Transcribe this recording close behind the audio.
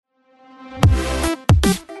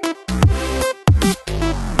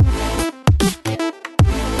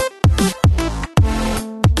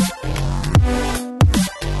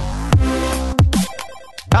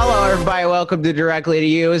welcome to Directly to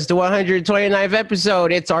You. It's the 129th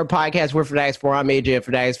episode. It's our podcast. We're Fanatics 4. I'm AJ at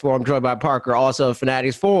Fanatics 4. I'm joined by Parker, also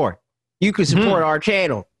Fanatics 4. You can support our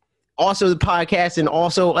channel, also the podcast, and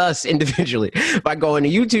also us individually by going to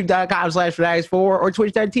youtube.com/Fanatics4 or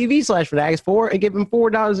twitch.tv/Fanatics4 and give them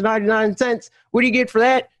 $4.99. What do you get for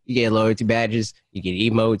that? You get loyalty badges, you get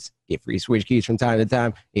emotes, you get free Switch keys from time to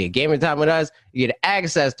time, you get gaming time with us, you get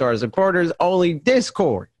access to our supporters only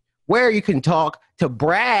Discord, where you can talk to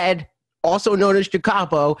Brad, also known as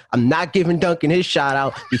Jacopo. I'm not giving Duncan his shout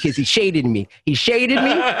out because he shaded me. He shaded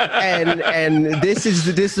me, and this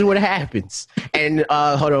is what happens. And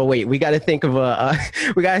hold on, wait. We got to think of a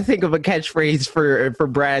catchphrase for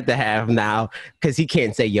Brad to have now because he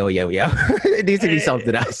can't say yo yo yo. It needs to be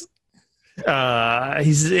something else.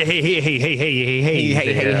 He's hey.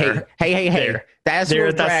 That's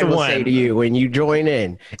what Brad will say to you when you join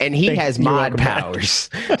in, and he has mod powers,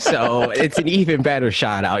 so it's an even better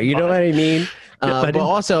shout out. You know what I mean? But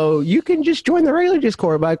also, you can just join the regular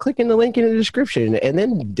Discord by clicking the link in the description, and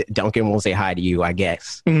then Duncan will say hi to you, I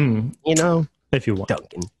guess. You know, if you want,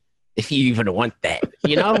 Duncan, if you even want that,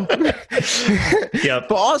 you know. Yep.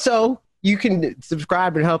 But also, you can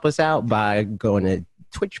subscribe and help us out by going to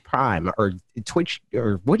Twitch Prime or Twitch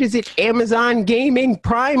or what is it? Amazon Gaming,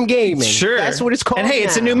 Prime Gaming. Sure. That's what it's called. And hey, now.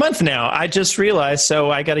 It's a new month now. I just realized,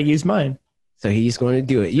 so I got to use mine. So he's going to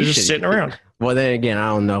do it. You're just sitting around. Well, then again, I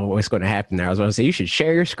don't know what's going to happen there. I was going to say you should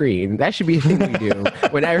share your screen. That should be a thing we do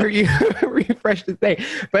whenever you refresh the thing.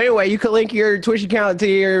 But anyway, you can link your Twitch account to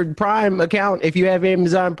your Prime account. If you have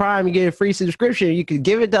Amazon Prime, you get a free subscription. You can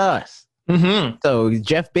give it to us. So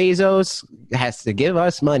Jeff Bezos has to give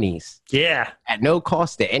us monies. Yeah. At no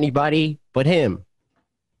cost to anybody but him.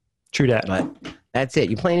 True that. But that's it.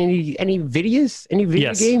 You playing any videos? Any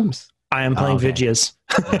video games? I am playing videos.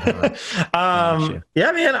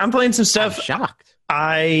 Yeah, man, I'm playing some stuff. I'm shocked.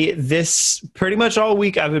 This pretty much all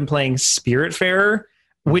week I've been playing Spiritfarer,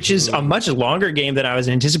 which is a much longer game than I was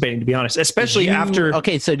anticipating, to be honest, especially after.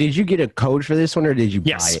 Okay, so did you get a code for this one or did you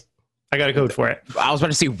buy it? I got a code for it. I was about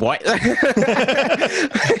to say what? Yes.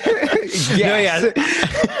 No, yeah.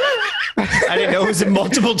 I didn't know it was a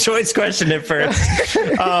multiple choice question at first.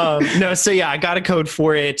 So yeah, I got a code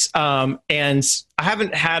for it. And I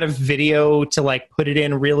haven't had a video to like put it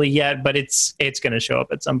in really yet, but it's going to show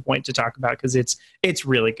up at some point to talk about because it's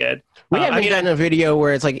really good. We haven't done a video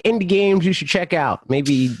where it's like indie games you should check out.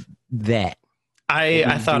 Maybe that.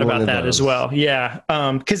 I thought about that as well. Yeah.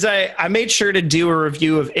 Because I made sure to do a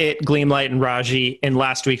review of it, Gleamlight, and Raji in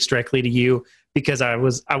last week's Directly to You because I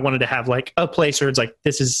wanted to have like a place where it's like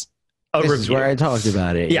this is review. Is where I talked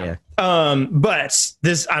about it. Yeah. But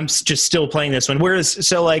I'm just still playing this one.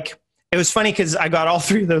 So like it was funny because I got all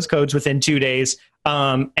three of those codes within 2 days.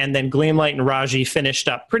 And then Gleamlight and Raji finished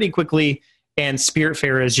up pretty quickly. And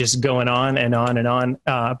Spiritfarer is just going on and on and on,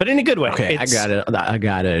 but in a good way. Okay, I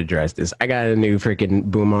gotta address this. I got a new freaking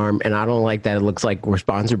boom arm, and I don't like that. It looks like we're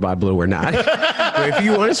sponsored by Blue. We're not. But if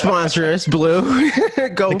you want to sponsor us, Blue,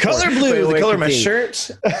 go. The color blue, the color of my shirt.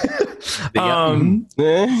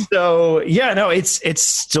 So yeah, no, it's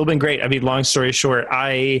still been great. I mean, long story short,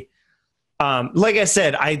 like I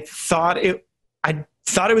said, I thought it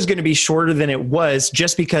was going to be shorter than it was,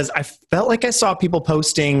 just because I felt like I saw people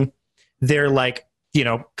posting their like,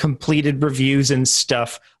 completed reviews and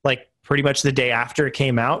stuff like pretty much the day after it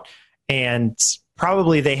came out. And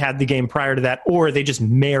probably they had the game prior to that, or they just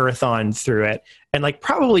marathoned through it. And like,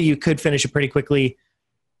 probably you could finish it pretty quickly,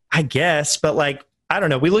 I guess. But like, I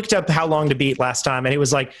don't know. We looked up how long to beat last time, and it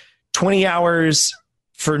was like 20 hours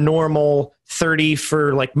for normal, 30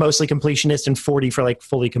 for like mostly completionist, and 40 for like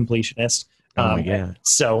fully completionist.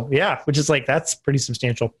 So yeah, which is like, that's pretty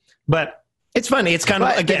substantial, but it's funny. It's kind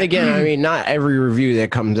of again. I mean, not every review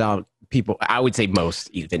that comes out, people. I would say most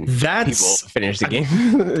even. People finish the game.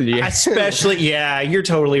 Yeah. Especially, yeah, you're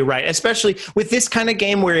totally right. Especially with this kind of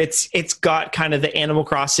game where it's got kind of the Animal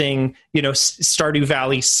Crossing, Stardew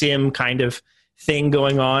Valley sim kind of thing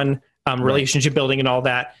going on, relationship building and all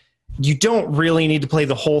that. You don't really need to play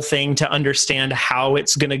the whole thing to understand how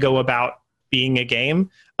it's going to go about being a game.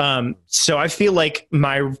 So I feel like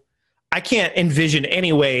I can't envision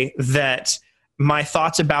any way that my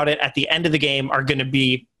thoughts about it at the end of the game are going to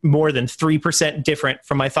be more than 3% different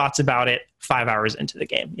from my thoughts about it 5 hours into the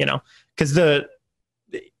game, because other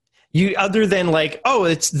than like,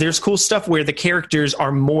 there's cool stuff where the characters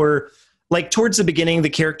are more like towards the beginning, the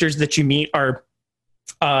characters that you meet are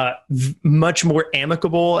much more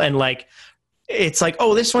amicable, and like, it's like,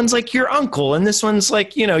 this one's like your uncle, and this one's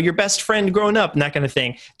like, your best friend growing up, and that kind of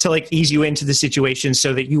thing, to like ease you into the situation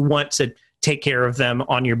so that you want to take care of them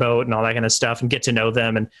on your boat and all that kind of stuff and get to know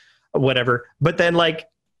them and whatever. But then like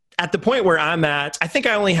at the point where I'm at, I think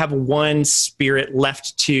I only have one spirit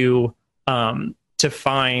left to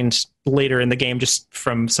find later in the game, just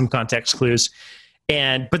from some context clues.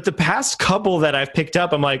 But the past couple that I've picked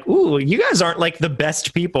up, I'm like, ooh, you guys aren't like the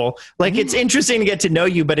best people. Like, it's interesting to get to know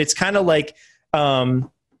you, but it's kind of like,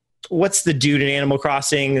 what's the dude in Animal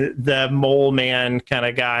Crossing, the mole man kind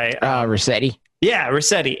of guy? Rossetti. Yeah,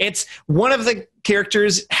 Rossetti. It's one of the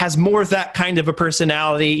characters has more of that kind of a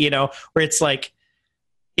personality, you know, where it's like,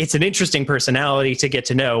 it's an interesting personality to get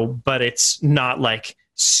to know, but it's not like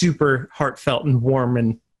super heartfelt and warm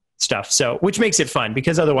and stuff. So, which makes it fun,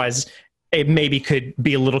 because otherwise it maybe could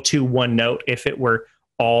be a little too one note if it were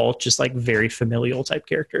all just like very familial type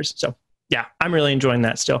characters. So yeah, I'm really enjoying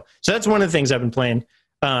that still. So that's one of the things I've been playing.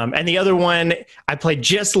 And the other one, I played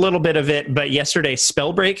just a little bit of it, but yesterday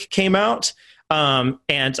Spellbreak came out.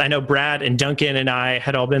 And I know Brad and Duncan and I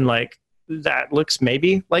had all been like, that looks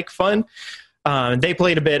maybe like fun. They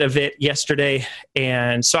played a bit of it yesterday.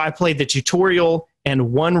 And so I played the tutorial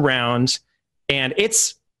and one round, and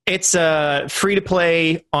it's free to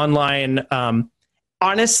play online.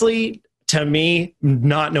 Honestly, to me,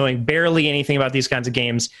 not knowing barely anything about these kinds of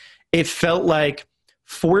games, it felt like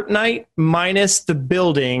Fortnite minus the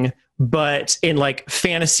building, but in like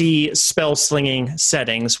fantasy spell slinging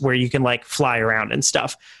settings where you can like fly around and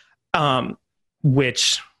stuff,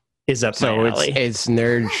 which is up my alley. It's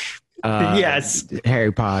nerd. Yes,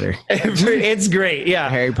 Harry Potter. It's great. Yeah,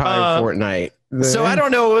 Harry Potter, Fortnite. So I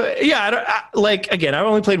don't know. Yeah, again, I've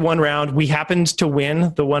only played one round. We happened to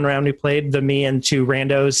win the one round we played, me and two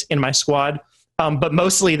randos in my squad. But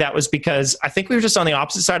mostly that was because I think we were just on the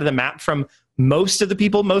opposite side of the map from most of the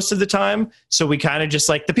people most of the time. So we kind of just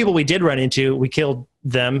like the people we did run into, we killed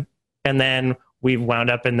them, and then we wound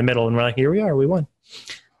up in the middle, and we're like, here we are, we won.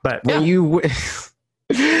 But when you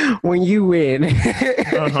win,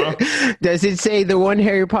 does it say the one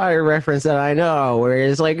Harry Potter reference that I know, where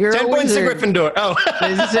it's like you're 10 a points to wizard? Gryffindor. Oh,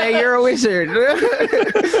 Does it say you're a wizard?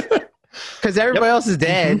 Because everybody else is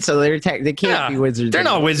dead, so they can't be wizards. They're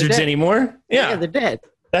not wizards anymore. Yeah, they're dead.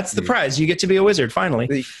 That's the prize. You get to be a wizard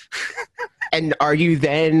finally. And are you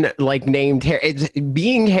then like named Harry?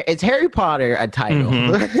 It's Harry Potter a title?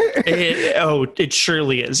 It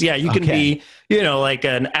surely is. Yeah, you can be, like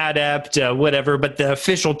an adept, whatever. But the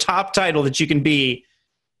official top title that you can be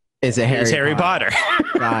is Harry Potter.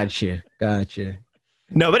 Gotcha.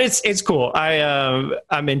 No, but it's cool.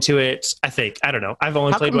 I'm into it. I think I don't know. I've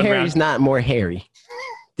only played one round. Harry's not more hairy.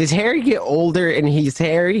 Does Harry get older and he's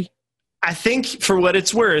hairy? I think for what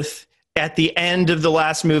it's worth, at the end of the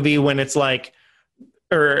last movie, when it's like,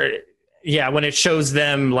 when it shows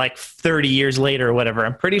them like 30 years later or whatever,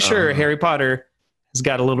 I'm pretty sure Harry Potter has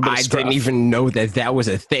got a little bit of scruff. Didn't even know that was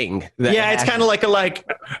a thing. It's kind of like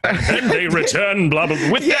and they return, blah, blah,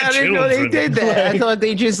 with their children. I didn't know they did that. I thought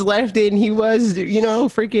they just left it and he was,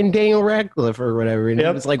 freaking Daniel Radcliffe or whatever. And he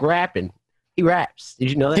was like rapping. He raps.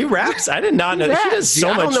 Did you know that? He raps? I did not know that. He does so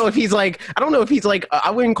much. I don't know if he's like,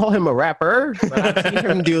 I wouldn't call him a rapper, but I've seen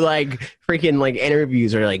him do like freaking like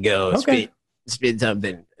interviews or like, spit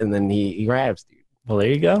something. And then he raps, dude. Well, there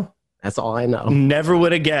you go. That's all I know. Never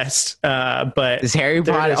would have guessed. But is Harry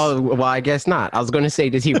Potter? Oh, well, I guess not. I was going to say,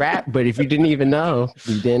 does he rap? But if you didn't even know,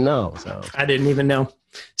 you didn't know. So I didn't even know.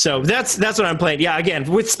 So that's what I'm playing. Yeah, again,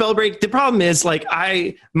 with Spellbreak, the problem is like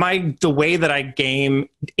the way that I game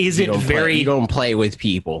isn't very. You don't play with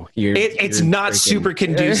people. It's not super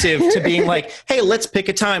conducive to being like, hey, let's pick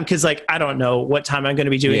a time, because like I don't know what time I'm going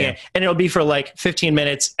to be doing it, and it'll be for like 15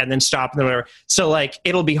 minutes and then stop and then whatever. So like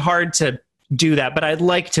it'll be hard to do that, but I'd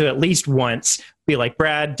like to at least once be like,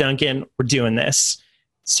 Brad, Duncan, we're doing this.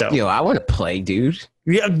 So I want to play, dude.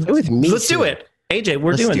 Yeah, with me. Let's do it, AJ.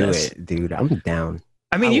 Let's doing this, dude. I'm down.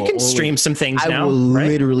 I mean, you can stream some things now. I will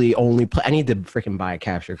literally only play. I need to freaking buy a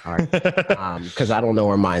capture card because I don't know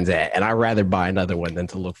where mine's at, and I'd rather buy another one than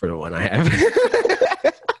to look for the one I have.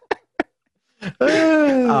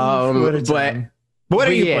 What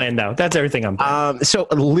are you playing now? That's everything I'm playing. So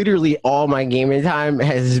literally all my gaming time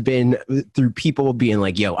has been through people being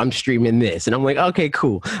like, "Yo, I'm streaming this," and I'm like, "Okay,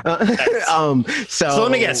 cool." So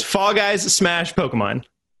let me guess: Fall Guys, Smash, Pokemon.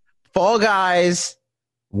 Fall Guys,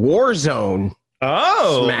 Warzone.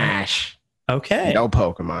 Oh, Smash. Okay. No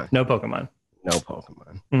Pokemon.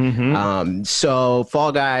 Mm-hmm. So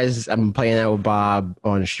Fall Guys, I'm playing that with Bob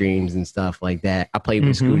on streams and stuff like that. I played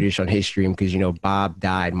with Scootish on his stream because Bob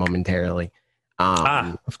died momentarily.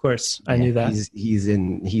 Of course, I knew that.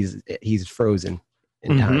 He's frozen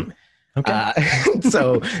in time. Okay.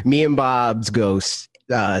 So me and Bob's Ghost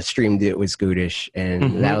streamed it with Scootish,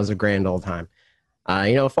 and that was a grand old time.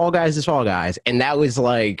 Fall Guys is Fall Guys, and that was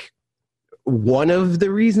like one of the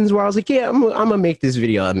reasons where I was like, yeah, I'm gonna make this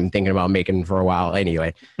video. I've been thinking about making for a while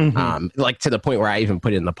anyway. Like to the point where I even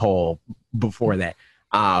put it in the poll before that.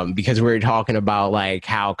 Because we were talking about like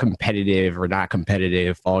how competitive or not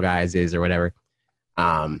competitive Fall Guys is or whatever.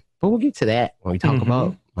 But we'll get to that when we talk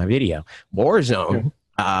about my video. Warzone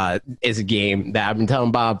is a game that I've been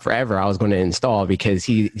telling Bob forever I was going to install because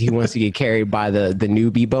he wants to get carried by the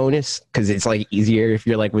newbie bonus because it's like easier if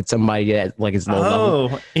you're like with somebody that like is low level.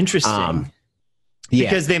 Oh, interesting.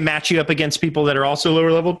 Because they match you up against people that are also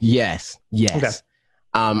lower level? Yes. Okay.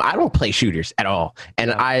 I don't play shooters at all.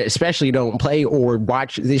 And I especially don't play or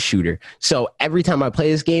watch this shooter. So every time I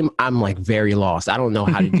play this game, I'm like very lost. I don't know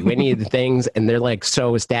how to do any of the things. And they're like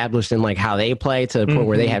so established in like how they play to the point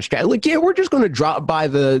where they have strategy. Like, yeah, we're just going to drop by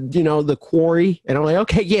the quarry. And I'm like,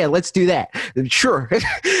 okay, yeah, let's do that. Sure.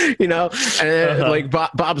 And then like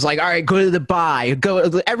Bob's like, all right, go to the buy.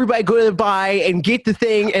 Everybody go to the buy and get the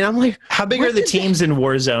thing. And I'm like, how big are the teams in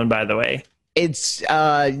Warzone, by the way? It's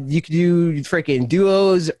you could do freaking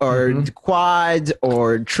duos or quads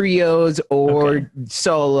or trios or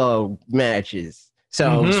solo matches.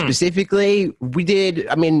 So specifically we did,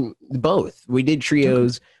 both. We did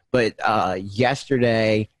trios, but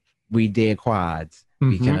yesterday we did quads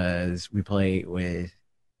because we played with,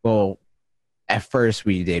 at first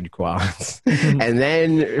we did quads and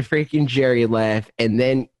then freaking Jerry left and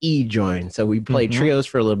then E joined. So we played trios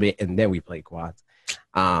for a little bit and then we played quads.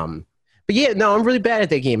 But yeah, no, I'm really bad at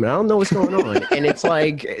that game, and I don't know what's going on. And it's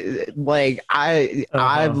like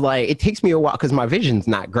I've like it takes me a while because my vision's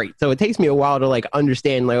not great, so it takes me a while to like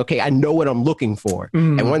understand. Like, okay, I know what I'm looking for,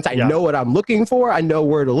 and once I know what I'm looking for, I know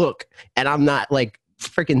where to look, and I'm not like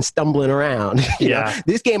freaking stumbling around. You know?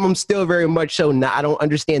 This game, I'm still very much so not. I don't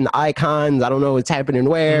understand the icons. I don't know what's happening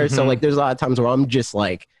where. So like, there's a lot of times where I'm just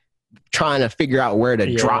like trying to figure out where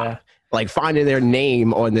to drop. Like finding their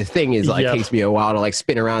name on the thing is like takes me a while to like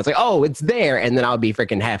spin around. It's like, oh, it's there, and then I'll be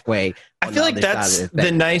freaking halfway. I feel like that's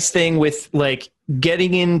the nice thing with like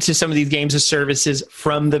getting into some of these games of services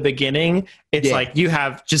from the beginning. It's like you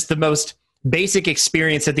have just the most basic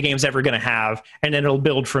experience that the game's ever going to have, and then it'll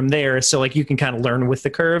build from there. So like you can kind of learn with the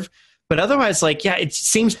curve. But otherwise, like, it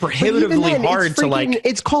seems prohibitively hard to like.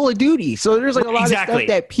 It's Call of Duty, so there's like a lot of stuff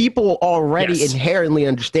that people already inherently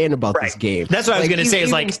understand about this game. That's what I was going to say.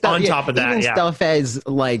 Is like stuff, on top of that, stuff as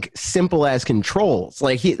like simple as controls.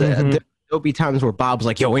 Like there'll be times where Bob's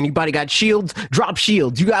like, "Yo, anybody got shields? Drop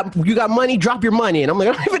shields. You got money? Drop your money." And I'm like,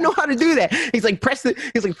 "I don't even know how to do that." He's like, press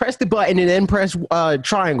the button and then press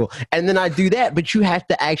triangle, and then I do that. But you have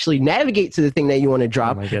to actually navigate to the thing that you want to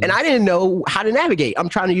drop. And I didn't know how to navigate. I'm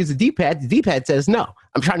trying to use the D-pad. The D-pad says no.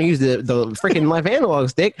 I'm trying to use the freaking left analog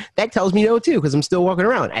stick. That tells me no too because I'm still walking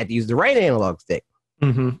around. I had to use the right analog stick.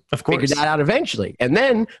 Of course, figured that out eventually. And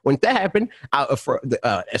then when that happened,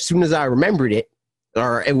 as soon as I remembered it.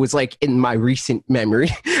 Or it was like in my recent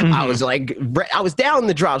memory, I was like, I was down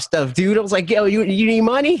to drop stuff, dude. I was like, yo, you need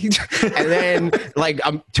money? And then like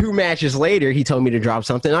 2 matches later, he told me to drop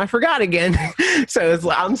something. And I forgot again. So it's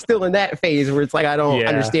like, I'm still in that phase where it's like, I don't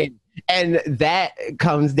understand. And that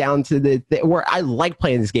comes down to where I like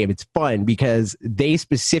playing this game. It's fun because they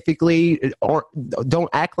specifically don't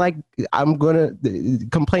act like I'm going to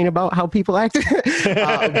complain about how people act.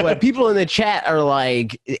 But people in the chat are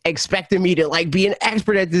like expecting me to like be an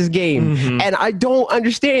expert at this game. And I don't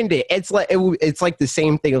understand it. It's like the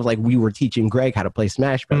same thing of like we were teaching Greg how to play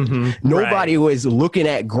Smash Brothers. Nobody was looking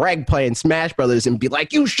at Greg playing Smash Brothers and be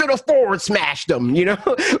like, you should have forward smashed them, you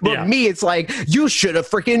know? But me, it's like, you should have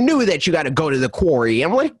freaking knew that you got to go to the quarry.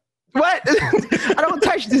 I'm like, what? I don't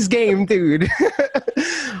touch this game, dude.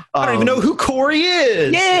 I don't even know who Corey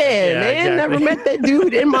is. Yeah, man. Exactly. Never met that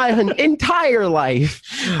dude in my entire life.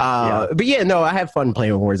 But yeah, no, I have fun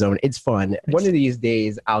playing Warzone. It's fun. One of these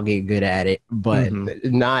days I'll get good at it, but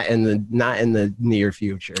not in the near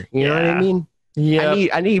future. You know what I mean? Yeah.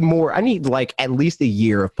 I need more. I need like at least a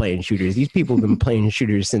year of playing shooters. These people have been playing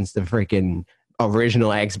shooters since the freaking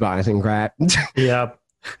original Xbox and crap.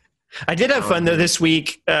 I did have fun though this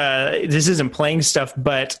week. This isn't playing stuff,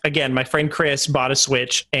 but again, my friend Chris bought a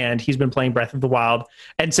Switch and he's been playing Breath of the Wild.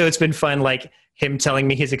 And so it's been fun, like him telling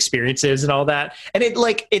me his experiences and all that. And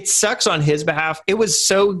it sucks on his behalf. It was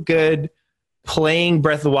so good playing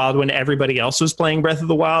Breath of the Wild when everybody else was playing Breath of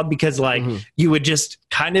the Wild because like you would just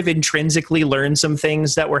kind of intrinsically learn some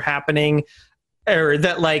things that were happening or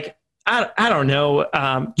that like, I don't know.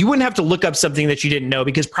 You wouldn't have to look up something that you didn't know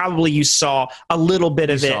because probably you saw a little bit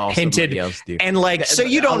of it hinted, and like so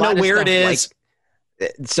you don't know where it is.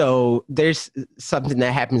 So there's something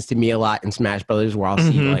that happens to me a lot in Smash Brothers where I'll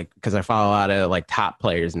see like, because I follow a lot of like top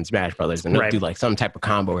players in Smash Brothers and they'll do like some type of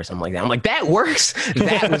combo or something like that. I'm like, that works.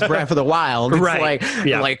 That was Breath of the Wild. It's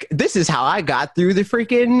like this is how I got through the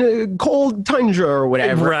freaking cold tundra or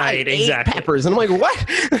whatever. Right, exactly. Peppers, and I'm like, what?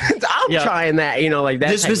 I'm trying that. You know, like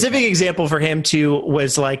that. The specific example for him too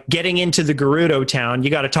was like getting into the Gerudo town. You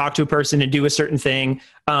got to talk to a person and do a certain thing,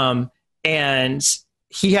 and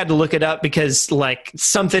he had to look it up because like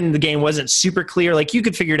something in the game wasn't super clear. Like you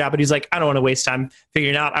could figure it out, but he's like, I don't want to waste time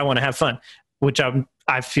figuring it out. I want to have fun, which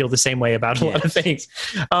I feel the same way about a lot of things.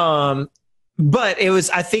 But it was,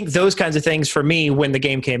 I think those kinds of things for me when the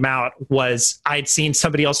game came out was I'd seen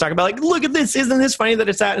somebody else talk about like, look at this. Isn't this funny that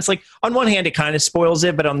it's that? It's like on one hand, it kind of spoils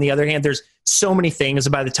it. But on the other hand, there's so many things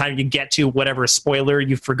by the time you get to whatever spoiler,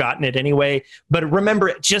 you've forgotten it anyway, but remember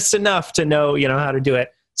it just enough to know, how to do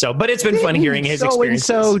it. So, but it's been fun hearing his experiences.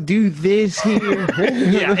 So do this here.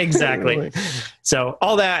 Yeah, exactly. So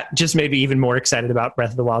all that just made me even more excited about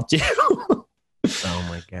Breath of the Wild 2. Oh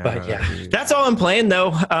my god! But yeah, that's all I'm playing though.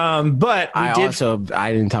 But I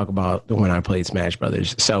didn't talk about when I played Smash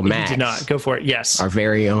Brothers. So Max did not go for it. Yes, our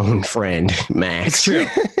very own friend Max. It's true.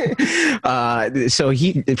 So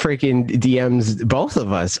he freaking DMs both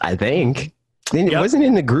of us. I think. It wasn't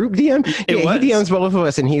in the group DM. He DMs both of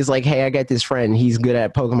us, and he's like, "Hey, I got this friend. He's good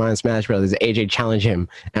at Pokemon Smash Brothers. AJ, challenge him."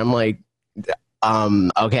 And I'm like,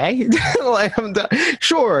 okay. Like,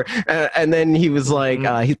 sure. And then he was like,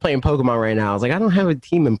 he's playing Pokemon right now. I was like, I don't have a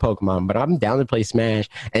team in Pokemon, but I'm down to play Smash.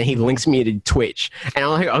 And he links me to Twitch, and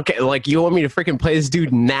I'm like, okay, like you want me to freaking play this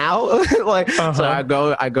dude now? So I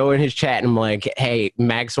go in his chat and I'm like, hey,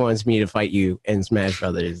 Max wants me to fight you in Smash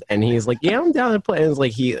Brothers, and he's like, yeah, I'm down to play. And it's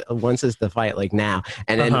like he wants us to fight like now,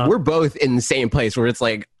 and then we're both in the same place where it's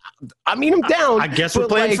like, I mean, I'm down. I guess we're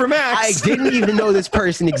playing for Max. I didn't even know this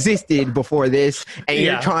person existed before this, and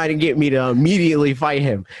you're trying to get me to immediately fight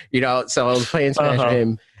him. So I was playing Smash with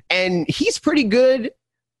him, and he's pretty good.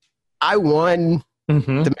 I won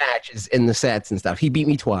the matches in the sets and stuff. He beat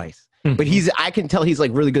me twice, but I can tell he's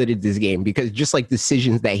like really good at this game because just like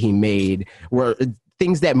decisions that he made were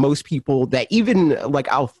things that most people that even like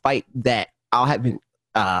I'll fight that I'll have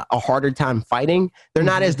a harder time fighting, they're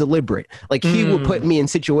not as deliberate. Like he will put me in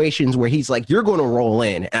situations where he's like, you're going to roll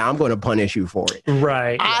in and I'm going to punish you for it.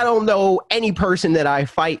 Right. I don't know any person that I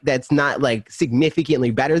fight that's not like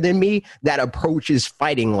significantly better than me that approaches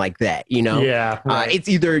fighting like that, Yeah. Right. It's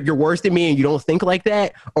either you're worse than me and you don't think like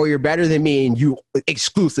that, or you're better than me and you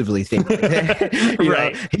exclusively think like that.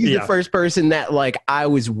 Right. He's the first person that like I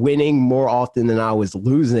was winning more often than I was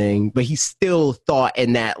losing, but he still thought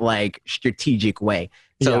in that like strategic way.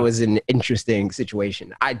 So it was an interesting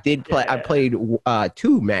situation. I did play. I played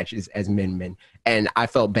 2 matches as Min Min, and I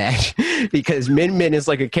felt bad because Min Min is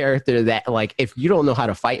like a character that, like, if you don't know how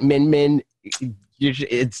to fight Min Min,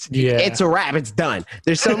 it's a wrap. It's done.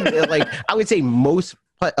 There's some like I would say most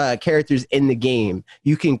characters in the game,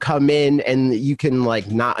 you can come in and you can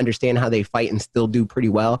like not understand how they fight and still do pretty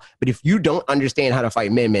well. But if you don't understand how to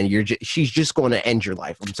fight Min Min, she's just going to end your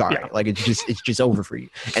life. I'm sorry, like it's just over for you.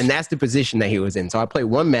 And that's the position that he was in. So I played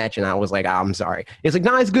one match and I was like, I'm sorry. He's like,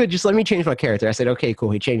 no, it's good. Just let me change my character. I said, okay,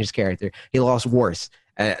 cool. He changed his character. He lost worse.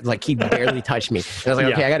 Like he barely touched me. And I was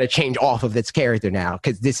like, okay, I got to change off of this character now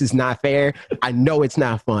because this is not fair. I know it's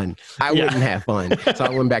not fun. I wouldn't have fun. So I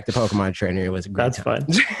went back to Pokemon Trainer. It was a great time. Fun.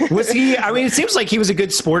 Was he? I mean, it seems like he was a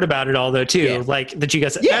good sport about it all, though, too. Yeah. Like that you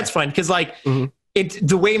guys. Yeah. That's fun because like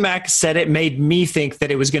the way Max said it made me think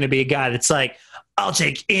that it was going to be a guy that's like, I'll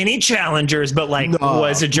take any challengers, but like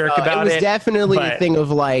was a jerk about it. It was definitely a thing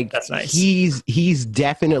of like, that's nice. He's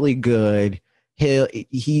definitely good.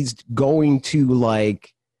 He's going to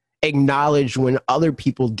like acknowledge when other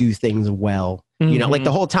people do things well. Like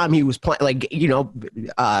the whole time he was playing, like,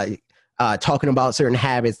 talking about certain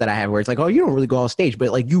habits that I have where it's like, oh, you don't really go off stage,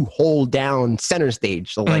 but like you hold down center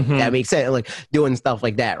stage. So like that makes sense. Like doing stuff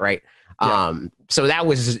like that. Right. Yeah. So that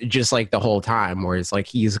was just like the whole time where it's like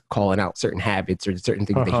he's calling out certain habits or certain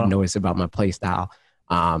things that he noticed about my play style.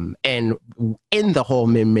 And in the whole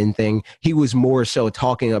Min Min thing, he was more so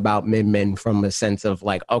talking about Min Min from a sense of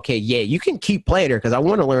like, okay, yeah, you can keep playing her because I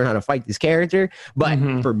want to learn how to fight this character. But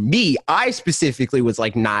for me, I specifically was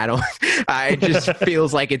like, nah, I just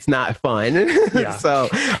feels like it's not fun. So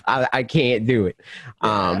I can't do it.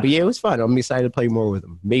 But yeah, it was fun. I'm excited to play more with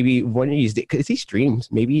him. Maybe one of these days, because he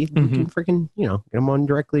streams, maybe you can freaking, get him on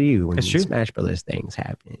directly to you when Smash Brothers things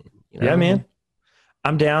happen. Yeah, man.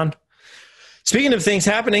 I'm down. Speaking of things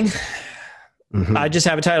happening, I just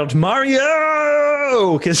have it titled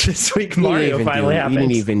Mario because this week Mario finally happened. You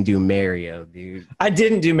didn't even do Mario, dude. I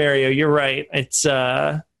didn't do Mario. You're right. It's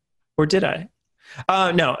or did I?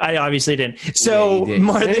 No, I obviously didn't. So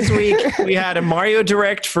this week we had a Mario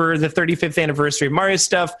Direct for the 35th anniversary of Mario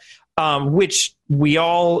stuff, which we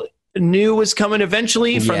all knew was coming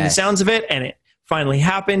eventually from the sounds of it, and it finally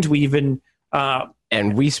happened. We even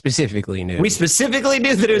and we specifically knew. We specifically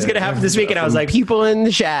knew that it was going to happen this week, and I was like, people in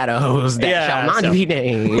the shadows that shall not be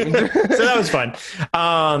named. So that was fun.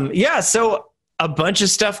 So a bunch of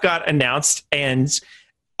stuff got announced, and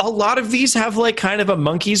a lot of these have like kind of a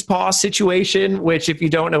monkey's paw situation, which if you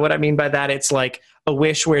don't know what I mean by that, it's like a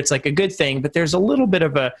wish where it's like a good thing, but there's a little bit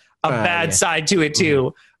of a bad side to it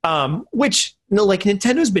too. Which like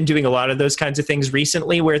Nintendo's been doing a lot of those kinds of things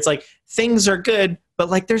recently where it's like things are good, but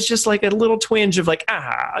like there's just like a little twinge of like,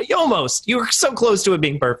 you were so close to it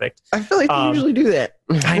being perfect. I feel like they usually do that.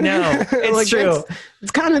 I know. It's like, true.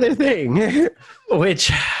 It's kind of their thing.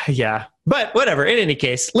 Which, yeah. But whatever. In any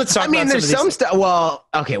case, let's talk about there's some stuff. Well,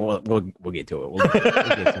 okay, we'll get to it. We'll get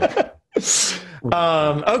to it.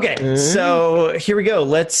 Okay, so here we go.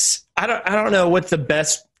 I don't know what the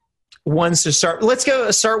best ones to start. Let's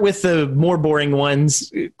start with the more boring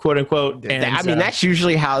ones, quote unquote. And, that's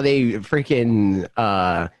usually how they freaking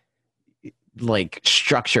like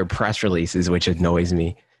structure press releases, which annoys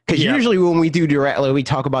me. Because usually when we do we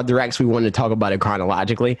talk about directs, we want to talk about it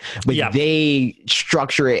chronologically, but they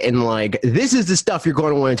structure it in like, this is the stuff you're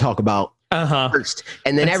going to want to talk about first,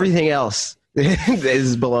 and then everything else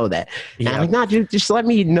is below that. And I'm like, no, just let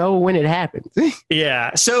me know when it happens.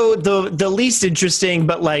 Yeah. So the least interesting,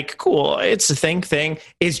 but like cool, it's a thing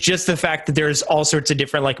is just the fact that there's all sorts of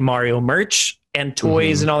different like Mario merch and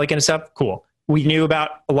toys and all that kind of stuff. Cool. We knew about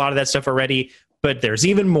a lot of that stuff already, but there's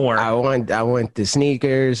even more. I want the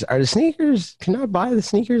sneakers. Are the sneakers? Can I buy the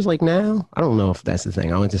sneakers like now? I don't know if that's the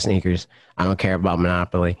thing. I want the sneakers. I don't care about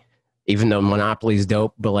Monopoly. Even though Monopoly's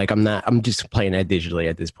dope, but like I'm just playing that digitally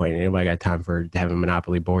at this point. Anybody got time for having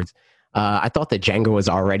Monopoly boards? I thought that Jenga was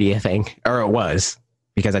already a thing, or it was,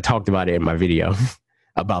 because I talked about it in my video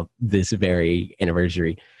about this very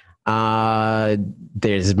anniversary.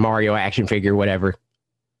 There's Mario action figure, whatever.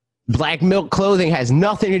 Black Milk clothing has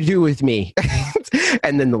nothing to do with me.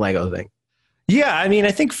 And then the Lego thing. Yeah, I mean,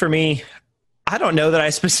 I think for me, I don't know that I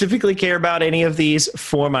specifically care about any of these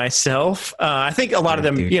for myself. I think a lot of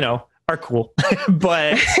them, are cool,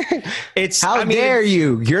 but it's how dare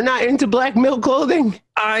you? You're not into Black Milk clothing?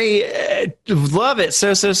 I love it so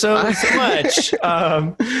much.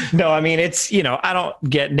 No, I mean it's I don't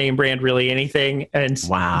get name brand really anything, and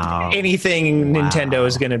anything Nintendo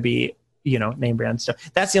is going to be name brand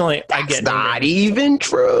stuff. That's the only I get. Not even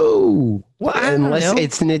true. Well, unless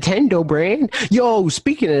it's Nintendo brand. Yo,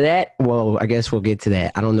 speaking of that, well, I guess we'll get to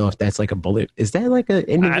that. I don't know if that's like a bullet. Is that like an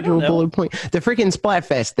individual bullet point? The freaking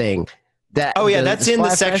Splatfest thing. That's in the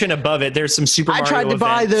section above it. There's some Super Mario. I tried to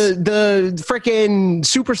buy the freaking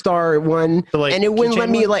Superstar one, and it wouldn't let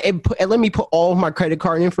me it let me put all of my credit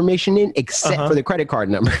card information in except for the credit card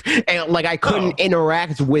number, and like I couldn't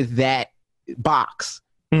interact with that box.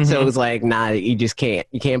 Mm-hmm. So it was like, nah, you just can't.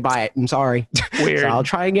 You can't buy it. I'm sorry. Weird. So I'll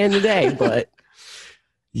try again today, but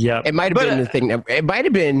yeah, it might have been the thing that it might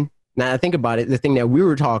have been. Now that I think about it, the thing that we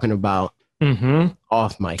were talking about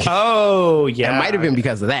off mic. Oh yeah, it might have been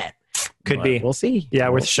because of that. Could be. We'll see. Yeah,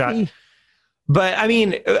 worth a shot. But I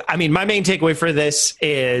mean, my main takeaway for this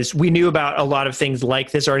is we knew about a lot of things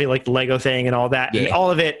like this already, like the Lego thing and all that, and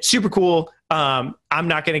all of it super cool. I'm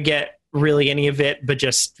not going to get really any of it, but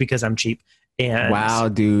just because I'm cheap. And wow,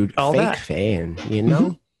 dude, all fake that. fan,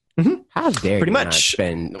 How dare pretty you much not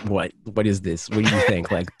spend what is this? What do you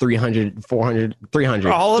think? Like 300, 400,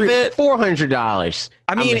 300, all of it, $400.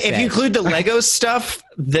 I mean, if you include the Lego stuff,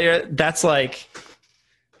 that's like.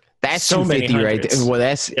 That's so 250 right there. Well,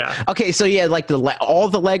 that's okay. So yeah, like all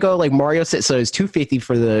the Lego like Mario set. So it's 250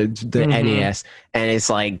 for the NES, and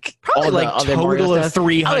it's like probably all like the other total Mario of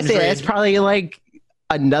 300. I would say that's probably like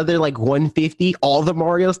another like 150. All the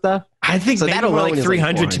Mario stuff. I think so maybe more like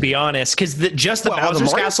 300 to be honest, because just the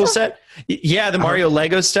Bowser's Castle set. Yeah, the Mario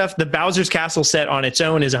Lego stuff. The Bowser's Castle set on its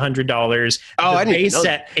own is $100. Oh, the base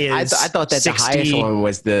set is. I thought that 60. The highest one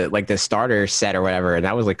was the starter set or whatever, and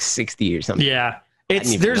that was like 60 or something. Yeah.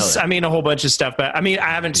 There's a whole bunch of stuff, but I mean, I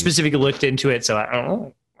haven't specifically looked into it, so I don't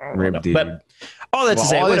know. Rip, dude. But all that to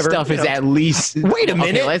say, all this stuff is at least. Wait a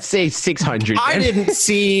minute. Okay, let's say 600. I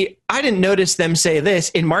didn't notice them say this.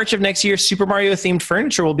 In March of next year, Super Mario themed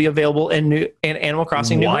furniture will be available in Animal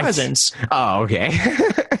Crossing New Horizons. Oh, okay.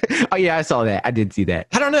 Oh yeah, I saw that. I did see that.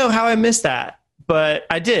 I don't know how I missed that, but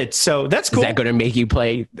I did. So that's cool. Is that going to make you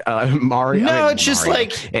play Mario? No, it's just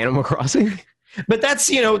like Animal Crossing. But that's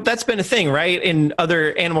been a thing, right? In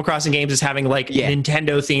other Animal Crossing games is having like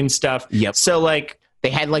Nintendo themed stuff. Yep. So like they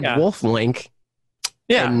had like Wolf Link.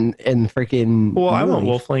 Yeah. And freaking. Well, I want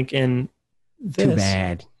Wolf Link in this.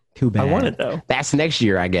 Too bad. I want it though. That's next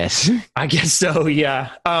year, I guess. I guess so.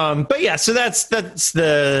 Yeah. But yeah, so that's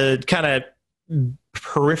the kind of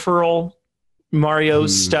peripheral Mario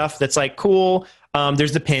stuff that's like cool.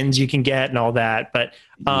 There's the pins you can get and all that, but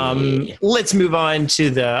let's move on to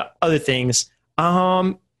the other things.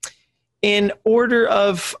 In order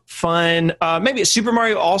of fun, maybe Super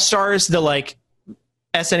Mario All-Stars, the like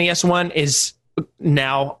SNES one is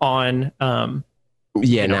now on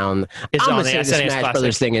now I'm gonna say the Smash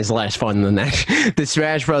Brothers thing is less fun than that. The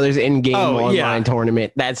Smash Brothers in-game online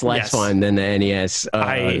tournament, that's less fun than the NES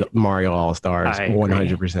Mario All-Stars,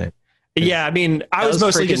 100%. Yeah, I mean, I was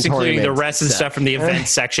mostly just including the rest of the stuff from the event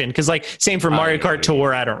section because, like, same for Mario Kart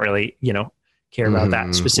Tour. I don't really, care about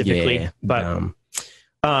that specifically. Yeah, but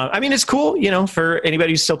I mean, it's cool, for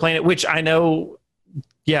anybody who's still playing it. Which I know,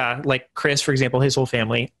 like Chris, for example, his whole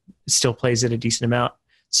family still plays it a decent amount.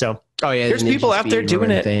 So, there's people out there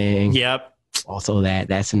doing it. Yep. Also,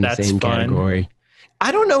 that's in the same category.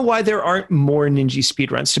 I don't know why there aren't more Ninja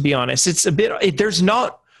speedruns. To be honest, it's a bit. There's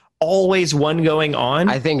not always one going on.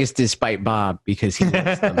 I think it's despite Bob because he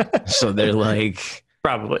wants them. So they're like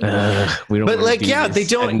probably we don't. But like they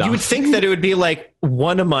don't. You would think that it would be like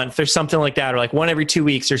one a month or something like that, or like one every 2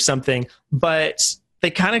 weeks or something. But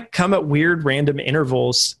they kind of come at weird random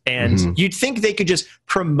intervals, and you'd think they could just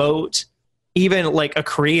promote even like a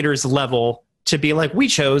creator's level to be like, we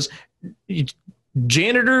chose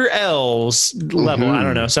Janitor L's level. I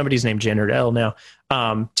don't know. Somebody's named Janitor L now.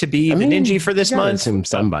 To be the ninja for this month.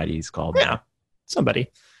 Somebody's called. Yeah, somebody.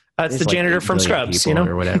 It's the janitor from Scrubs,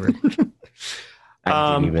 or whatever.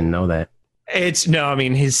 I didn't even know that. I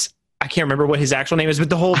can't remember what his actual name is, but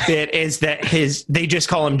the whole bit is that they just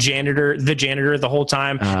call him the janitor the whole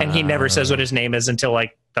time, and he never says what his name is until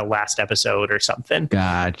like the last episode or something.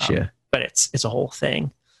 Gotcha. But it's a whole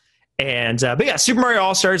thing. And but yeah, Super Mario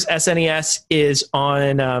All-Stars SNES is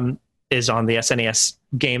on the SNES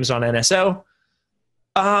games on NSO.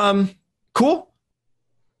 Cool.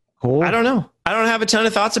 I don't know. I don't have a ton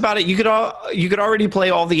of thoughts about it. You could already play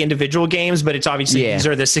all the individual games, but it's obviously these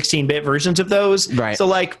are the 16-bit versions of those. Right. So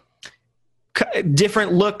like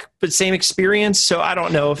different look, but same experience. So I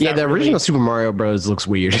don't know if the original Super Mario Bros. Looks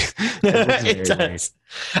weird. It does.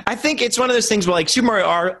 Weird. I think it's one of those things where like Super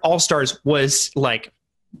Mario All-Stars was like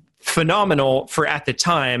phenomenal for at the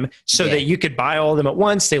time, so that you could buy all of them at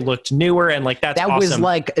once. They looked newer, and like that awesome. Was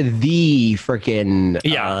like the freaking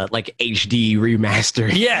like HD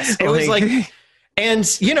remaster. Yes, it was like,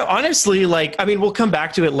 and honestly, like I mean, we'll come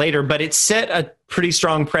back to it later, but it set a pretty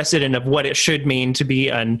strong precedent of what it should mean to be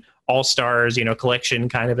an All-Stars, collection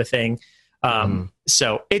kind of a thing.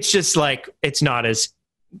 So it's just like it's not as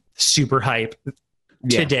super hype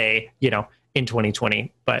today, in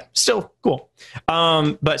 2020, but still cool.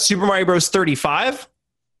 But Super Mario Bros. 35,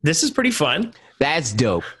 this is pretty fun. That's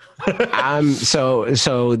dope. So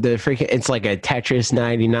the freaking it's like a Tetris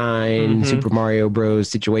 99 Super Mario Bros.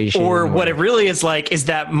 Situation, or what it really is like is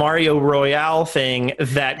that Mario Royale thing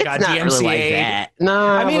that got DMCA'd. Really like that. No,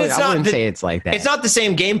 I mean I wouldn't say it's like that. It's not the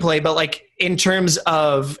same gameplay, but like in terms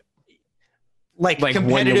of like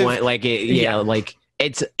competitive, like it, like.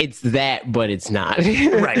 It's that, but it's not.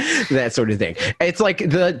 Right. That sort of thing. It's like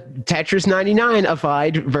the Tetris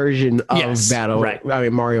 99-ified version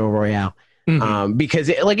of Mario Royale. Because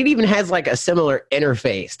it even has like a similar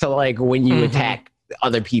interface to like when you attack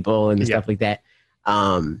other people and stuff like that.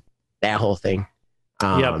 That whole thing.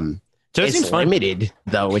 So it's limited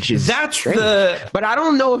though, which is strange. But I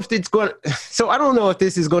don't know if it's going. So I don't know if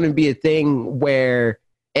this is going to be a thing where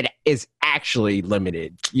it is actually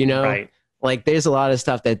limited. Right. Like there's a lot of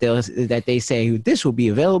stuff that they say this will be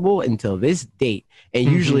available until this date, and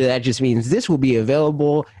usually that just means this will be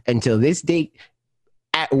available until this date,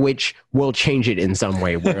 at which we'll change it in some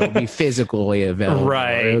way where it'll be physically available.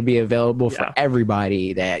 Right, it'll be available for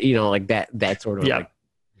everybody. That like that sort of like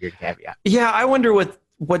weird caveat. Yeah, I wonder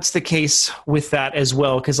what's the case with that as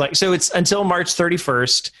well, because like so it's until March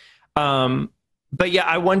 31st. But yeah,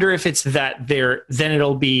 I wonder if it's that then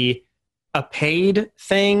it'll be a paid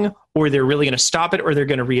thing, or they're really going to stop it, or they're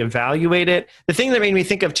going to reevaluate it. The thing that made me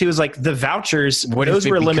think of too is like the vouchers. Those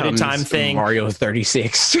were a limited time thing. Mario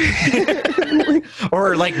 36,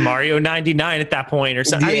 or like Mario 99 at that point, or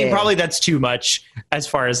something. I mean, probably that's too much as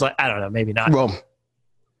far as like I don't know, maybe not. Well,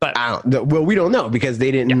 but we don't know because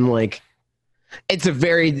they didn't like. It's a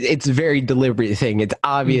very deliberate thing. It's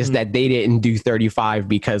obvious that they didn't do 35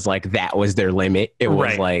 because like that was their limit. It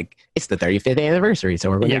was like it's the 35th anniversary, so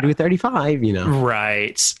we're going to do 35.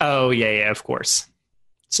 Right? Oh yeah, of course.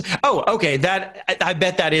 Okay. That I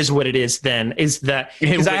bet that is what it is. Then is that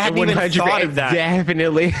because I hadn't even thought of that.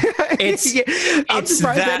 Definitely, I'm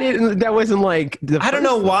surprised that wasn't like. I don't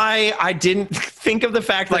know why I didn't think of the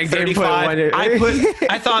fact that 35.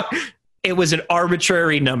 I thought it was an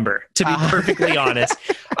arbitrary number, to be perfectly honest.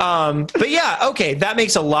 But yeah, okay, that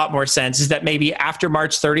makes a lot more sense. Is that maybe after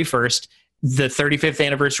March 31st? The 35th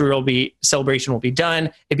anniversary celebration will be done.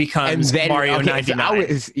 It becomes Mario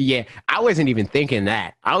 99. I wasn't even thinking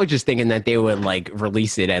that. I was just thinking that they would like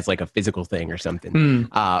release it as like a physical thing or something.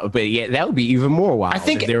 But yeah, that would be even more wild. I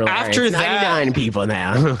think they were like, after that, 99 people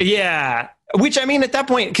now. Yeah. Which I mean, at that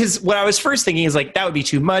point, because what I was first thinking is like that would be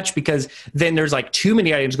too much because then there's like too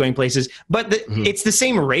many items going places. But it's the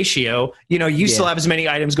same ratio. You still have as many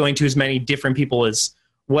items going to as many different people as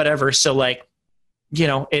whatever. So like,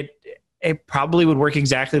 it probably would work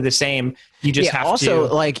exactly the same. You just have also,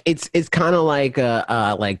 to. Like it's kind of like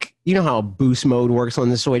like how boost mode works on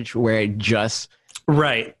the Switch, where it just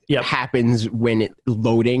happens when it's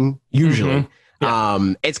loading. Usually,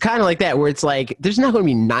 it's kind of like that, where it's like there's not going to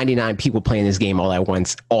be 99 people playing this game all at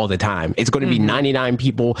once all the time. It's going to be 99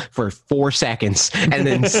 people for 4 seconds, and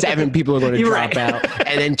then 7 people are going to drop out,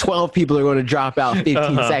 and then 12 people are going to drop out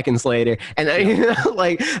 15 seconds later, and then,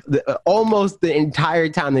 like almost the entire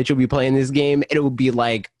time that you'll be playing this game, it will be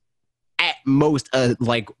like at most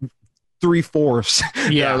like 3/4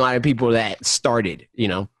 the amount of people that started.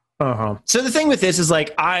 So the thing with this is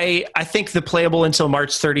like I think the playable until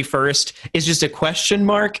March 31st is just a question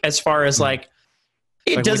mark as far as like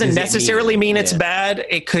it doesn't necessarily mean it's bad.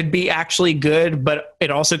 It could be actually good, but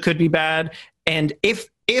it also could be bad. And if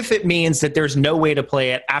it means that there's no way to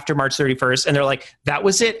play it after March 31st and they're like, that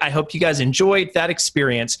was it, I hope you guys enjoyed that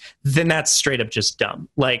experience, then that's straight up just dumb.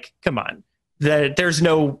 Like, come on. There's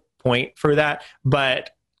no point for that.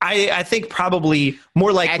 But I think probably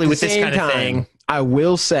more likely with this kind of thing. I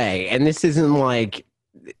will say, and this isn't like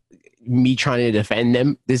me trying to defend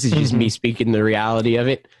them. This is just me speaking the reality of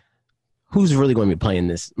it. Who's really going to be playing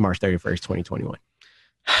this March 31st, 2021?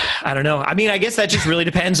 I don't know. I mean, I guess that just really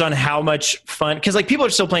depends on how much fun, because like people are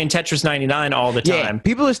still playing Tetris 99 all the time. Yeah,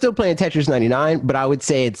 people are still playing Tetris 99, but I would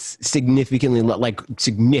say it's significantly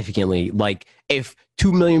like if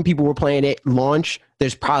 2 million people were playing it launch,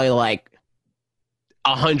 there's probably like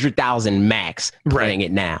 100,000 max playing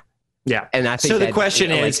it now. Yeah. And I think so. The question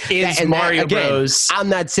is Mario Bros. I'm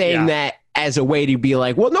not saying that as a way to be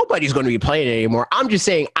like, well, nobody's going to be playing it anymore. I'm just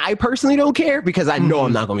saying I personally don't care because I know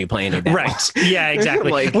I'm not going to be playing it that much. Yeah,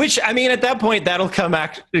 exactly. Which, I mean, at that point, that'll come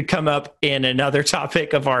up in another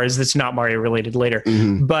topic of ours that's not Mario related later.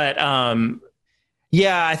 But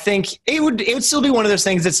yeah, I think it would still be one of those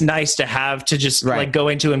things that's nice to have to just like go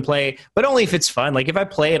into and play, but only if it's fun. Like if I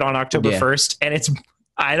play it on October 1st and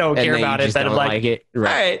I don't care about it, then I'm like it. All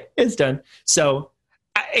right, it's done. So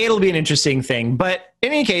it'll be an interesting thing. But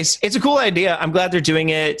in any case, it's a cool idea. I'm glad they're doing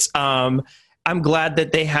it. I'm glad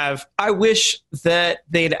that they have. I wish that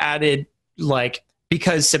they'd added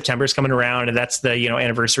because September's coming around and that's the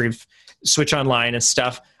anniversary of Switch Online and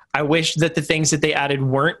stuff. I wish that the things that they added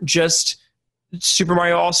weren't just Super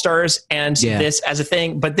Mario All-Stars and this as a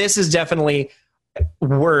thing, but this is definitely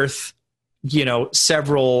worth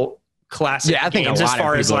several classic games as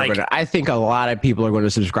far as I think a lot of people are going to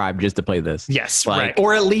subscribe just to play this. Yes, right.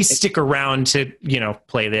 Or at least stick around to,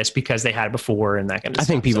 play this because they had it before and that kind of stuff.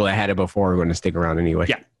 I think people that had it before are going to stick around anyway.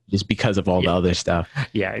 Yeah. Just because of all the other stuff.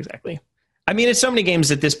 Yeah, exactly. I mean, it's so many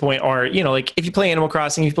games at this point are, like if you play Animal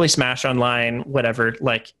Crossing, if you play Smash Online, whatever,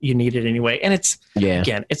 like you need it anyway. And it's,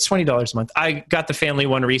 again, it's $20 a month. I got the family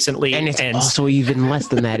one recently. And it's also even less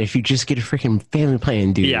than that if you just get a freaking family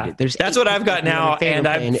plan, dude. Yeah, that's what I've got now. And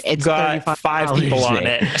I've got 5 people on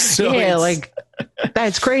it. So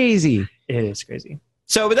that's crazy. It is crazy.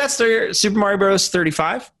 So, but that's their Super Mario Bros.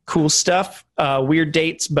 35. Cool stuff. Weird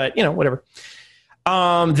dates, but whatever.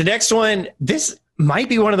 The next one, this might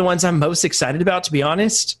be one of the ones I'm most excited about, to be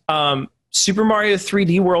honest. Super Mario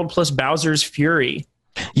 3D World plus Bowser's Fury.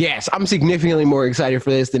 Yes, I'm significantly more excited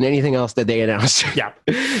for this than anything else that they announced. Yeah,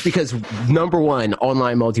 because number one,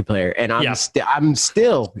 online multiplayer, and I'm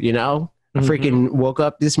still, I freaking woke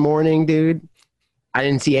up this morning, dude. I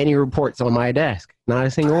didn't see any reports on my desk, not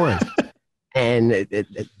a single one, and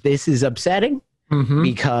this is upsetting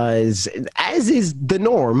because, as is the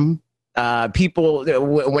norm. People,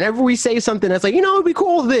 whenever we say something that's like, it'd be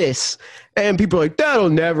cool this, and people are like, that'll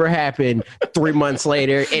never happen. 3 months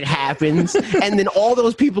later, it happens, and then all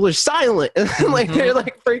those people are silent. They're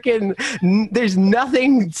like freaking, there's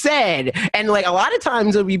nothing said. And like a lot of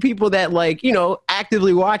times there'll be people that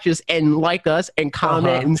actively watch us and like us and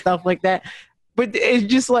comment and stuff like that. But it's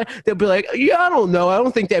just like they'll be like, yeah, I don't know. I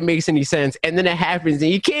don't think that makes any sense. And then it happens,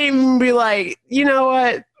 and you can't even be like, you know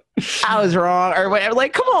what? I was wrong or whatever.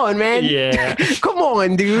 Like, come on, man. Yeah. Come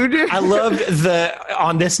on, dude. I loved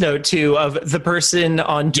on this note too, of the person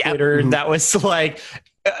on Twitter that was like,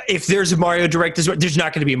 if there's a Mario Direct, there's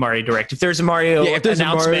not going to be a Mario Direct. If there's a Mario announcement, a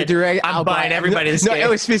Mario Direct, I'm buying everybody this game. It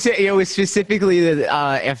was specifically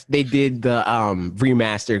the if they did the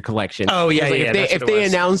remastered collection. Oh yeah, If they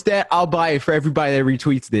announced that, I'll buy it for everybody that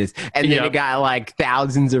retweets this. And then it got like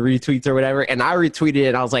thousands of retweets or whatever. And I retweeted it.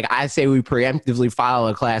 And I was like, I say we preemptively file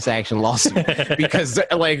a class action lawsuit because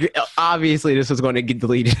like obviously this was going to get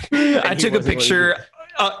deleted. I took a picture.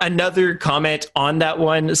 Another comment on that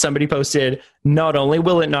one, somebody posted, not only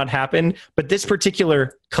will it not happen, but this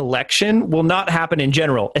particular collection will not happen in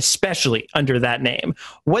general, especially under that name.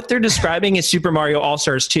 What they're describing is Super Mario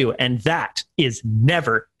All-Stars 2, and that is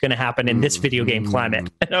never going to happen in this video game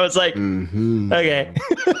climate. And I was like, okay.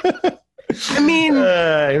 I mean,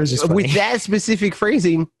 it was just funny. With that specific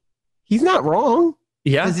phrasing, he's not wrong.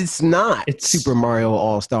 Yeah. Because it's not Super Mario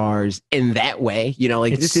All-Stars in that way. You know,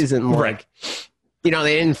 like this isn't like... Right. You know,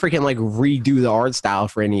 they didn't freaking like redo the art style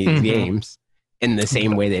for any of these games in the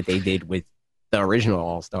same way that they did with the original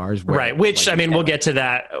All Stars. Right. Which, like, I mean, we'll get to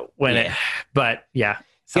that when but yeah.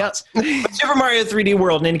 But Super Mario 3D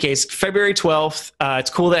World, in any case, February 12th.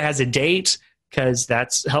 It's cool that it has a date because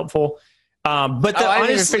that's helpful. But I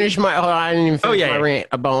didn't even finish my my rant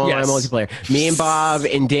about online multiplayer. Me and Bob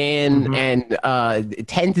and Dan and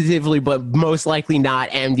tentatively, but most likely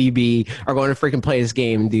not, MDB are going to freaking play this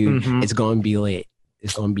game, dude. It's going to be lit.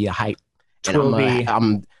 It's going to be a hype.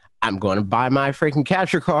 And I'm going to buy my freaking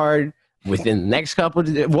capture card within the next couple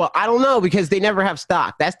of well, I don't know because they never have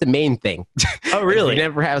stock. That's the main thing. Oh, really? They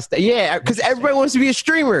never have stock. Yeah, because everybody wants to be a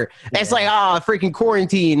streamer. It's like, freaking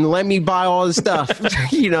quarantine. Let me buy all the stuff,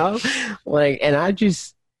 you know? Like, and I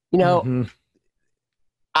just, you know,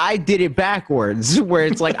 I did it backwards where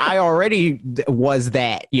it's like I already was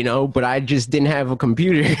that, you know, but I just didn't have a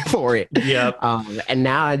computer for it. Yep. And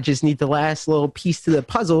now I just need the last little piece to the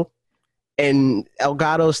puzzle. And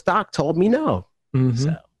Elgato stock told me no.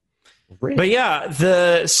 So. But yeah,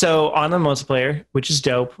 so on the multiplayer, which is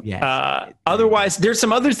dope. Yeah. Otherwise, there's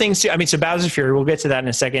some other things too. I mean, so Bowser's Fury, we'll get to that in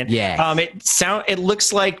a second. Yeah. It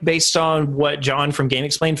looks like based on what John from Game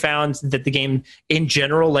Explain found that the game in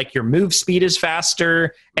general, like your move speed is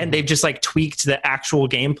faster, and they've just like tweaked the actual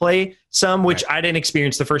gameplay some, which I didn't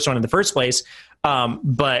experience the first one in the first place.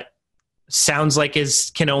 But sounds like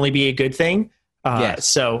can only be a good thing.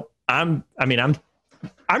 So I'm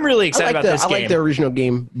really excited about this game. I like the original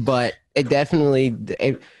game, but it definitely.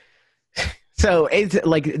 So it's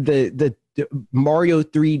like the Mario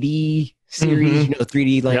 3D series, you know,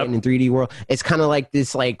 3D Land and 3D World. It's kind of like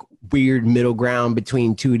this like weird middle ground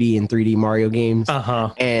between 2D and 3D Mario games.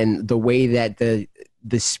 And the way that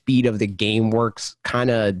the speed of the game works kind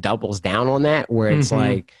of doubles down on that, where it's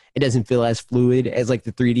like it doesn't feel as fluid as like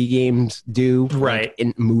the 3D games do, right? Like,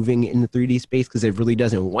 in moving in the 3D space because it really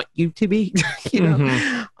doesn't want you to be, you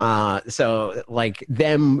know. So like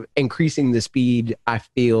them increasing the speed, I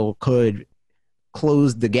feel could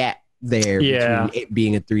close the gap there between it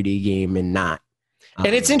being a 3D game and not. And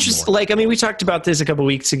it's interesting. Like, I mean, we talked about this a couple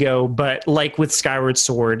weeks ago, but like with Skyward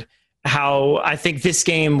Sword, how I think this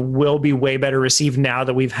game will be way better received now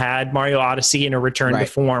that we've had Mario Odyssey in a return to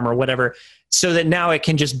form or whatever, so that now it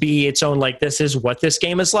can just be its own, like, this is what this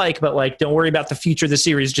game is like, but like, don't worry about the future of the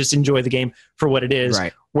series, just enjoy the game for what it is.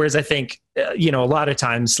 Whereas I think, you know, a lot of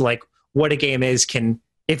times, like, what a game is can,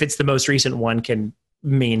 if it's the most recent one, can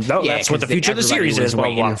mean, that's what the future of the series is.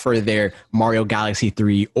 Waiting for their Mario Galaxy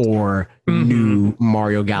 3 or new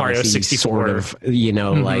Mario Galaxy Mario 64. sort of, you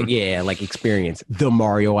know, like experience. The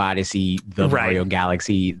Mario Odyssey, the Mario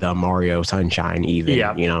Galaxy, the Mario Sunshine, even,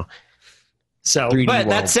 you know. So, but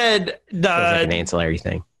that said, like an ancillary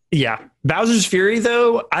thing. Yeah. Bowser's Fury,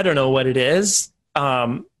 though, I don't know what it is,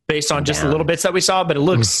 based on just the little bits that we saw, but it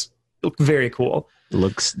looks very cool.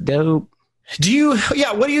 Looks dope.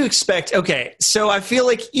 What do you expect? Okay, so I feel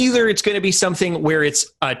like either it's going to be something where it's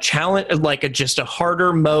a challenge, like just a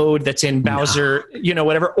harder mode that's in Bowser, you know,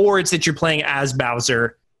 whatever, or it's that you're playing as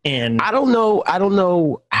Bowser. And I don't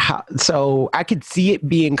know how. So I could see it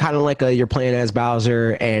being kind of like you're playing as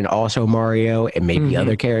Bowser and also Mario and maybe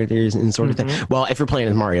other characters and sort of thing. Well, if you're playing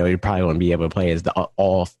as Mario, you probably won't be able to play as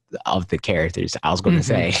all of the characters. I was going to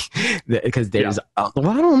say because there's. Well,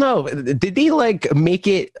 I don't know. Did they like make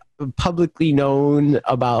it publicly known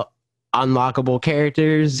about unlockable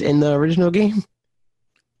characters in the original game?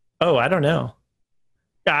 Oh, I don't know.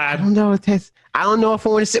 I don't know if that's. I don't know if I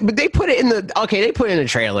want to say, but they put it in the They put it in the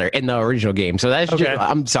trailer in the original game, so that's Okay. just.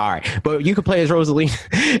 I'm sorry, but you could play as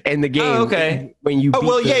Rosalina in the game. Oh, okay. When you. Oh beat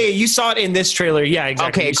well, the- yeah, you saw it in this trailer. Yeah,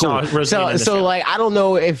 exactly. Okay, You cool. saw Rosalina in this So trailer. like, I don't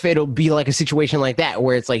know if it'll be like a situation like that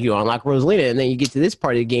where it's like you unlock Rosalina and then you get to this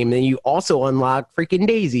part of the game and then you also unlock freaking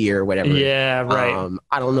Daisy or whatever. Yeah, right.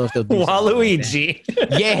 I don't know if they'll do something like Waluigi.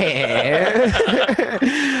 that.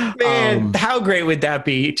 Yeah. Man, how great would that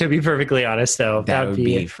be? To be perfectly honest, though, That would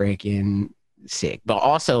be freaking sick. But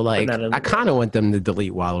also, like, I kind of want them to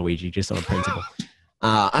delete Waluigi just on principle.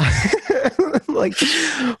 Like,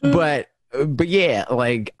 but yeah,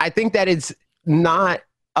 like, I think that it's not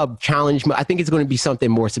a challenge. I think it's going to be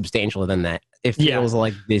something more substantial than that. It feels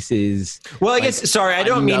like this is. Well, I guess, sorry, I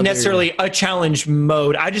don't mean necessarily a challenge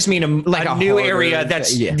mode. I just mean a new harder, area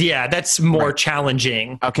that's, that's more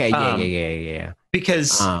challenging. Okay, yeah.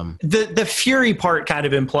 Because the Fury part kind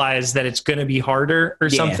of implies that it's going to be harder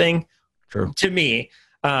or something. True. To me,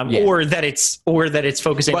 or that it's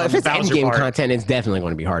focusing on if it's Bowser endgame part. content, it's definitely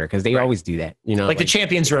going to be harder because they always do that. You know, like the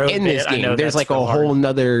Champions Road in this bit, game. I know There's like a hard. whole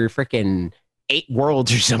nother freaking 8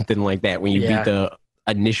 worlds or something like that when you beat the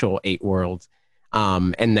initial 8 worlds,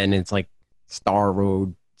 and then it's like Star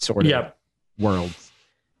Road sort of worlds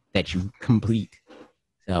that you complete.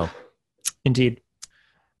 So, indeed.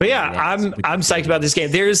 But yeah, I'm psyched about this game.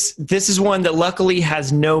 This is one that luckily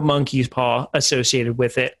has no monkey's paw associated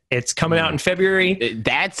with it. It's coming out in February. But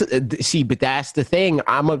that's the thing.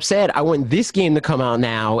 I'm upset. I want this game to come out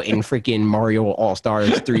now in freaking Mario All Stars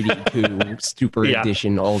 3D 2 Super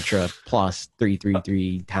Edition Ultra Plus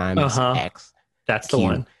 333 times X. That's the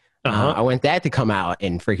one. I want that to come out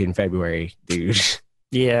in freaking February, dude.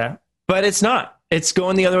 Yeah, but it's not. It's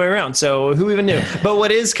going the other way around. So who even knew? But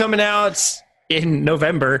what is coming out in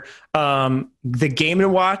November, the Game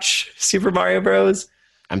 & Watch Super Mario Bros.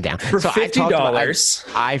 I'm down for $50.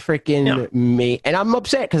 I freaking made, and I'm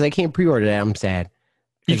upset because I can't pre-order that. I'm sad.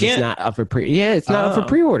 You can't. It's not up for it's not up for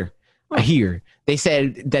pre-order. Here they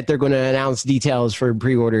said that they're going to announce details for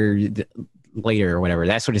pre-order later or whatever.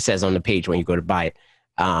 That's what it says on the page when you go to buy it.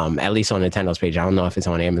 At least on Nintendo's page. I don't know if it's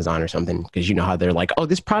on Amazon or something because you know how they're like, oh,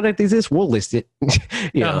 this product exists, we'll list it.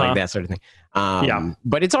 Like that sort of thing.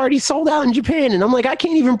 But it's already sold out in Japan, and I'm like, I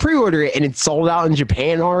can't even pre-order it, and it's sold out in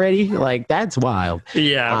Japan already. Like, that's wild.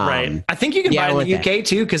 Yeah, right. I think you can buy it in the UK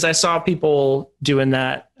too because I saw people doing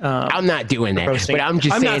that. I'm not doing that, but I'm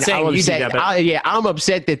just not saying I'm you upset. do that, I'm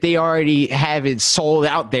upset that they already have it sold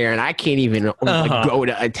out there, and I can't even go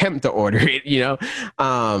to attempt to order it.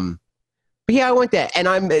 But yeah, I want that. And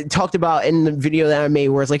I'm talked about in the video that I made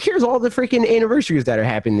where it's like, here's all the freaking anniversaries that are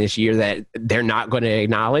happening this year that they're not going to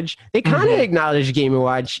acknowledge. They kind of acknowledge Game &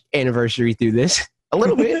 Watch anniversary through this a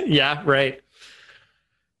little bit. Yeah, right.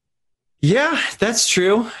 Yeah, that's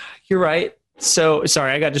true. You're right. So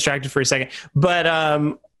sorry, I got distracted for a second. But I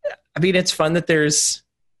mean, it's fun that there's,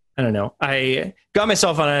 I don't know. I got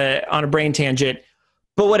myself on a brain tangent.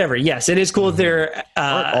 But whatever. Yes, it is cool that they're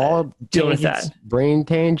all dealing with that. Brain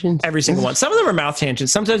tangents. Every single one. Some of them are mouth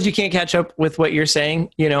tangents. Sometimes you can't catch up with what you're saying,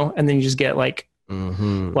 and then you just get like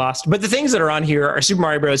lost. But the things that are on here are Super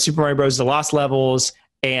Mario Bros. The Lost Levels,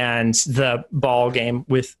 and the ball game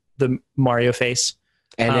with the Mario face.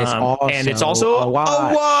 And it's also a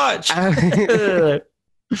watch.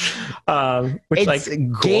 Which it's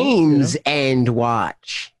like games and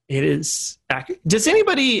watch. It is. Does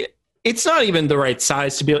anybody? It's not even the right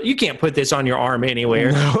size to be able, you can't put this on your arm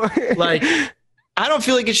anywhere. Like, I don't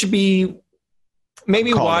feel like it should be,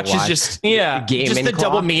 maybe watch is just, just the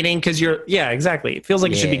double meaning because exactly. It feels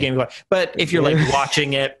like it should be game clock. But if you're like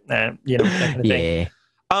watching it, that kind of thing.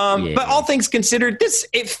 But all things considered,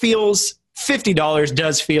 it feels, $50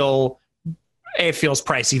 does feel, it feels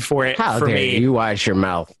pricey for it. How for dare me. you watch your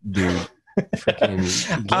mouth, dude.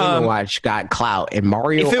 Freaking Game & Watch got clout, and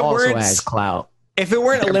Mario also has clout. If it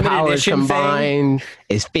weren't a limited edition combined, thing,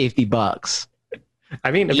 it's $50.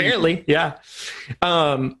 I mean, apparently, yeah.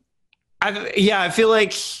 I feel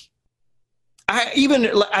like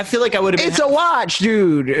I feel like I would have. It's a watch,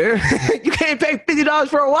 dude. You can't pay $50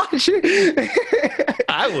 for a watch.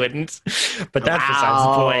 I wouldn't, but that's besides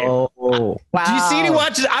the point. Wow. Do you see any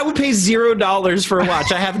watches? I would pay $0 for a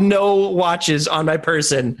watch. I have no watches on my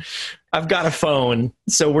person. I've got a phone,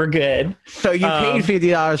 so we're good. So you paid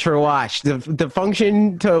 $50 for a watch. The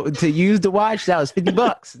function to use the watch, that was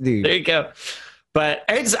 $50, dude. There you go. But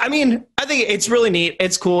I think it's really neat.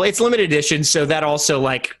 It's cool. It's limited edition, so that also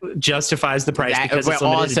like justifies the price because it's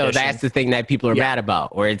limited edition. That's the thing that people are mad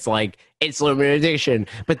about, where it's like it's limited edition.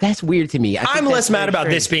 But that's weird to me. I'm less mad about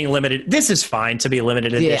this being limited. This is fine to be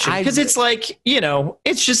limited edition because it's like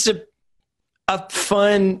it's just a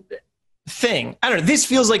fun. thing. I don't know. This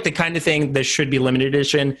feels like the kind of thing that should be limited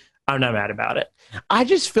edition. I'm not mad about it. I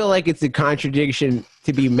just feel like it's a contradiction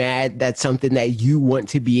to be mad that something that you want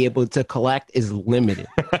to be able to collect is limited.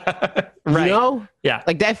 Right. You know? Yeah.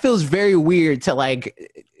 Like that feels very weird to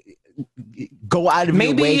like go out of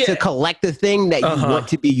your way to collect a thing that you want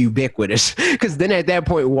to be ubiquitous. Because then at that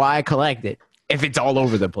point, why collect it if it's all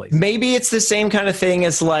over the place? Maybe it's the same kind of thing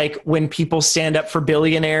as like when people stand up for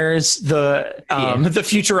billionaires, the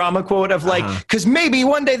Futurama quote of like, because maybe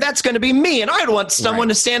one day that's going to be me and I'd want someone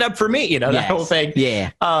to stand up for me, you know, that whole thing.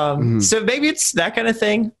 Yeah. So maybe it's that kind of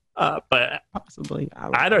thing. But possibly,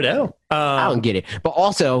 I don't know. I don't get it. But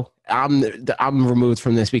also, I'm removed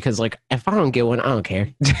from this because like if I don't get one, I don't care.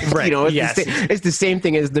 Right. You know, it's the same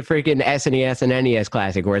thing as the freaking SNES and NES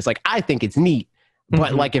Classic, where it's like I think it's neat.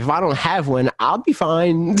 But like if I don't have one, I'll be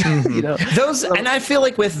fine. You know, those, and I feel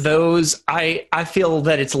like with those, I feel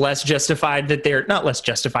that it's less justified that they're not less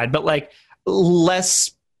justified, but like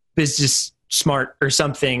less business smart or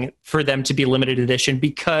something for them to be limited edition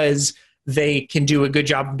because they can do a good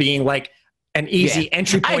job of being like an easy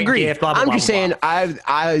entry point. I agree. Gift, blah, blah, I'm blah, just blah, saying, blah.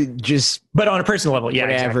 I just, but on a personal level, yeah,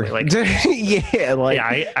 whatever. exactly. Like, yeah, like,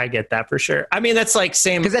 yeah, I get that for sure. I mean, that's like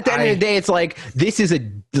same because at the end of the day, it's like this is a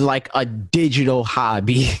digital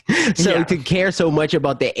hobby, so to care so much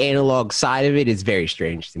about the analog side of it is very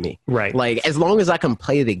strange to me. Right. Like as long as I can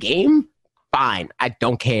play the game, fine. I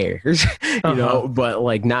don't care. You know, but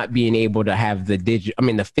like not being able to have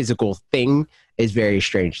the physical thing is very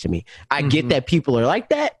strange to me. I get that people are like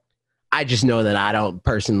that. I just know that I don't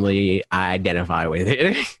personally identify with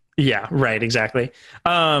it. Yeah, right. Exactly.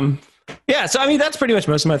 Yeah. So, I mean, that's pretty much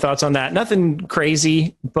most of my thoughts on that. Nothing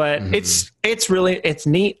crazy, but it's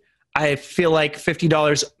neat. I feel like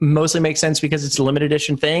 $50 mostly makes sense because it's a limited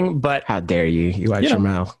edition thing, but how dare you watch your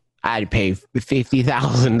mouth. I'd pay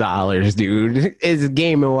 $50,000, dude. It's a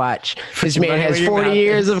Game & Watch. This man has 40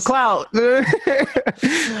 years of clout.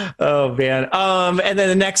 Oh man. And then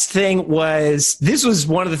the next thing this was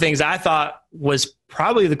one of the things I thought was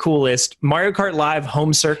probably the coolest. Mario Kart Live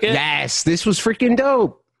Home Circuit. Yes, this was freaking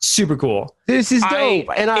dope. Super cool. This is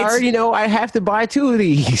dope. I already know I have to buy 2 of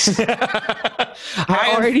these.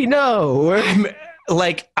 I already know.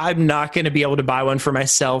 I'm not going to be able to buy one for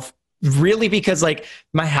myself. Really, because like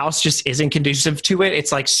my house just isn't conducive to it.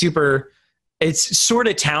 It's like it's sort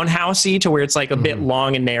of townhousey to where it's like a bit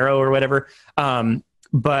long and narrow or whatever. So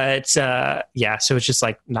it's just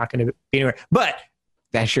like not going to be anywhere. But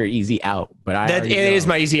that's your easy out. But it is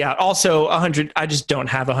my easy out. Also, $100. I just don't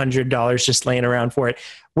have $100 just laying around for it.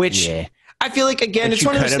 Which I feel like again, it's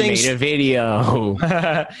one of those things. Made a video.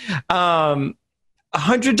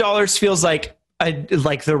 $100 feels like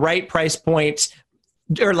the right price point.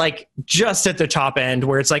 Or like just at the top end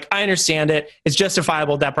where it's like, I understand it. It's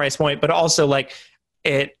justifiable at that price point, but also like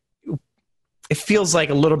it feels like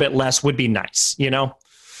a little bit less would be nice, you know?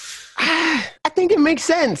 I think it makes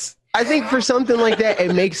sense. I think for something like that,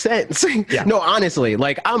 it makes sense. Yeah. No, honestly,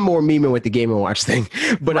 like I'm more memeing with the Game & Watch thing,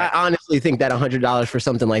 but I honestly think that $100 for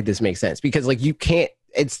something like this makes sense because like you can't,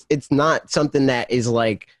 it's not something that is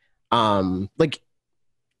like the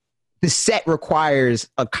set requires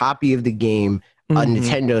a copy of the game, a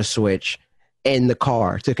Nintendo Switch, and the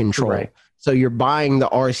car to control. Right. So you're buying the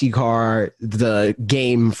RC car, the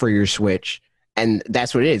game for your Switch, and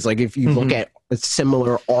that's what it is. Like if you look at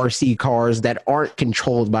similar RC cars that aren't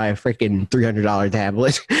controlled by a freaking $300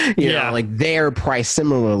 tablet, you know, like they're priced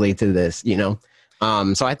similarly to this, you know?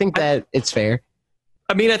 So I think that it's fair.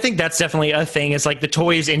 I mean, I think that's definitely a thing. It's like the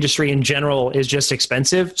toys industry in general is just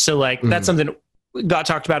expensive. So like that's something got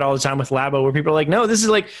talked about all the time with Labo where people are like, no, this is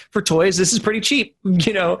like for toys, this is pretty cheap,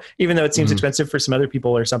 you know, even though it seems expensive for some other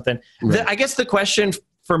people or something. Right. I guess the question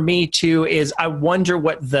for me too is I wonder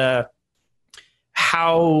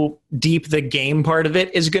how deep the game part of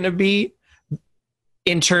it is going to be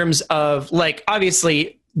in terms of like,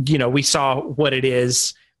 obviously, you know, we saw what it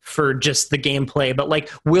is for just the gameplay, but like,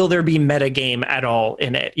 will there be meta game at all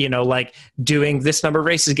in it? You know, like doing this number of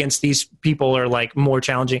races against these people are like more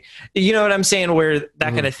challenging. You know what I'm saying? Where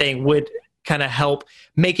that kind of thing would kind of help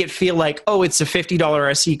make it feel like, oh, it's a $50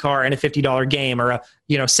 RC car and a $50 game, or a,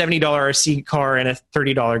 you know, $70 RC car and a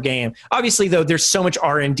 $30 game. Obviously, though, there's so much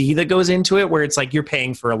R&D that goes into it where it's like you're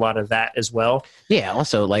paying for a lot of that as well. Yeah.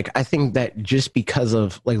 Also, like I think that just because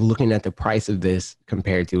of like looking at the price of this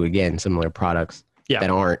compared to again similar products that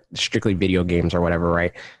aren't strictly video games or whatever,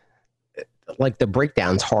 right? Like the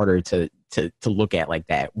breakdown's harder to look at like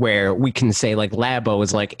that, where we can say like Labo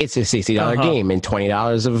is like it's a $60 game and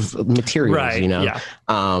 $20 of materials, right, you know.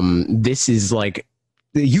 This is like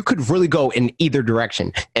you could really go in either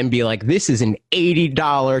direction and be like, this is an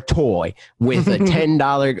 $80 toy with a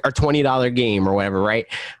 $10 or $20 game or whatever, right?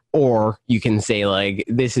 Or you can say like,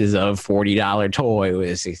 this is a $40 toy with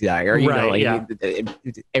a $60, or, you know, like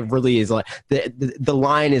it really is like the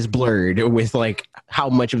line is blurred with like how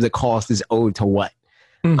much of the cost is owed to what.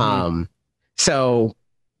 So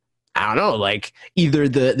I don't know, like either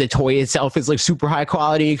the toy itself is like super high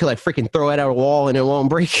quality, you could like freaking throw it at a wall and it won't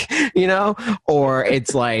break, you know, or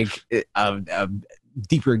it's like a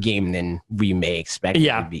deeper game than we may expect it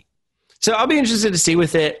to be. So I'll be interested to see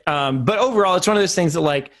with it. But overall, it's one of those things that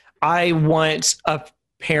like I want a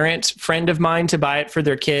parent friend of mine to buy it for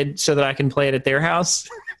their kid so that I can play it at their house.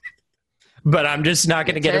 But I'm just not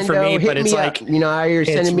going to get it for me. But it's like, you know, how you're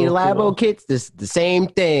sending me Labo kits, this the same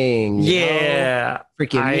thing. Yeah.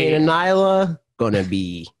 Freaking me and Nyla gonna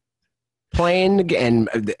be playing,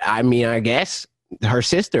 and I mean, I guess her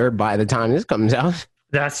sister by the time this comes out.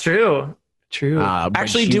 That's true.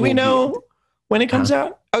 Actually, do we know when it comes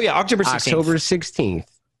out? Oh yeah, October 16th. October 16th.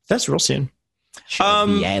 That's real soon. Should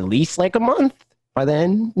be at least like a month by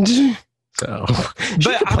then. So,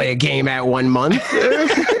 but play a game at 1 month.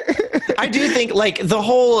 I do think like the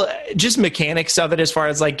whole just mechanics of it, as far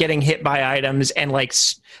as like getting hit by items and like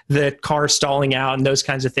the car stalling out and those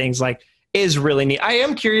kinds of things, like is really neat. I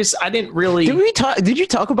am curious. I didn't really. Did you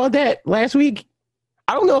talk about that last week?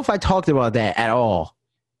 I don't know if I talked about that at all.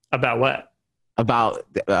 About what? About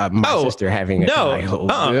my sister having a child.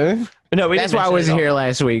 No, that's why I wasn't here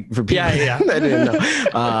last week for people that didn't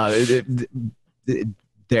know.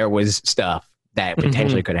 There was stuff that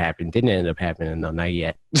potentially could happen. Didn't end up happening, though, not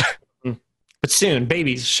yet. But soon,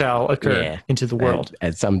 babies shall occur into the world.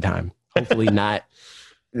 At some time. Hopefully not.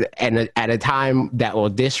 And at a time that will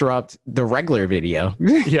disrupt the regular video.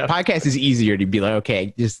 Yeah. Podcast is easier to be like,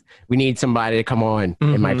 okay, we need somebody to come on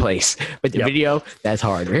in my place. But the video, that's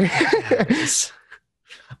harder.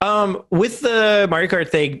 With the Mario Kart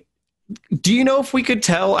thing, do you know if we could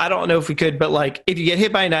tell? I don't know if we could, but like if you get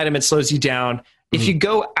hit by an item, it slows you down. If you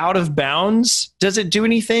go out of bounds, does it do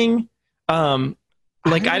anything?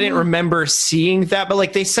 Like I didn't remember seeing that, but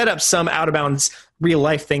like they set up some out of bounds real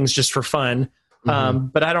life things just for fun.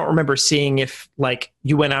 But I don't remember seeing if like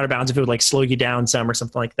you went out of bounds, if it would like slow you down some or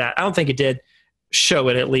something like that. I don't think it did show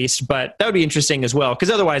it at least, but that would be interesting as well. Cause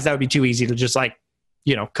otherwise that would be too easy to just like,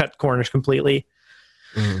 you know, cut corners completely.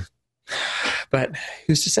 But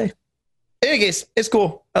who's to say? In any case, it's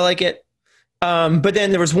cool. I like it. But then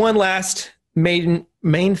there was one last main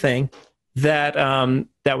thing that,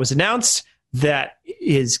 that was announced that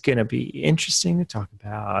is going to be interesting to talk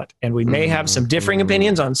about. And we may have some differing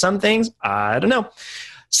opinions on some things. I don't know.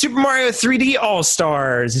 Super Mario 3D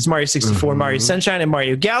All-Stars. It's Mario 64, Mario Sunshine, and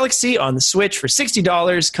Mario Galaxy on the Switch for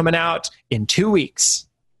 $60 coming out in 2 weeks.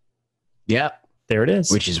 Yep. There it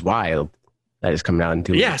is. Which is wild. That is coming out in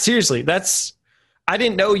 2 weeks. Yeah, seriously. I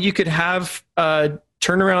didn't know you could have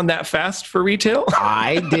turn around that fast for retail.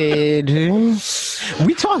 I did.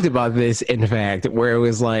 We talked about this, in fact, where it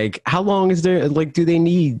was like, how long is there, like, do they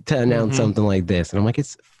need to announce something like this? And I'm like,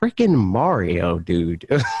 it's freaking Mario, dude.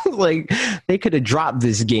 Like, they could have dropped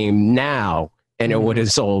this game now and it would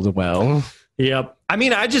have sold well. Yep. I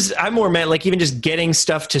mean, I more meant like even just getting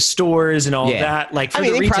stuff to stores and all that, like for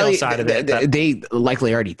the retail side of it. They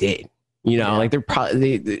likely already did. You know, like they're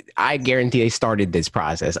probably, I guarantee they started this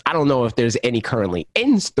process. I don't know if there's any currently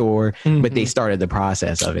in store, but they started the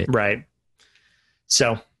process of it. Right.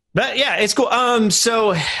 So, but yeah, it's cool.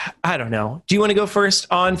 So I don't know. Do you want to go first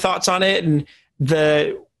on thoughts on it and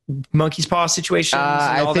the monkey's paw situation?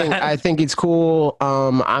 I think it's cool.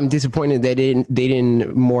 I'm disappointed they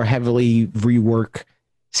didn't more heavily rework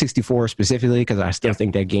 64 specifically, because I still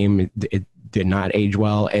think that game it did not age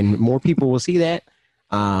well, and more people will see that.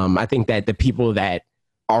 I think that the people that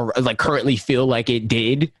are like currently feel like it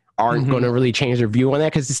did aren't going to really change their view on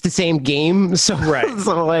that, because it's the same game. So,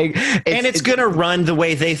 so like, it's going to run the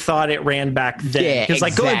way they thought it ran back then. Yeah, because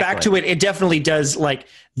like going back to it, it definitely does. Like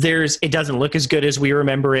it doesn't look as good as we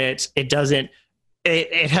remember it. It doesn't.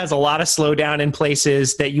 It has a lot of slowdown in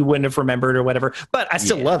places that you wouldn't have remembered or whatever, but I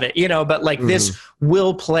still love it, you know, but like this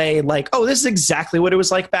will play like, oh, this is exactly what it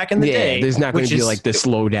was like back in the day. There's not going to be like the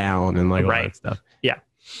slowdown and like all that stuff. Yeah.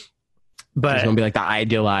 But it's going to be like the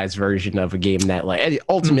idealized version of a game that like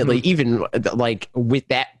ultimately even like with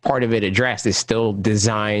that part of it addressed is still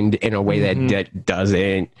designed in a way that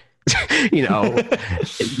doesn't, you know,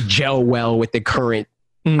 gel well with the current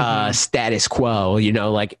status quo, you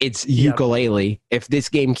know, like it's Yooka-Laylee. If this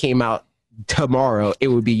game came out tomorrow, it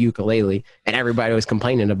would be Yooka-Laylee, and everybody was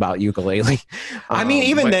complaining about Yooka-Laylee. I mean,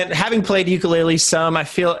 even then, having played Yooka-Laylee some, I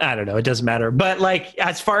don't know, it doesn't matter. But like,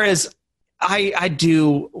 as far as I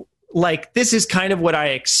do like, this is kind of what I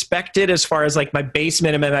expected as far as like my base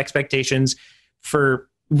minimum expectations for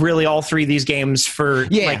really all three of these games for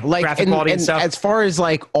like graphic quality and stuff. As far as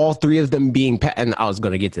like all three of them being, and I was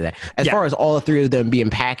going to get to that. As far as all three of them being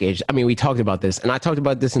packaged, I mean, we talked about this, and I talked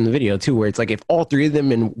about this in the video too, where it's like if all three of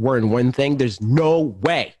them were in one thing, there's no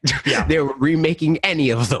way they were remaking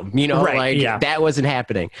any of them. You know, that wasn't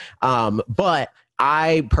happening. But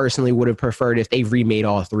I personally would have preferred if they remade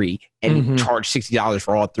all three and charged $60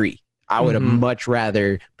 for all three. I would have much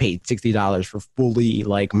rather paid $60 for fully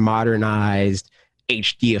like modernized,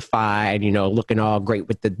 HDified, you know, looking all great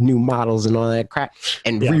with the new models and all that crap,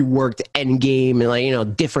 and reworked Endgame and like, you know,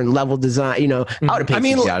 different level design. You know, I would have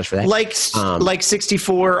paid $60 for that. Like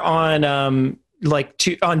 64 on on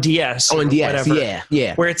DS. On DS, whatever,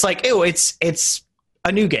 yeah. Where it's like, oh, it's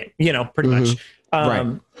a new game, you know, pretty much.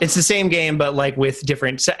 It's the same game, but like with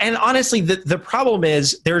different. And honestly, the problem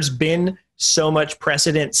is there's been so much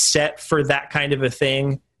precedent set for that kind of a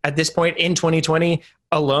thing at this point in 2020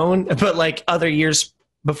 alone, but like other years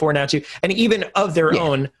before now too, and even of their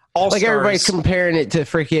own. All-Stars, like everybody's comparing it to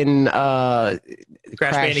freaking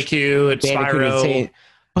Crash Bandicoot, Spyro,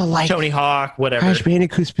 but like Tony Hawk, whatever. Crash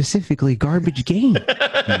Bandicoot specifically, garbage game.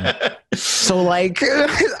 So like,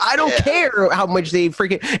 I don't care how much they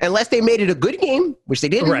freaking, unless they made it a good game, which they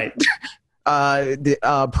didn't. Right. The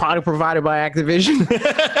product provided by Activision.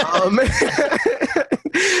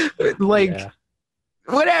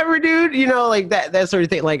 Whatever, dude, you know, like that sort of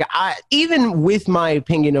thing. Like, even with my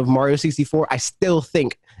opinion of Mario 64, I still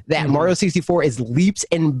think that Mario 64 is leaps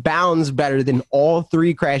and bounds better than all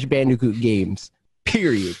three Crash Bandicoot games.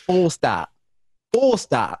 Period. Full stop.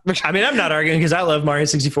 I mean, I'm not arguing because I love Mario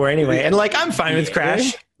 64 anyway, and like I'm fine with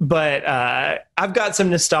Crash, but I've got some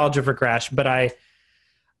nostalgia for Crash, but I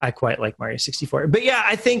quite like Mario 64. But yeah,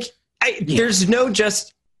 I think there's no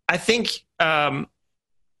just. I think.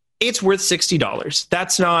 It's worth $60.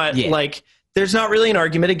 That's not like, there's not really an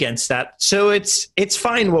argument against that. So it's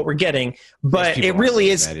fine what we're getting, but it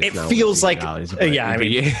really is. It feels like, I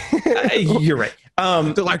mean, you're right.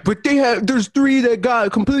 They're like, but there's three that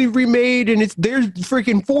got completely remade and there's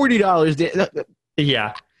freaking $40.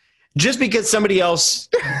 Yeah. Just because somebody else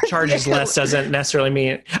charges less doesn't necessarily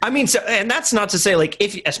mean. I mean, so, and that's not to say like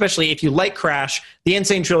especially if you like Crash, the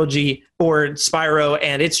Insane Trilogy or Spyro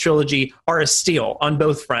and its trilogy are a steal on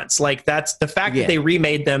both fronts. Like that's the fact that they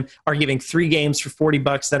remade them, are giving 3 games for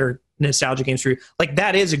 $40 that are nostalgia games for you. Like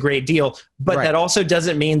that is a great deal, but that also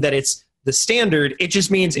doesn't mean that it's the standard. It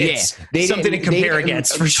just means it's something to compare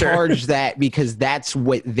against for sure. Charge that because that's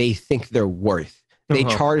what they think they're worth. They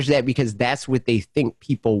charge that because that's what they think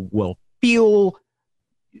people will feel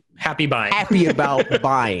happy about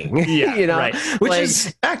buying. Yeah, you know, right. Which like,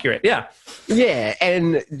 is accurate. Yeah, yeah.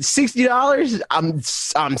 And $60.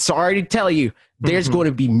 I'm sorry to tell you, there's going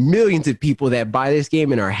to be millions of people that buy this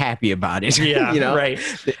game and are happy about it. Yeah, you know, right.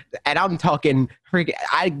 And I'm talking.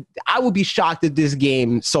 I would be shocked if this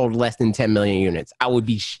game sold less than 10 million units. I would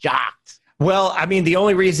be shocked. Well, I mean, the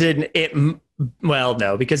only reason well,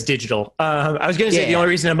 no, because digital. I was going to say the only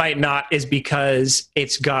reason it might not is because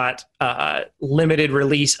it's got limited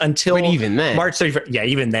release until even then. March 31st. Yeah,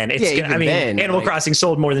 even then. Animal Crossing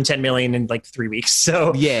sold more than 10 million in like 3 weeks.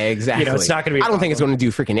 So yeah, exactly. You know, it's not going to be. I don't think it's going to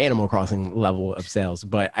do freaking Animal Crossing level of sales,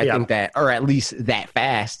 but I think that, or at least that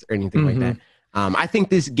fast or anything like that. I think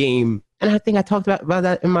this game, and I think I talked about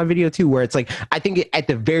that in my video too, where it's like I think at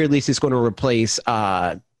the very least it's going to replace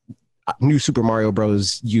New Super Mario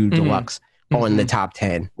Bros. U Deluxe. On the top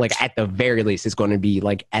 10, like at the very least, it's going to be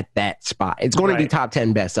like at that spot. It's going to be top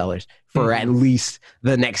 10 bestsellers for at least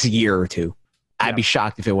the next year or two. I'd be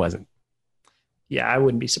shocked if it wasn't. Yeah, I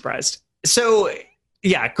wouldn't be surprised. So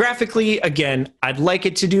yeah, graphically, again, I'd like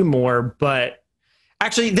it to do more, but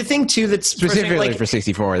actually the thing too that's specifically for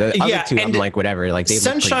 64, the other two, I'm like, whatever. Like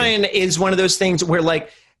Sunshine is one of those things where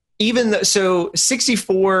like, so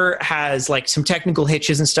 64 has like some technical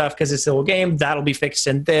hitches and stuff because it's the old game that'll be fixed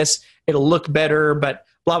in this. It'll look better, but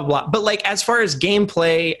blah, blah, blah. But like, as far as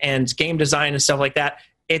gameplay and game design and stuff like that,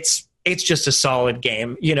 it's just a solid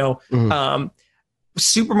game, you know?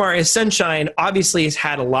 Super Mario Sunshine obviously has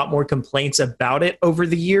had a lot more complaints about it over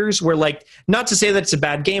the years where like, not to say that it's a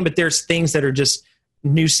bad game, but there's things that are just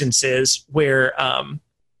nuisances where,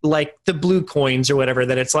 like the blue coins or whatever,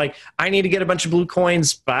 that it's like, I need to get a bunch of blue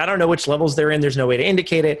coins, but I don't know which levels they're in. There's no way to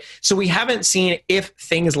indicate it. So we haven't seen if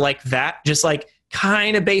things like that, just like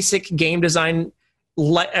kind of basic game design,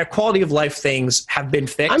 quality of life things have been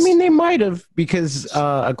fixed. I mean, they might have we don't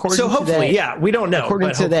know.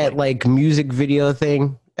 According to that like music video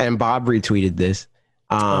thing, and Bob retweeted this,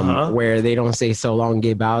 where they don't say "So long,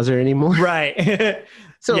 Gay Bowser" anymore. Right.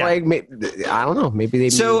 So Yeah. like, I don't know. Maybe they.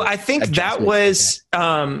 So made I think that adjustments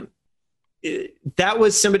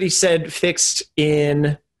was somebody said fixed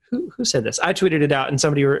in who said this? I tweeted it out and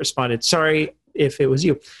somebody responded. Sorry if it was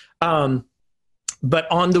you.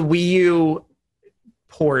 But on the Wii U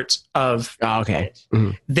port of okay.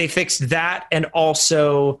 they fixed that, and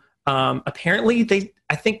also apparently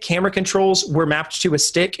I think camera controls were mapped to a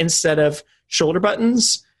stick instead of shoulder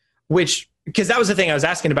buttons, which because that was the thing I was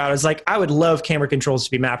asking about. I was like, I would love camera controls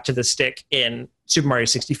to be mapped to the stick in Super Mario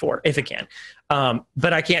 64 if it can,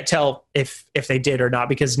 but I can't tell if they did or not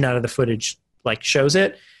because none of the footage like shows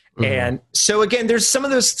it. And so again, there's some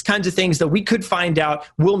of those kinds of things that we could find out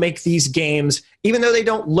will make these games, even though they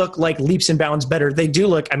don't look like leaps and bounds better, they do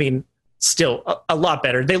look, I mean, still a lot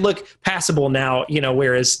better. They look passable now,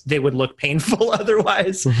 whereas they would look painful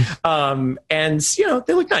otherwise. And,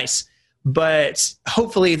 they look nice. But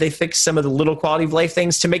hopefully they fix some of the little quality of life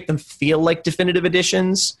things to make them feel like definitive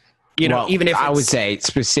editions. Even if I would say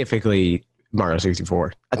specifically Mario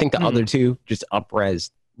 64. I think the other two, just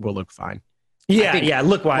up-res, will look fine. Yeah,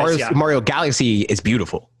 look-wise, Mario Galaxy is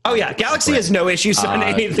beautiful. Oh, yeah. Galaxy has no issues on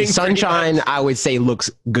anything. Sunshine, I would say, looks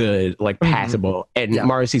good, like passable. And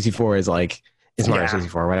Mario 64 is like, it's Mario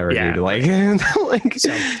 64, whatever. Yeah. Dude.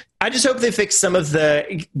 So, I just hope they fix some of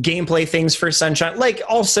the gameplay things for Sunshine. Like,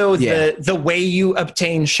 also the way you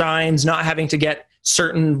obtain shines, not having to get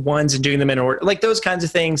certain ones and doing them in order. Like, those kinds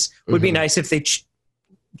of things would be nice if they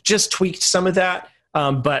just tweaked some of that.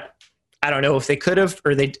 But I don't know if they could have,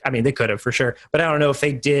 or they could have for sure, but I don't know if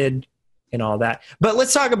they did and all that. But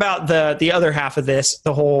let's talk about the other half of this,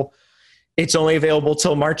 the whole, it's only available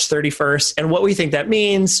till March 31st and what we think that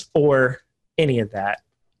means or any of that.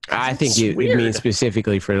 I think it means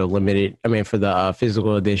specifically for the limited, for the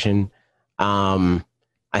physical edition. I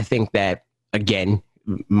think that, again,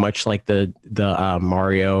 much like the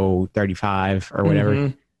Mario 35 or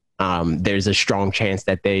whatever, there's a strong chance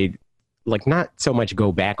that they, like, not so much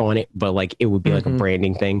go back on it, but like it would be like a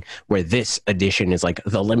branding thing where this edition is like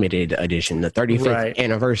the limited edition, the 35th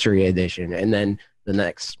anniversary edition, and then the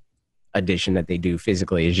next edition that they do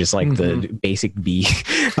physically is just like the basic B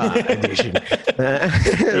edition.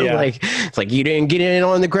 Like it's like you didn't get in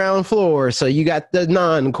on the ground floor, so you got the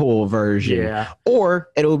non-cool version, or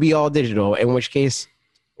it'll be all digital, in which case,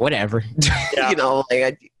 whatever.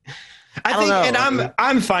 I think, and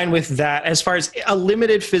I'm fine with that. As far as a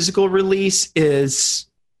limited physical release is,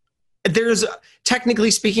 there's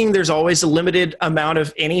technically speaking, there's always a limited amount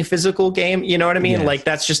of any physical game. You know what I mean? Yes. Like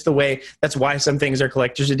that's just the way. That's why some things are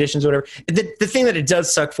collector's editions, or whatever. The thing that it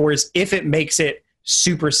does suck for is if it makes it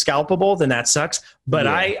super scalpable, then that sucks. But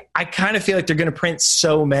I kind of feel like they're going to print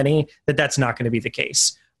so many that that's not going to be the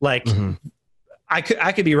case. Like I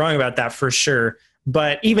could be wrong about that for sure.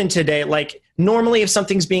 But even today, like normally if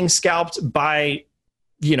something's being scalped by,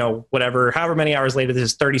 whatever, however many hours later, this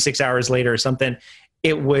is 36 hours later or something,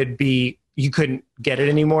 it would be, you couldn't get it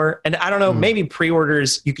anymore. And I don't know, maybe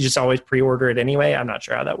pre-orders, you could just always pre-order it anyway. I'm not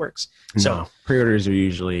sure how that works. So pre-orders are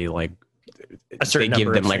usually like, a certain they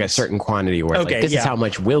give them like a certain quantity where it's like, this is how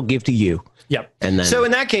much we'll give to you. Yep. And then, so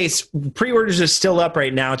in that case, pre-orders are still up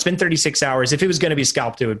right now. It's been 36 hours. If it was going to be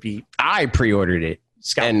scalped, it would be. I pre-ordered it.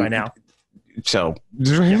 Scalped by now. So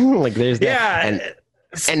like there's that. Yeah.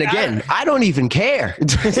 And again, I don't even care.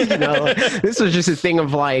 This was just a thing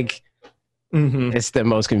of like, it's the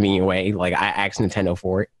most convenient way. Like I asked Nintendo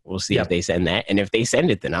for it. We'll see if they send that. And if they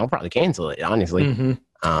send it, then I'll probably cancel it, honestly.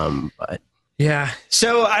 But yeah.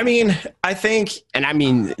 So, I think.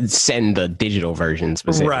 And send the digital version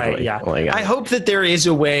specifically. Right. Yeah. Like, I hope that there is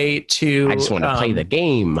a way to. I just want to play the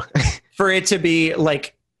game. For it to be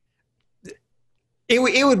like.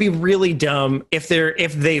 It would be really dumb if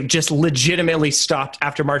they just legitimately stopped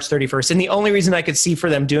after March 31st. And the only reason I could see for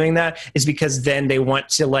them doing that is because then they want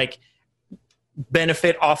to like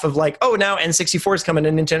benefit off of like, oh, now N64 is coming to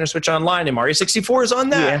Nintendo Switch Online and Mario 64 is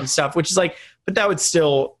on that and stuff, which is like, but that would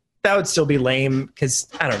still be lame because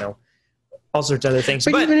I don't know. All sorts of other things.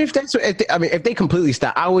 But even if that's, if they completely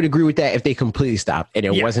stop, I would agree with that. If they completely stopped and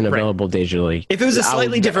it wasn't available digitally, if it was a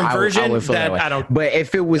slightly different version, I don't. But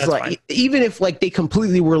if it was like, fine. Even if like they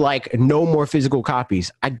completely were like no more physical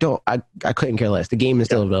copies, I couldn't care less. The game is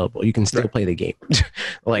still available. You can still play the game.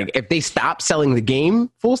 Like if they stop selling the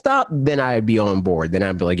game, full stop, then I'd be on board. Then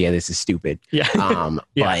I'd be like, yeah, this is stupid. Yeah.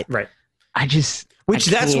 But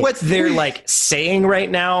that's what they're like saying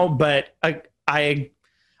right now. But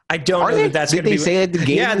I don't know that's going to be. They say that the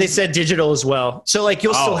game? Yeah, they said digital as well. So like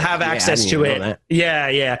you'll still have access to it.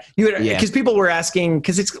 Yeah. Because people were asking,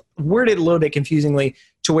 because it's worded a little bit confusingly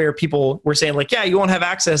to where people were saying like, yeah, you won't have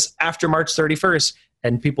access after March 31st.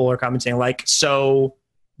 And people are commenting like, so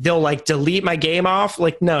they'll like delete my game off.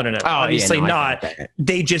 Like, no. Obviously not.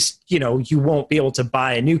 They just, you won't be able to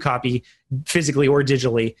buy a new copy physically or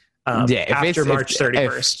digitally after March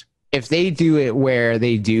 31st. If they do it where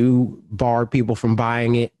they do bar people from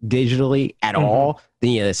buying it digitally at all,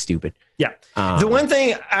 then yeah, that's stupid. Yeah. The one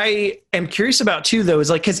thing I am curious about too, though, is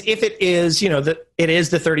like, because if it is, it is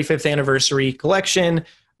the 35th anniversary collection,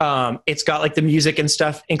 it's got like the music and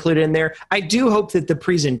stuff included in there. I do hope that the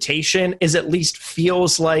presentation is at least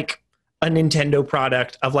feels like a Nintendo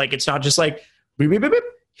product of like, it's not just like, beep, beep, beep, beep,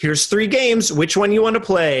 here's 3 games, which one you want to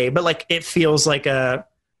play, but like it feels like a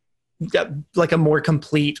more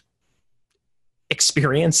complete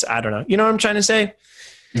experience. I don't know. You know what I'm trying to say?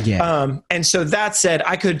 Yeah. And so that said,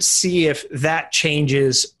 I could see if that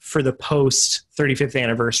changes for the post 35th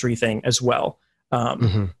anniversary thing as well.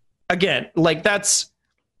 Again, like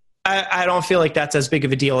I don't feel like that's as big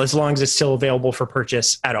of a deal as long as it's still available for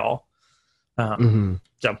purchase at all.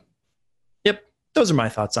 So, yep, those are my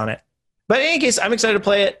thoughts on it. But in any case, I'm excited to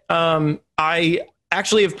play it. I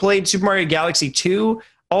actually have played Super Mario Galaxy 2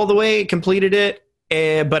 all the way, completed it.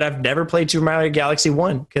 But I've never played Super Mario Galaxy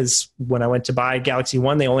 1 because when I went to buy Galaxy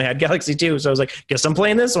 1, they only had Galaxy 2. So I was like, guess I'm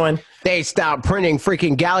playing this one. They stopped printing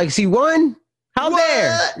freaking Galaxy 1? How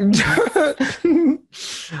dare?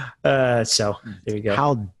 So there you go.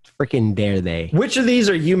 How freaking dare they? Which of these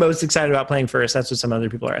are you most excited about playing first? That's what some other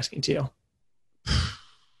people are asking too.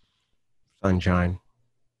 Sunshine.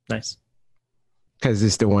 Nice. Because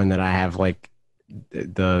it's the one that I have like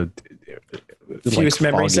the fewest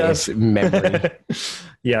memories of. Memory.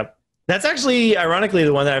 Yep. That's actually, ironically,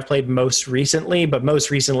 the one that I've played most recently, but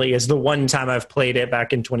most recently is the one time I've played it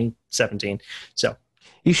back in 2017. So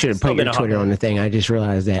you should have put your Twitter on the thing. I just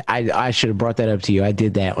realized that. I should have brought that up to you. I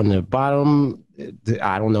did that on the bottom.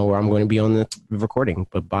 I don't know where I'm going to be on the recording,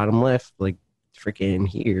 but bottom left, like freaking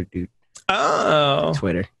here, dude. Oh.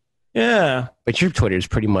 Twitter. Yeah. But your Twitter is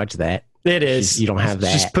pretty much that. It is. You don't have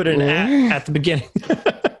that. Just put an at the beginning.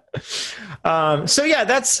 So yeah,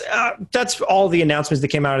 that's all the announcements that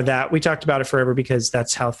came out of that. We talked about it forever because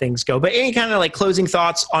that's how things go. But any kind of like closing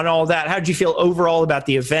thoughts on all that? How did you feel overall about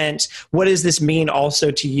the event? What does this mean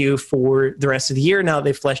also to you for the rest of the year now that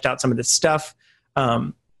they've fleshed out some of this stuff?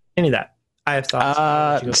 Any of that? I have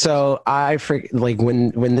thoughts. So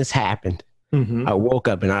when this happened, I woke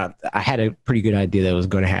up and I had a pretty good idea that it was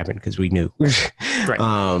going to happen because we knew. Right.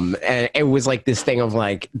 And it was like this thing of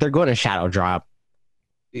like they're going to shadow drop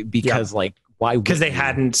because like why? Because they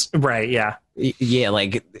hadn't. Right. Yeah. Yeah.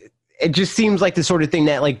 Like it just seems like the sort of thing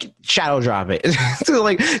that like shadow drop it. So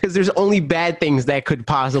like because there's only bad things that could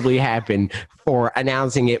possibly happen for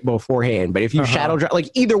announcing it beforehand. But if you shadow drop, like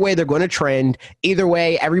either way, they're going to trend. Either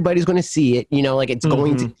way, everybody's going to see it. Like it's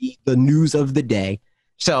going to be the news of the day.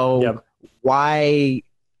 So why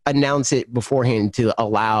announce it beforehand to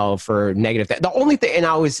allow for negative? The only thing, and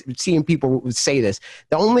I was seeing people say this,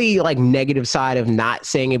 the only like negative side of not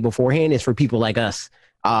saying it beforehand is for people like us,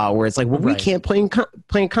 where it's like, well, we can't play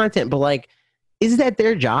content, but like, is that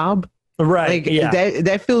their job? Right. Like,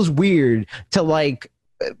 that feels weird to like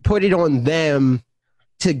put it on them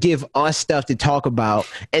to give us stuff to talk about,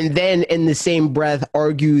 and then in the same breath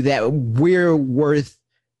argue that we're worth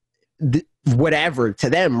whatever to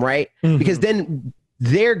them, right? Because then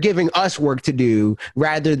they're giving us work to do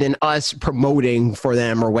rather than us promoting for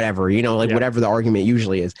them or whatever, whatever the argument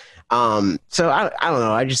usually is. So I don't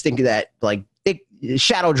know. I just think that like it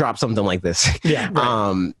shadow drop something like this. Yeah.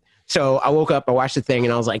 Right. So I woke up, I watched the thing,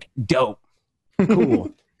 and I was like, dope,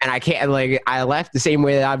 cool. And I left the same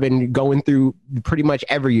way that I've been going through pretty much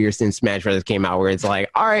every year since Smash Brothers came out, where it's like,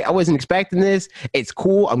 all right, I wasn't expecting this. It's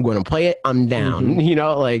cool. I'm going to play it. I'm down.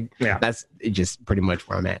 That's just pretty much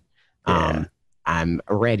where I'm at. Yeah. I'm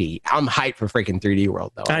ready. I'm hyped for freaking 3D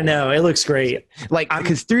World though. I know, it looks great. Like,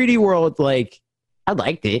 because 3D World, like, I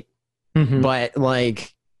liked it, but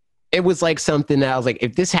like, it was like something that I was like,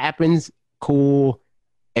 if this happens, cool.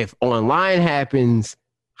 If online happens,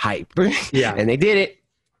 hype. Yeah. And they did it.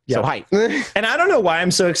 So hype. And I don't know why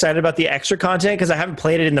I'm so excited about the extra content because I haven't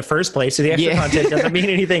played it in the first place. So the extra content doesn't mean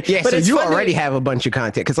anything. Yeah, but so you already have a bunch of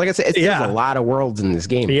content. Because like I said, there's a lot of worlds in this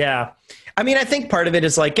game. Yeah. I mean, I think part of it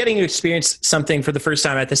is like getting to experience something for the first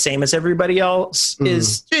time at the same as everybody else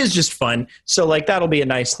is just fun. So like that'll be a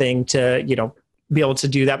nice thing to, be able to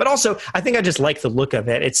do that. But also, I think I just like the look of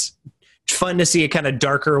it. It's fun to see a kind of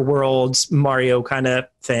darker worlds, Mario kind of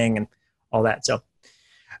thing and all that. So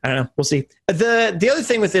I don't know. We'll see. The other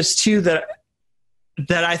thing with this too that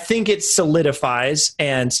I think it solidifies,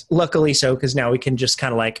 and luckily so, because now we can just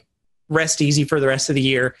kind of like rest easy for the rest of the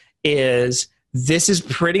year, is this is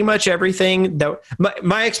pretty much everything that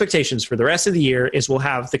my expectations for the rest of the year is we'll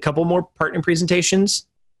have the couple more partner presentations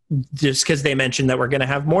just because they mentioned that we're going to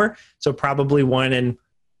have more. So probably one in,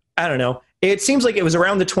 I don't know. It seems like it was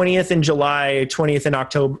around the 20th in July, 20th in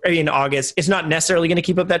October, in August. It's not necessarily going to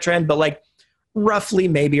keep up that trend, but like roughly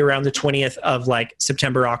maybe around the 20th of like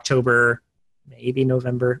September, October, maybe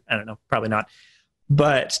November. I don't know, probably not.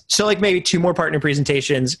 But so like maybe 2 more partner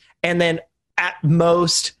presentations. And then at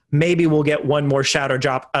most, maybe we'll get one more shadow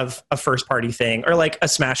drop of a first party thing or like a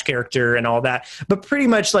Smash character and all that. But pretty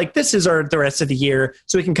much like this is the rest of the year.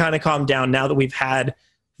 So we can kind of calm down now that we've had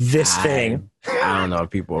this thing. I don't know if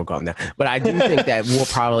people will calm down, but I do think that we'll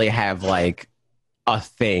probably have like a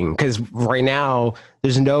thing because right now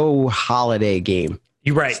there's no holiday game.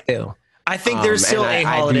 You're right. Still, I think there's still a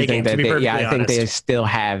holiday game. To be perfectly honest. I think they still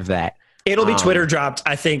have that. It'll be Twitter dropped.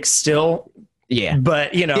 I think still. Yeah,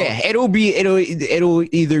 but you know, yeah, it'll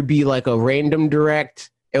either be like a random direct.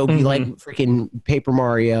 It'll be like freaking Paper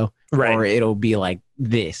Mario, right? Or it'll be like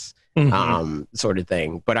this. Sort of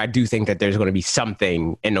thing. But I do think that there's going to be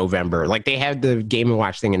something in November. Like they have the Game &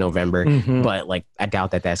 Watch thing in November, but like I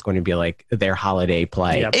doubt that that's going to be like their holiday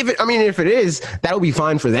play. Yep. If it is, that'll be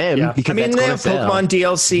fine for them. Because they have Pokemon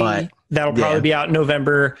DLC that'll probably be out in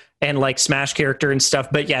November and like Smash character and stuff.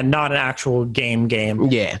 But yeah, not an actual game.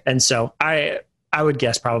 Yeah, and so I would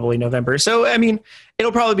guess probably November. So I mean,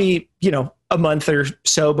 it'll probably be a month or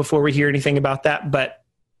so before we hear anything about that. But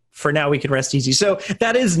for now, we can rest easy. So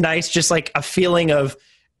that is nice. Just like a feeling of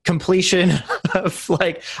completion of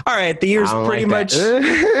like, all right, the year's pretty much,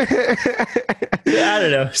 I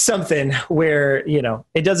don't know, something where,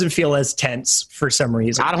 it doesn't feel as tense for some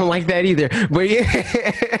reason. I don't like that either. But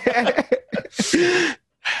yeah.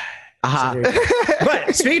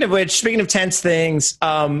 But speaking of tense things,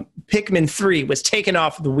 Pikmin 3 was taken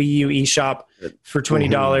off the Wii U eShop for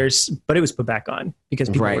 $20, but it was put back on because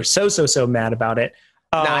people were so mad about it.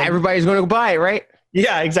 Now everybody's going to buy it, right?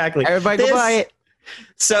 Yeah, exactly. Everybody go buy it.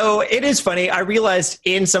 So it is funny. I realized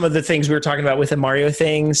in some of the things we were talking about with the Mario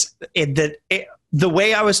things, the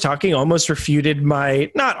way I was talking almost refuted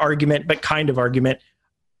my, not argument, but kind of argument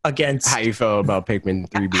against how you feel about Pikmin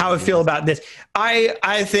 3. How I feel about this.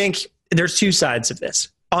 I think there's 2 sides of this.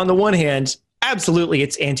 On the one hand, absolutely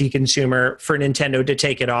it's anti-consumer for Nintendo to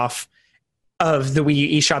take it off of the Wii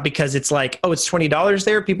U eShop because it's like, oh, it's $20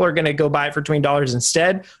 there. People are going to go buy it for $20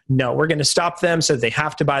 instead. No, we're going to stop them so they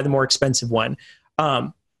have to buy the more expensive one.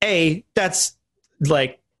 That's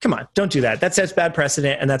like, come on, don't do that. That sets bad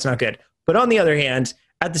precedent and that's not good. But on the other hand,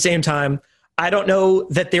 at the same time, I don't know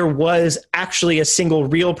that there was actually a single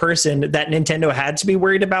real person that Nintendo had to be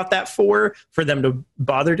worried about that for them to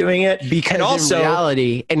bother doing it. Because also,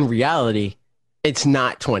 in reality, it's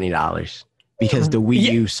not $20. Because the Wii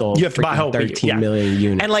U sold 13 million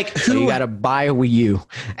units. And like, so you got to buy a Wii U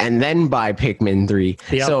and then buy Pikmin 3.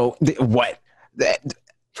 Yep. So what?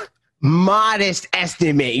 Modest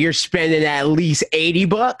estimate, you're spending at least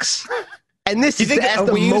 $80. And this is the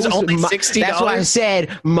most, only $60. That's why I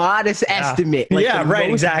said modest estimate. Like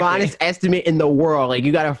right, exactly. Modest estimate in the world. Like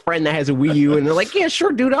you got a friend that has a Wii U and they're like, yeah,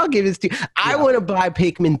 sure, dude, I'll give this to you. I want to buy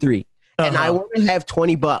Pikmin 3 and I want to have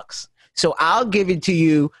 $20. So I'll give it to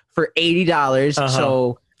you for $80.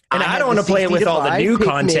 So and I don't want to play it with all the new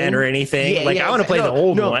content or anything. I want to play the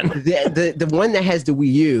old one. The one that has the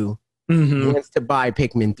Wii U wants to buy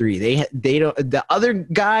Pikmin 3. They don't. The other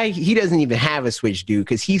guy, he doesn't even have a Switch, dude,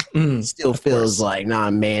 because he still feels like,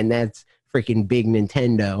 nah, man, that's freaking big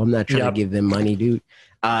Nintendo. I'm not trying to give them money, dude.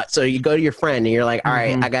 So you go to your friend and you're like, all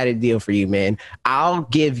right, I got a deal for you, man. I'll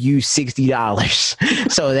give you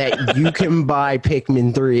 $60 so that you can buy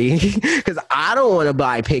Pikmin 3 because I don't want to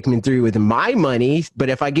buy Pikmin 3 with my money, but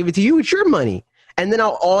if I give it to you, it's your money. And then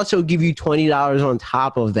I'll also give you $20 on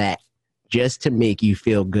top of that just to make you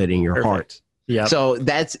feel good in your heart. Yeah. So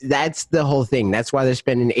that's the whole thing. That's why they're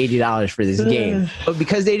spending $80 for this game. But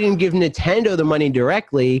because they didn't give Nintendo the money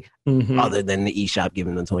directly, other than the eShop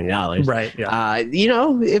giving them $20, right? Yeah.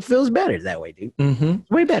 It feels better that way, dude. It's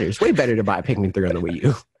way better. It's way better to buy Pikmin 3 on the Wii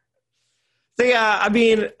U. So yeah, I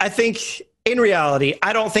mean, I think in reality,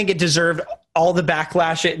 I don't think it deserved all the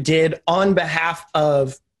backlash it did on behalf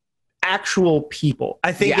of actual people.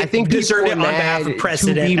 I think it deserved it on behalf of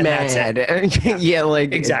precedent. And that's it. Yeah,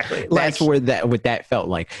 like exactly. That's where that felt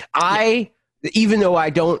like. Even though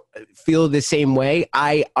I don't feel the same way,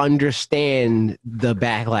 I understand the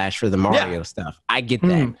backlash for the Mario stuff. I get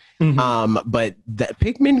that. But the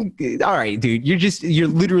Pikmin, all right, dude, you're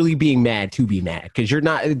literally being mad to be mad because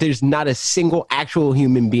there's not a single actual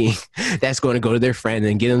human being that's going to go to their friend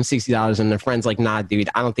and give them $60 and their friend's like, nah, dude,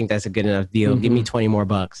 I don't think that's a good enough deal. Give me $20 more.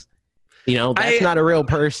 That's not a real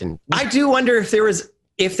person. I do wonder if there was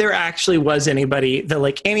if there actually was anybody that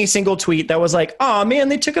like any single tweet that was like, oh man,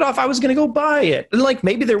 they took it off, I was going to go buy it. And like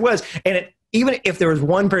maybe there was. And even if there was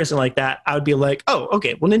one person like that, I would be like, oh,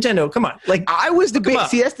 okay, well, Nintendo, come on. Like I was debating.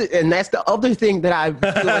 See, that's the other thing that I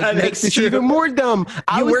feel like makes it even more dumb.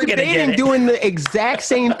 I was debating doing the exact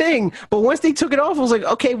same thing, but once they took it off, I was like,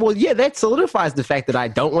 okay, well, yeah, that solidifies the fact that I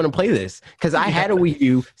don't want to play this because I had a Wii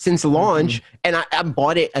U since launch, and I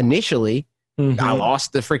bought it initially. I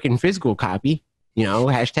lost the freaking physical copy. You know,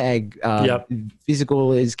 hashtag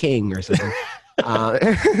physical is king or something.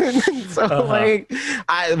 Like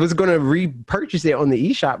I was gonna repurchase it on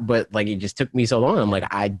the eShop, but like it just took me so long. I'm like,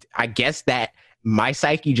 I guess that my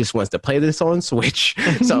psyche just wants to play this on Switch.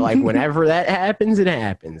 So like whenever that happens, it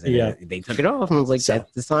happens. And they took it off, and I was like,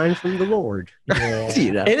 that's the sign from the Lord.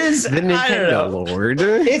 You know, it is the Nintendo Lord.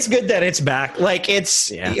 It's good that it's back. Like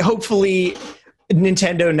it's hopefully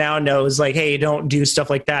Nintendo now knows like, hey, don't do stuff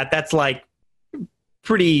like that. That's like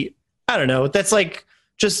pretty. I don't know. That's like.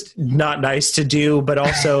 Just not nice to do, but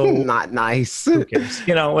also not nice. Who cares?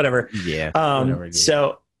 You know, whatever. Yeah.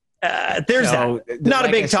 So there's that. Not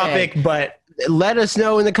a big topic, but let us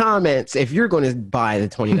know in the comments if you're going to buy the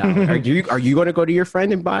 $20. Are you going to go to your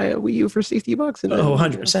friend and buy a Wii U for $60?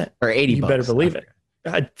 100%. Or $80. You better believe it.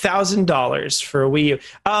 $1,000 for a Wii U.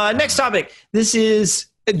 Next topic. This is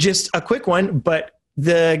just a quick one, but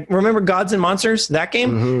remember Gods and Monsters, that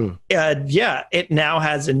game? It now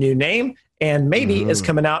has a new name. And maybe is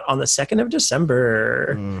coming out on the 2nd of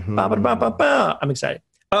December. I'm excited.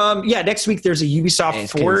 Next week there's a Ubisoft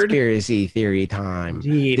Forward. Conspiracy theory time.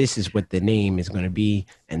 Indeed. This is what the name is going to be,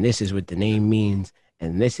 and this is what the name means,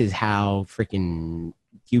 and this is how freaking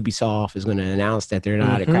Ubisoft is going to announce that they're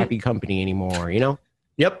not a crappy company anymore, you know?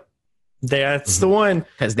 Yep. That's the one.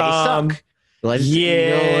 Because they suck. Let's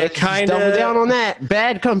kind of double down on that.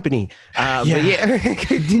 Bad company. But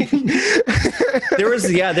there was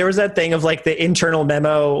that thing of like the internal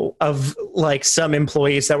memo of like some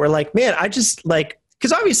employees that were like, man, I just like,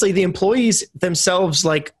 because obviously the employees themselves,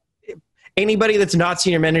 like anybody that's not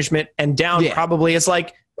senior management and down probably is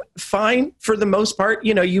like fine for the most part.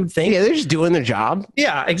 You know, you'd think. Yeah, they're just doing their job.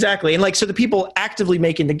 Yeah, exactly. And like, so the people actively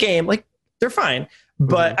making the game, like they're fine.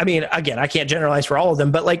 But I mean, again, I can't generalize for all of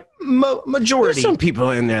them, but like majority. There's some people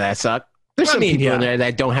in there that suck. There's some people in there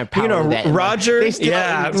that don't have power. You know, that, Roger,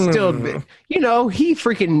 still, you know, he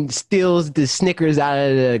freaking steals the Snickers out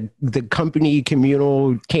of the company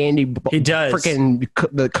communal candy. He does. Freaking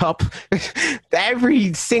the cup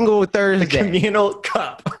every single Thursday. The communal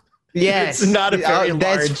cup. Yes. It's not a very large.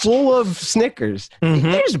 That's full of Snickers.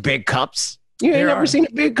 There's big cups. You ain't never seen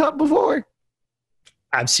a big cup before?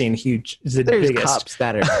 I've seen huge. There's biggest cups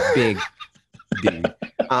that are big. Dude.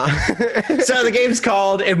 So the game's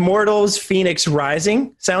called Immortals Phoenix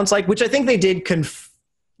Rising. Sounds like, which I think they did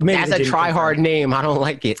That's a try-hard name. I don't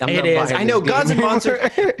like it. It is. I know. Gods and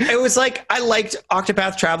Monsters. It was like, I liked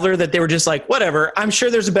Octopath Traveler, that they were just like, whatever. I'm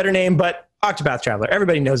sure there's a better name, but Octopath Traveler.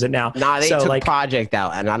 Everybody knows it now. Nah, they took like, Project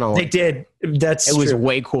out, and I don't like it. They did. It was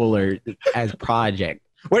way cooler as Project.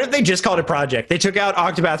 What if they just called it Project? They took out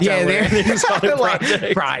Octopath Traveler. Yeah, they just called it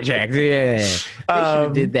Project. Project, yeah.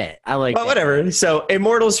 Did that. I like that. Whatever. So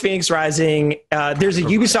Immortals Phoenix Rising. There's a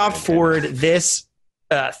Ubisoft Forward this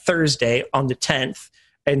Thursday on the 10th.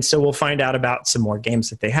 And so we'll find out about some more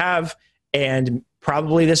games that they have. And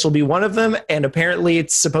probably this will be one of them. And apparently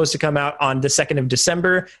it's supposed to come out on the 2nd of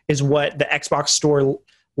December is what the Xbox Store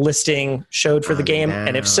listing showed for the game. Down.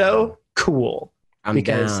 And if so, cool. I'm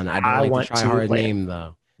down. I don't like the try-hard name,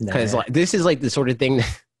 though. Because like, this is like the sort of thing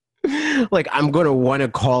that, like, I'm going to want to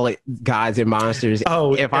call it Gods and Monsters.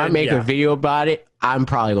 Oh, if I make a video about it, I'm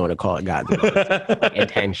probably going to call it Gods and Monsters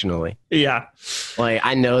intentionally. Yeah. Like,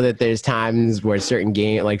 I know that there's times where certain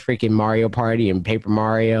games, like freaking Mario Party and Paper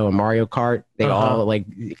Mario and Mario Kart, they all like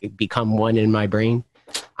become one in my brain.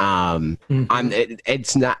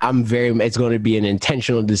 It's going to be an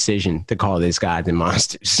intentional decision to call this Gods and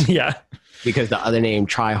Monsters. Yeah. Because the other name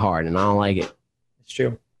Try Hard, and I don't like it. It's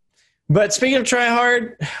true. But speaking of Try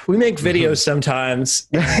Hard, we make videos sometimes.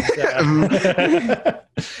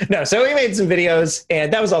 So we made some videos,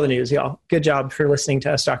 and that was all the news, y'all. Good job for listening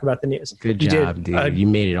to us talk about the news. Good job, dude. You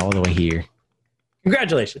made it all the way here.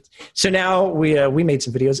 Congratulations. So now we made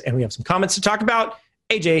some videos, and we have some comments to talk about.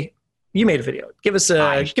 AJ, you made a video. Give us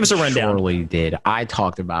a rundown. Surely did. I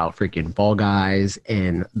talked about freaking Fall Guys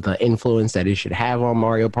and the influence that it should have on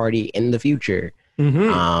Mario Party in the future.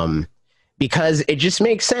 Because it just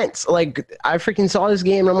makes sense. Like, I freaking saw this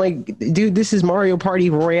game and I'm like, dude, this is Mario Party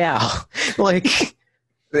Royale. Like,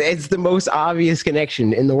 it's the most obvious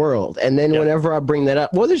connection in the world. And then whenever I bring that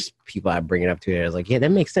up, well, there's people I bring it up to. I was like, yeah, that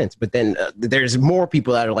makes sense. But then there's more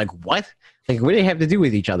people that are like, what? Like, what do they have to do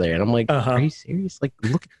with each other? And I'm like, Uh-huh. are you serious? Like,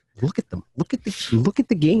 look at them. Look at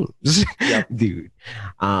the games, Yep. dude.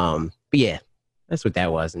 But yeah, that's what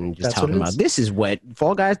that was. And just That's talking what it about is. this is what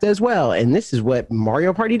Fall Guys does well, and this is what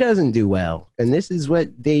Mario Party doesn't do well, and this is what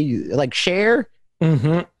they like share,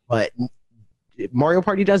 Mm-hmm. but Mario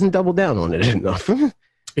Party doesn't double down on it enough.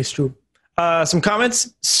 It's true. Some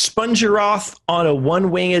comments. Spongeroth on a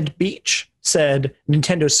one-winged beach said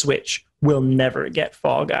Nintendo Switch will never get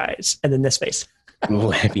Fall Guys. And then this face.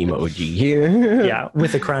 Laugh emoji here. Yeah,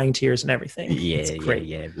 with the crying tears and everything. Yeah, It's great.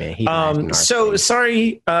 yeah, man. He laughed in our So face.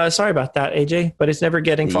 sorry about that, AJ, but it's never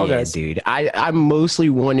getting Fall Yeah, Guys. dude. I mostly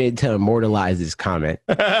wanted to immortalize this comment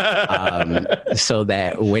so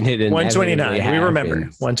that when it 129. inevitably We remember.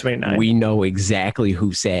 happens, 129. we know exactly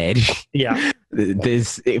who said Yeah.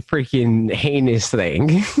 this freaking heinous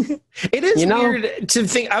thing. It is You know? weird to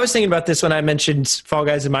think. I was thinking about this when I mentioned Fall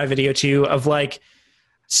Guys in my video too, of like,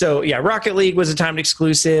 so yeah, Rocket League was a timed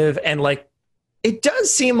exclusive, and like, it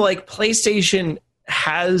does seem like PlayStation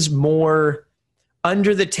has more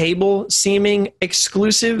under the table seeming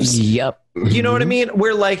exclusives. Yep. You know what I mean?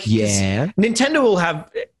 Where like, Yeah. Nintendo will have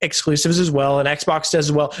exclusives as well, and Xbox does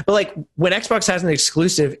as well. But like, when Xbox has an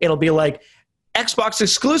exclusive, it'll be like Xbox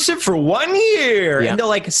exclusive for 1 year, Yeah. and they'll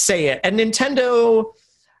like say it. And Nintendo,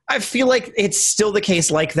 I feel like it's still the case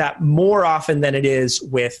like that more often than it is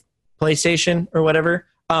with PlayStation or whatever.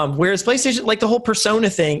 Whereas PlayStation, like the whole Persona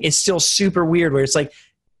thing is still super weird, where it's like,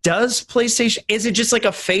 does PlayStation, is it just like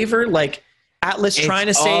a favor? Like Atlas It's trying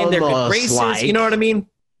to say in their good almost graces? like- You know what I mean?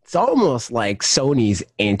 It's almost like Sony's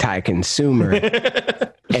anti-consumer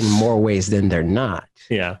in more ways than they're not.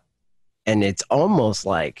 Yeah. And it's almost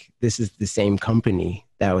like this is the same company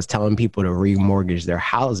that was telling people to remortgage their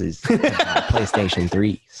houses to buy PlayStation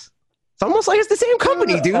 3s. It's almost like it's the same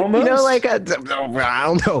company, dude. Almost. You know, like I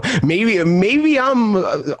don't know. Maybe I'm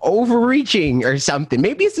overreaching or something.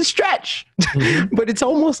 Maybe it's a stretch, Mhm. but it's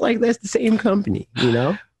almost like that's the same company. You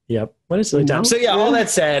know? Yep. What a silly You time. know? So yeah, all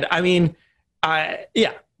that said, I mean,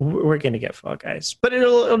 we're gonna get Fall Guys, but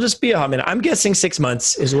it'll just be a hot minute. I'm guessing 6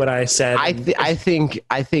 months is what I said. I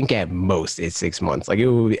think at most it's 6 months. Like it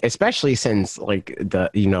would, especially since like the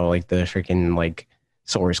freaking like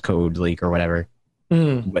source code leak or whatever.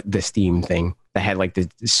 Mm. But the Steam thing that had like the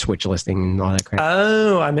Switch listing and all that crap.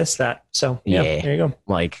 Oh, I missed that. So yeah, Yeah. there you go.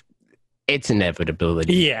 Like it's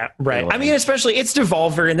inevitability. Yeah, right. Like- I mean, especially it's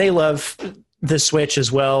Devolver and they love the Switch as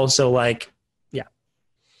well. So like,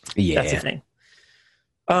 that's the Yeah. thing.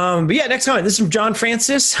 But yeah, next comment. This is from John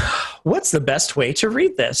Francis. What's the best way to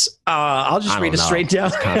read this? I'll just I read don't it know. straight down.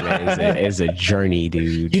 This comment is a journey,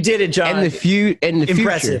 dude. You did it, John. In the future,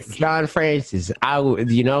 Impressive. John Francis,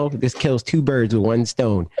 this kills two birds with one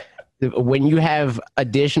stone. When you have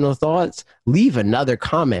additional thoughts, leave another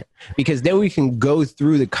comment because then we can go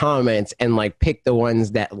through the comments and like pick the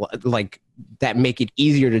ones that that make it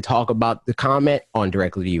easier to talk about the comment on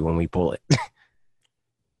directly to you when we pull it.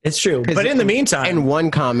 It's true. But in the meantime, In one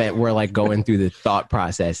comment, we're like going through the thought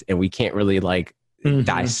process and we can't really like Mhm.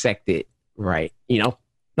 dissect it right. You know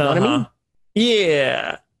what I mean? Uh-huh.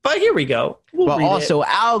 Yeah. But here we go. We'll But read it. also in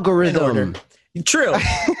algorithm. order. True.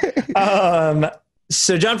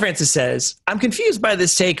 So John Francis says, I'm confused by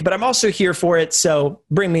this take, but I'm also here for it, so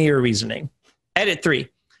bring me your reasoning. Edit 3.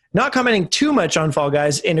 Not commenting too much on Fall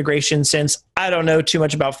Guys integration since I don't know too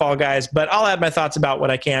much about Fall Guys, but I'll add my thoughts about what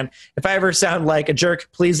I can. If I ever sound like a jerk,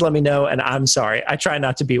 please let me know, and I'm sorry. I try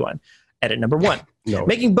not to be one. Edit number 1. No.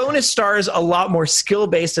 Making bonus stars a lot more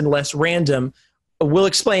skill-based and less random. Will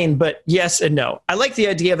explain, but yes and no. I like the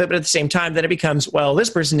idea of it, but at the same time, then it becomes, well,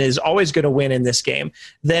 this person is always going to win in this game.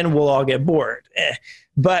 Then we'll all get bored.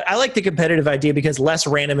 But I like the competitive idea because less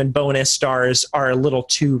random and bonus stars are a little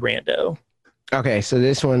too rando. Okay, so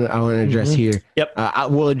this one I want to address Mhm. here. Yep. I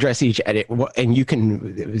will address each edit, and you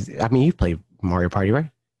can. I mean, you play Mario Party, right?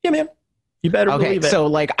 Yeah, man. You better Okay, believe it. so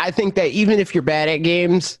like, I think that even if you're bad at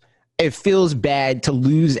games, it feels bad to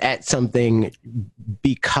lose at something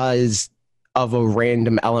because of a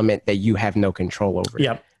random element that you have no control over.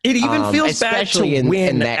 Yep. It even feels bad to especially in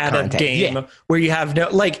win that at context. a game Yeah. where you have no,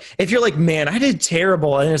 like, if you're like, man, I did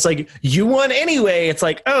terrible. And it's like, you won anyway. It's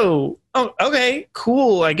like, oh, okay,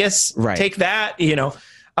 cool. I guess Right. take that,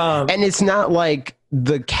 And it's not like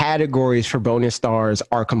the categories for bonus stars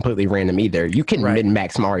are completely random either. You can Right.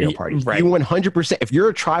 min-max Mario Party. Right. You 100%. If you're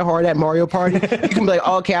a tryhard at Mario Party, you can be like,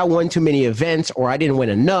 oh, okay, I won too many events, or I didn't win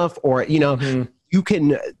enough, or Mhm. you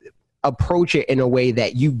can approach it in a way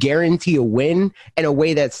that you guarantee a win, in a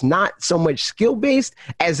way that's not so much skill based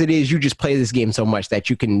as it is you just play this game so much that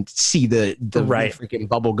you can see the Right. freaking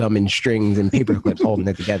bubble gum and strings and paper clips holding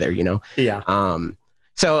it together. Yeah.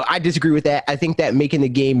 So I disagree with that. I think that making the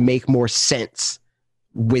game make more sense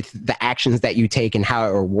with the actions that you take and how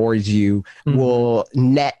it rewards you will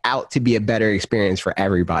net out to be a better experience for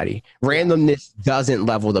everybody. Randomness doesn't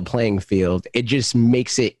level the playing field. It just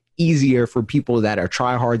makes it easier for people that are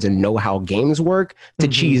tryhards and know how games work to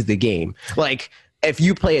cheese the game. Like, if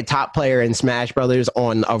you play a top player in Smash Brothers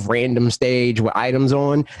on a random stage with items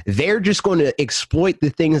on, they're just going to exploit the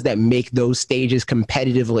things that make those stages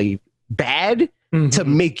competitively bad to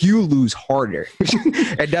make you lose harder.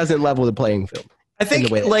 It doesn't level the playing field. I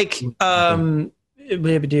think like Mario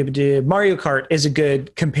Kart is a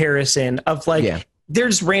good comparison of like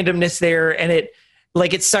there's randomness there, and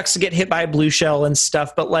it sucks to get hit by a blue shell and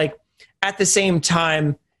stuff, but like at the same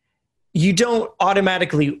time you don't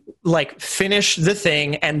automatically like finish the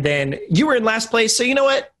thing and then you were in last place, so you know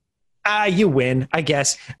what? You win, I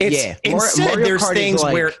guess. Instead, Mario there's Kart things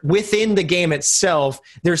like, where within the game itself,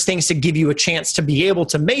 there's things to give you a chance to be able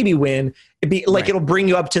to maybe win. It'll bring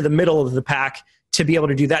you up to the middle of the pack to be able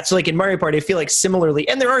to do that. So like in Mario Party, I feel like similarly,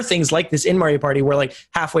 and there are things like this in Mario Party where like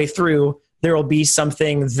halfway through, there will be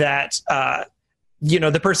something that,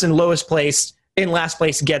 the person lowest placed in last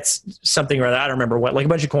place gets something or other. I don't remember what, like a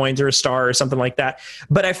bunch of coins or a star or something like that.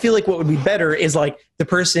 But I feel like what would be better is like the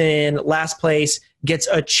person in last place gets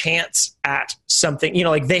a chance at something,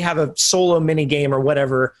 like they have a solo mini game or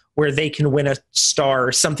whatever where they can win a star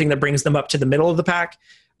or something that brings them up to the middle of the pack.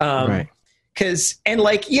 Right.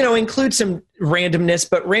 Include some randomness,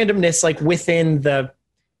 but randomness like within the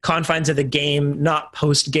confines of the game, not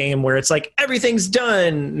post game where it's like everything's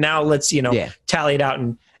done. Now let's, tally it out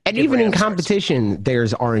and even in competition,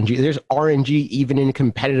 there's RNG. There's RNG even in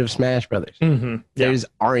competitive Smash Brothers. There's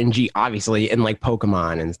RNG obviously in like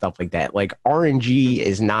Pokemon and stuff like that. Like RNG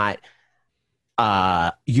is not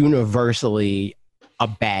universally a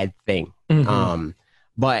bad thing.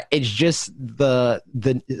 But it's just the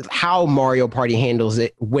how Mario Party handles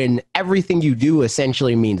it when everything you do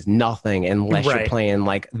essentially means nothing unless you're playing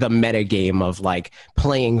like the meta game of like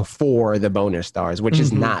playing for the bonus stars, which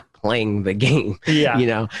is not playing the game.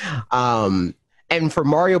 And for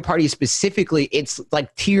Mario Party specifically, it's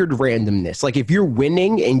like tiered randomness. Like if you're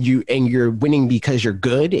winning and you're winning because you're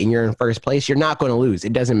good and you're in first place, you're not going to lose.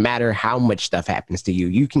 It doesn't matter how much stuff happens to you.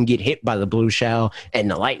 You can get hit by the blue shell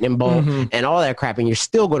and the lightning bolt and all that crap, and you're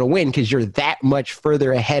still going to win because you're that much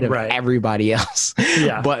further ahead of everybody else.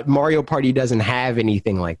 But Mario Party doesn't have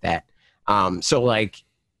anything like that. So like,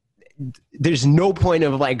 there's no point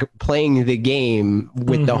of like playing the game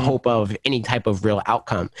with the hope of any type of real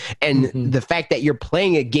outcome. And the fact that you're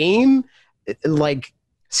playing a game like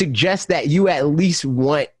suggests that you at least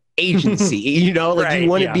want agency, you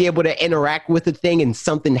want to be able to interact with the thing and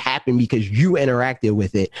something happened because you interacted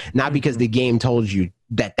with it, not because the game told you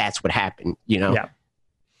that that's what happened, Yeah,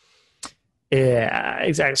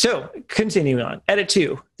 exactly. So continuing on, edit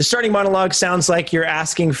 2. The starting monologue sounds like you're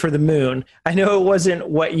asking for the moon. I know it wasn't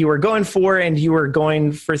what you were going for, and you were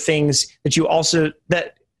going for things that you also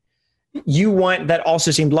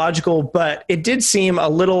seemed logical, but it did seem a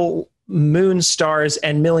little moon stars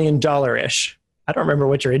and $1 million-ish. I don't remember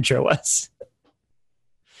what your intro was.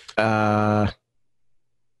 I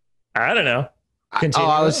don't know.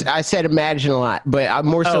 I said imagine a lot, but I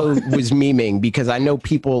more so was memeing because I know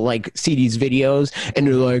people like see these videos and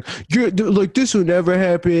they're like, like this will never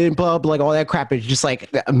happen, blah, blah, like all that crap. It's just like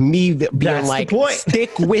me being like,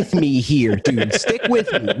 stick with me here, dude. Stick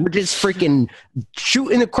with me. We're just freaking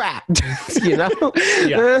shooting the crap,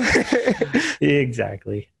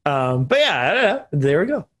 Exactly. But yeah, I don't know. There we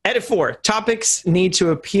go. Edit 4. Topics need to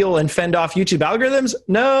appeal and fend off YouTube algorithms?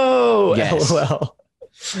 No. Yes. LOL.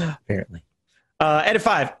 Apparently. Edit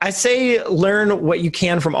 5. I say learn what you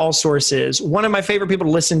can from all sources. One of my favorite people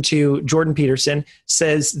to listen to, Jordan Peterson,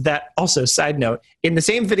 says that, also, side note, in the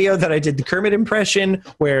same video that I did the Kermit impression,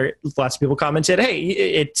 where lots of people commented, hey,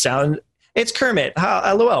 it's Kermit,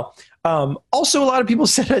 LOL. Also, a lot of people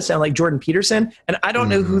said I sound like Jordan Peterson, and I don't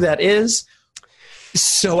know who that is.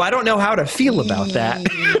 So I don't know how to feel about that.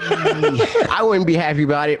 I wouldn't be happy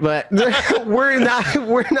about it, but we're not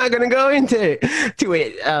going to go into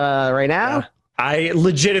it right now. Yeah. I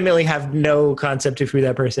legitimately have no concept of who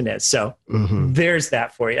that person is. So there's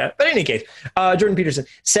that for you. But in any case, Jordan Peterson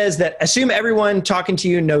says that assume everyone talking to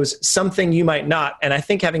you knows something you might not. And I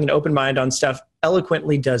think having an open mind on stuff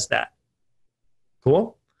eloquently does that.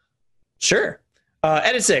 Cool. Sure.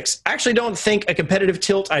 Edit 6. I actually don't think a competitive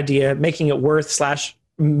tilt idea, making it worth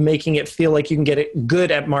 / making it feel like you can get it good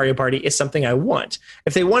at Mario Party is something I want.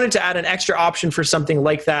 If they wanted to add an extra option for something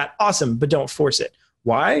like that, awesome, but don't force it.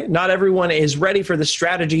 Why? Not everyone is ready for the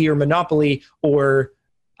strategy or Monopoly or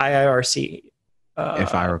IIRC.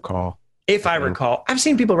 If I recall. If I recall, I've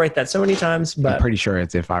seen people write that so many times, but I'm pretty sure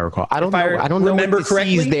it's if I recall. I don't know. I don't remember know what the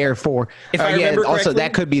C is there for. If I remember correctly, also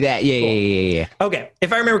that could be that. Yeah, cool. yeah. Okay,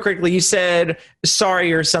 if I remember correctly, you said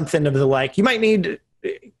sorry or something of the like. You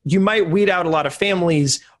might weed out a lot of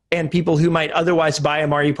families and people who might otherwise buy a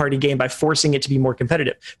Mario Party game by forcing it to be more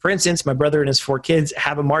competitive. For instance, my brother and his 4 kids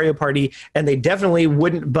have a Mario Party, and they definitely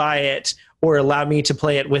wouldn't buy it or allow me to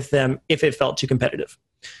play it with them if it felt too competitive.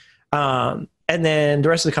 And then the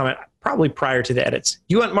rest of the comment, probably prior to the edits.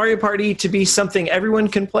 You want Mario Party to be something everyone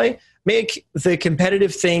can play? Make the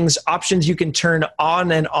competitive things options you can turn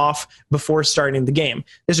on and off before starting the game.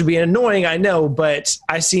 This would be annoying, I know, but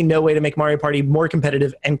I see no way to make Mario Party more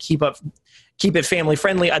competitive and keep it family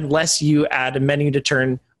friendly unless you add a menu to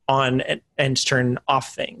turn on and turn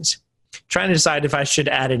off things. Trying to decide if I should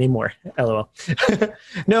add any more. LOL.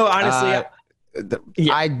 No, honestly,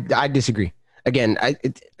 I disagree. Again,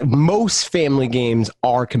 most family games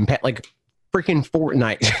are like freaking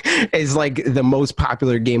Fortnite is like the most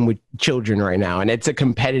popular game with children right now, and it's a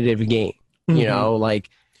competitive game. You know,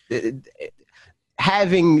 like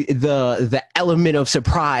having the element of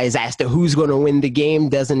surprise as to who's going to win the game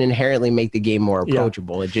doesn't inherently make the game more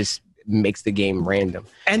approachable. It just makes the game random.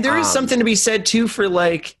 And there is something to be said too for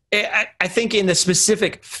like, I think in the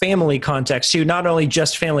specific family context too, not only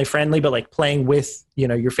just family friendly, but like playing with,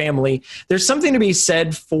 your family. There's something to be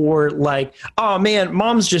said for like, oh man,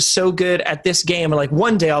 mom's just so good at this game. And like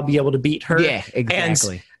one day I'll be able to beat her. Yeah,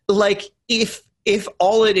 exactly. And like if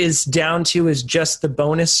all it is down to is just the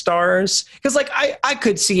bonus stars, because like I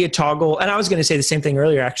could see a toggle, and I was going to say the same thing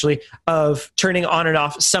earlier actually, of turning on and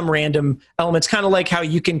off some random elements, kind of like how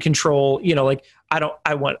you can control, like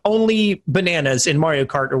I want only bananas in Mario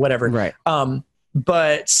Kart or whatever. Right.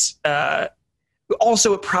 But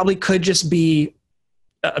also it probably could just be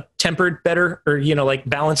tempered better or, like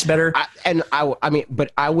balanced better.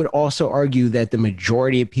 But I would also argue that the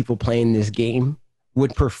majority of people playing this game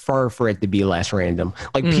would prefer for it to be less random.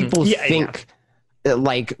 Like people think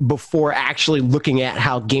like before actually looking at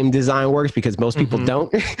how game design works, because most people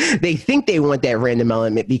don't, they think they want that random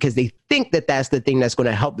element because they think that that's the thing that's going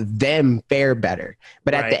to help them fare better.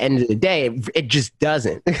 But at the end of the day, it just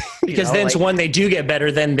doesn't. Because then when they do get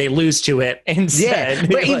better, then they lose to it instead. Yeah,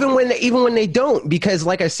 but even when they don't, because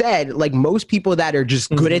like I said, like most people that are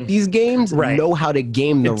just good at these games know how to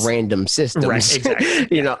game the random systems. Right,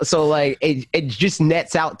 exactly. So like it just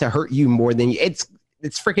nets out to hurt you more than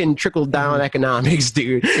it's freaking trickle down economics,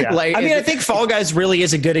 dude. Yeah. Like, I think Fall Guys really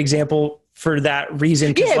is a good example for that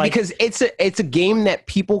reason. Yeah, because it's a game that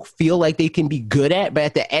people feel like they can be good at, but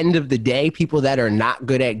at the end of the day, people that are not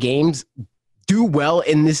good at games do well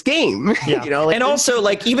in this game. Yeah. And also,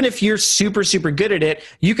 like, even if you're super, super good at it,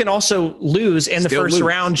 you can also lose in the first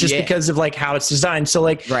round just because of like how it's designed. So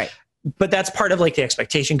like, but that's part of like the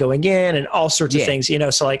expectation going in and all sorts of things,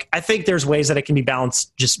 So like, I think there's ways that it can be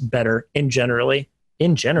balanced just better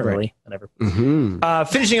generally, whatever.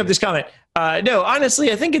 Finishing up this comment. No,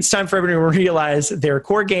 honestly, I think it's time for everyone to realize there are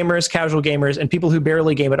core gamers, casual gamers, and people who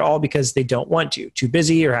barely game at all because they don't want to, too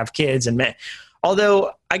busy or have kids and meh.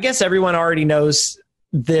 Although I guess everyone already knows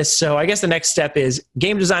this. So I guess the next step is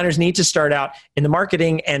game designers need to start out in the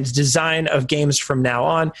marketing and design of games from now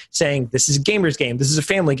on, saying this is a gamer's game. This is a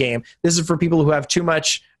family game. This is for people who have too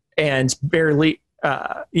much and barely,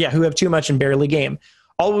 game.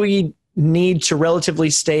 All we need to relatively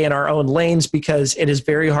stay in our own lanes because it is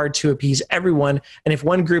very hard to appease everyone. And if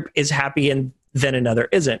one group is happy and then another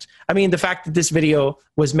isn't. I mean, the fact that this video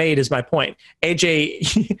was made is my point.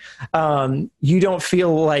 AJ, you don't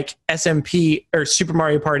feel like SMP or Super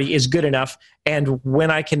Mario Party is good enough. And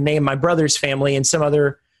when I can name my brother's family and some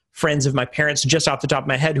other friends of my parents just off the top of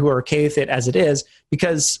my head who are okay with it as it is,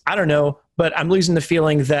 because I don't know, but I'm losing the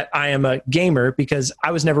feeling that I am a gamer because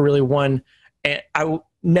I was never really one. And I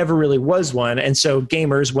never really was one. And so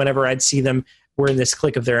gamers, whenever I'd see them, were in this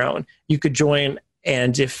clique of their own. You could join,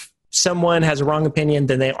 and if someone has a wrong opinion,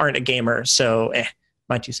 then they aren't a gamer. So,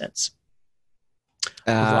 my 2 cents.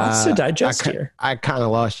 Lots to digest here. I kind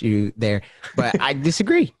of lost you there, but I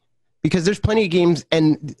disagree because there's plenty of games,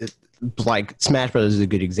 and like Smash Bros. Is a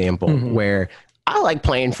good example where I like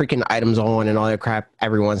playing freaking items on and all that crap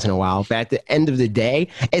every once in a while. But at the end of the day,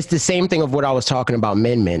 it's the same thing of what I was talking about,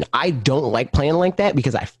 Min. I don't like playing like that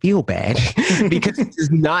because I feel bad because it does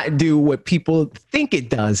not do what people think it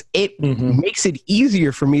does. It makes it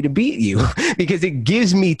easier for me to beat you because it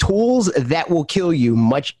gives me tools that will kill you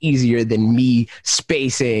much easier than me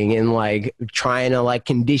spacing and like trying to like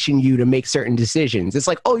condition you to make certain decisions. It's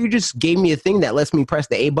like, oh, you just gave me a thing that lets me press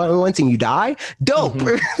the A button once and you die? Dope.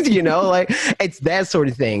 Like it's that sort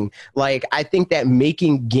of thing. Like, I think that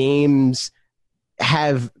making games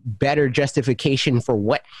have better justification for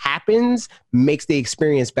what happens makes the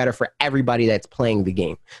experience better for everybody that's playing the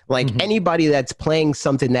game. Like anybody that's playing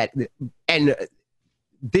something that, and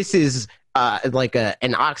this is like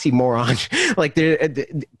an oxymoron, like they're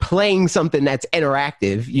playing something that's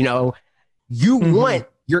interactive, you know, you want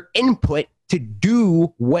your input to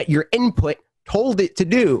do what your input told it to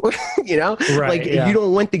do, you know, like you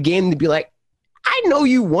don't want the game to be like, I know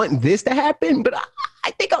you want this to happen, but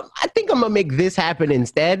I think I'm gonna make this happen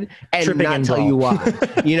instead and tripping not tell you why.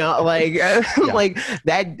 You know, like like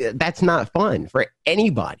that's not fun for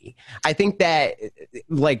anybody. I think that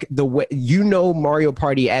like the way, you know, Mario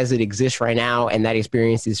Party as it exists right now, and that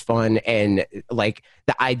experience is fun, and like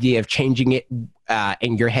the idea of changing it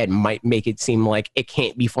in your head might make it seem like it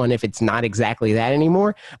can't be fun if it's not exactly that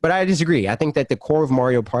anymore. But I disagree. I think that the core of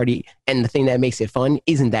Mario Party and the thing that makes it fun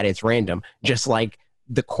isn't that it's random, just like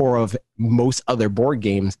the core of most other board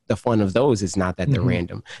games. The fun of those is not that they're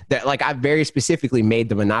random. That, like, I very specifically made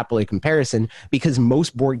the Monopoly comparison because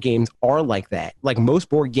most board games are like that. Like most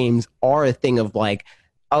board games are a thing of like,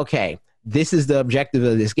 okay, this is the objective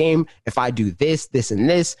of this game. If I do this, this, and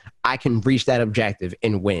this, I can reach that objective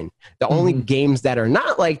and win. The only games that are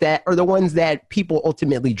not like that are the ones that people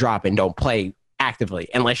ultimately drop and don't play actively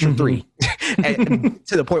unless you're 3. And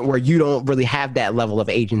to the point where you don't really have that level of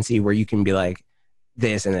agency where you can be like,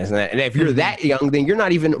 this and this and that. And if you're that young, then you're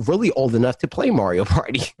not even really old enough to play Mario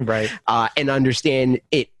Party, right? And understand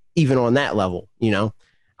it even on that level, you know.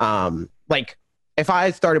 Like if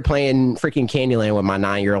I started playing freaking Candyland with my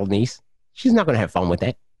 9-year-old niece, she's not going to have fun with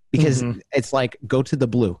that because it's like, go to the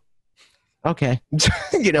blue. Okay.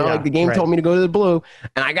 You know, like the game told me to go to the blue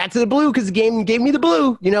and I got to the blue because the game gave me the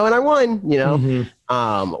blue, you know, and I won, you know.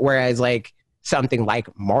 Whereas like something like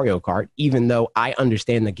Mario Kart, even though I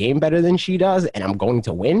understand the game better than she does and I'm going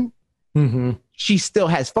to win, she still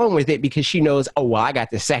has fun with it because she knows, oh, well, I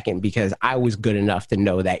got the second because I was good enough to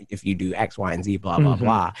know that if you do X, Y, and Z, blah, blah,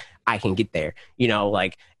 blah, I can get there. You know,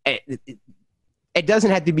 like it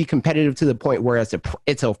doesn't have to be competitive to the point where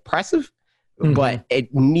it's oppressive, but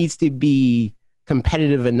it needs to be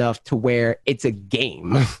competitive enough to where it's a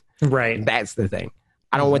game. Right. That's the thing.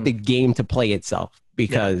 I don't want the game to play itself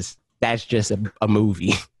because that's just a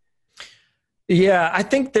movie. Yeah, I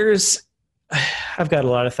think I've got a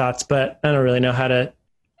lot of thoughts, but I don't really know how to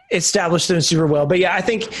establish them super well. But yeah, I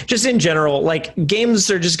think just in general, like games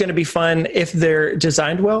are just going to be fun if they're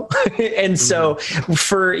designed well. And so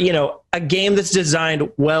for, you know, a game that's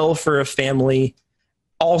designed well for a family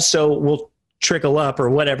also will trickle up or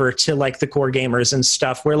whatever to like the core gamers and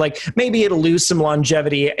stuff where like maybe it'll lose some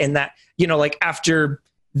longevity and that, you know, like after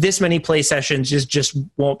this many play sessions just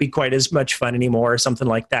won't be quite as much fun anymore or something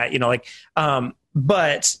like that, you know, like,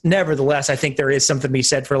 but nevertheless, I think there is something to be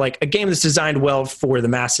said for like a game that's designed well for the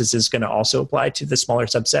masses is going to also apply to the smaller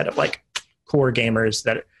subset of like core gamers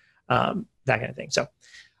that kind of thing. So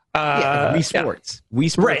Wii Sports.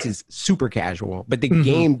 Wii Sports is super casual, but the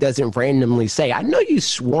game doesn't randomly say, I know you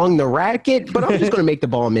swung the racket, but I'm just going to make the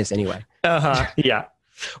ball miss anyway. Yeah.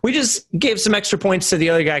 We just gave some extra points to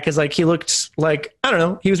the other guy because, like, he looked like, I don't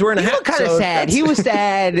know, he was wearing a hat. He looked kind of sad. He was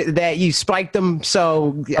sad that you spiked him,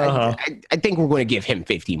 so I think we're going to give him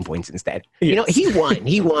 15 points instead. Yes. You know, he won.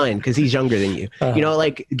 He won because he's younger than you. You know,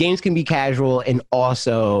 like, games can be casual and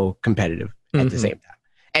also competitive at the same time.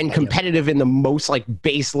 And competitive in the most, like,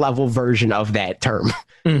 base level version of that term.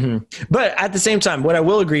 But at the same time, what I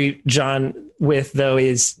will agree, John, with, though,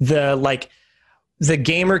 is the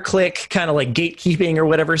gamer click kind of like gatekeeping or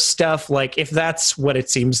whatever stuff, like if that's what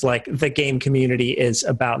it seems like the game community is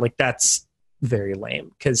about, like that's very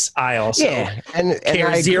lame because I also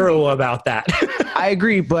care zero about that. I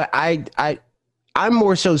agree, but I'm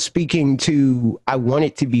more so speaking to I want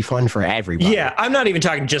it to be fun for everybody. Yeah, I'm not even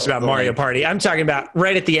talking just about Mario Party. I'm talking about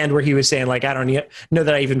right at the end where he was saying like I don't know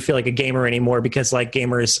that I even feel like a gamer anymore because like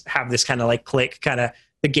gamers have this kind of like click kind of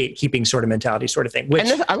the gatekeeping sort of mentality sort of thing, which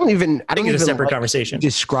I don't even a separate conversation.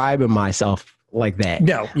 Describing myself like that.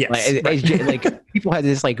 No, yes. Like people have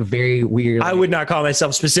this like very weird. I would not call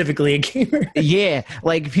myself specifically a gamer. Yeah,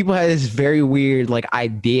 like people have this very weird like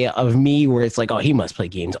idea of me where it's like, oh, he must play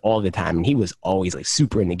games all the time, and he was always like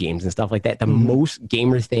super into games and stuff like that. The most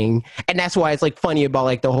gamer thing, and that's why it's like funny about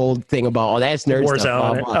like the whole thing about that's nerd Warzone,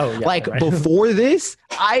 stuff. Blah, blah. Like before this,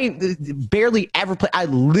 I barely ever played. I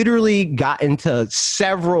literally got into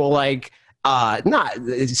several like not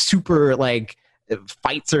super like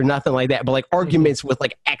fights or nothing like that, but like arguments with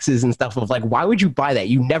like exes and stuff of like, why would you buy that?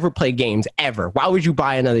 You never play games ever. Why would you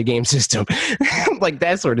buy another game system? Like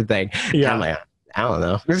that sort of thing. Yeah. I'm like, I don't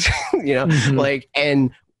know. You know, like,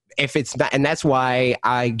 and if it's not, and that's why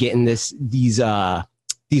I get in these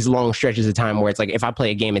these long stretches of time where it's like if I play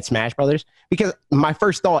a game at Smash Brothers, because my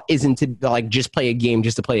first thought isn't to like just play a game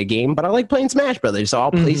just to play a game, but I like playing Smash Brothers, so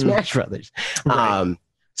I'll play Smash Brothers. Right.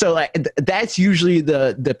 So like that's usually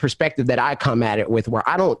the perspective that I come at it with, where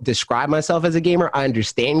I don't describe myself as a gamer. I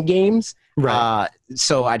understand games, right?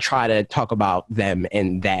 So I try to talk about them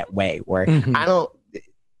in that way, where I don't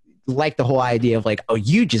like the whole idea of like, oh,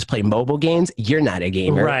 you just play mobile games, you're not a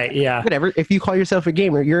gamer, right? Yeah, whatever. If you call yourself a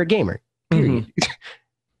gamer, you're a gamer. Period.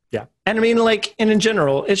 Yeah, and I mean, like, and in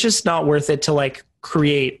general, it's just not worth it to like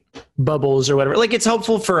create bubbles or whatever. Like, it's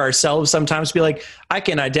helpful for ourselves sometimes to be like, I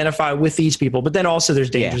can identify with these people, but then also there's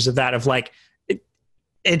dangers of that, of like,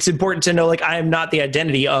 it's important to know, like, I am not the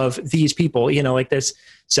identity of these people, you know, like this.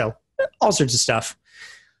 So all sorts of stuff.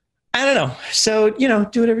 I don't know. So, you know,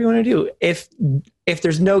 do whatever you want to do. If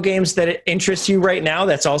there's no games that interest you right now,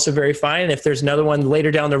 that's also very fine. And if there's another one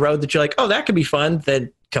later down the road that you're like, oh, that could be fun,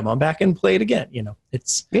 then come on back and play it again. You know,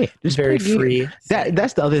 it's just very free.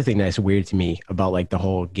 That's the other thing that's weird to me about like the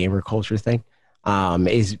whole gamer culture thing,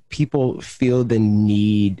 is people feel the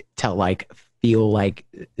need to like feel like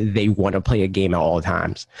they want to play a game at all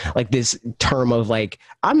times. Like this term of like,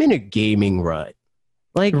 I'm in a gaming rut.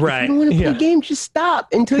 Like, if you don't want to play a game, just stop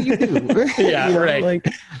until you do. Yeah, you know, right. Like,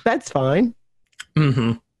 that's fine.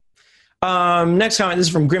 Next comment, this is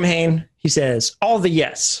from Grimhane. He says, all the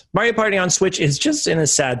yes. Mario Party on Switch is just in a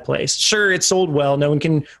sad place. Sure, it sold well. No one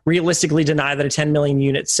can realistically deny that a 10 million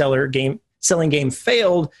unit selling game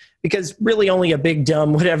failed, because really only a big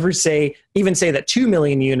dumb would ever even say that 2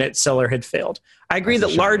 million unit seller had failed. I agree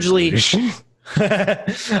that largely...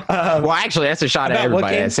 Well, actually, that's a shot at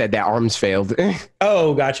everybody that said that ARMS failed.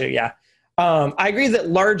 Oh, gotcha. Yeah. I agree that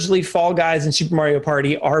largely Fall Guys and Super Mario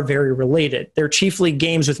Party are very related. They're chiefly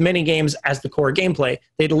games with mini games as the core gameplay.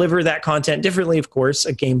 They deliver that content differently, of course,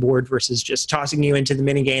 a game board versus just tossing you into the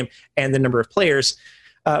mini game and the number of players.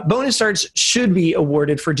 Bonus starts should be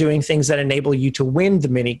awarded for doing things that enable you to win the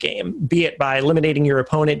mini game, be it by eliminating your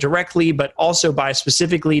opponent directly, but also by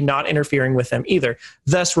specifically not interfering with them either,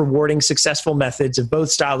 thus rewarding successful methods of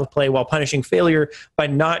both styles of play while punishing failure by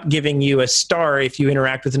not giving you a star if you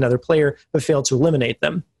interact with another player but fail to eliminate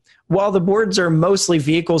them. While the boards are mostly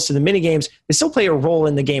vehicles to the minigames, they still play a role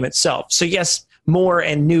in the game itself. So yes, more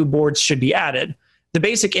and new boards should be added. The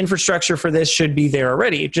basic infrastructure for this should be there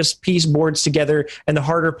already. Just piece boards together, and the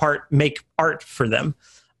harder part, make art for them.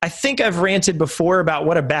 I think I've ranted before about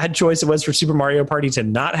what a bad choice it was for Super Mario Party to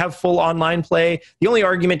not have full online play. The only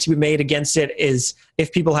argument to be made against it is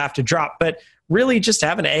if people have to drop, but really just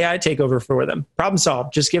have an AI take over for them. Problem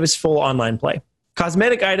solved. Just give us full online play.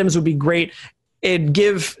 Cosmetic items would be great. It'd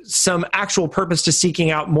give some actual purpose to seeking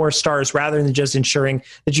out more stars rather than just ensuring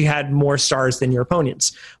that you had more stars than your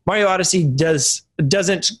opponents. Mario Odyssey does a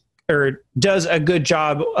good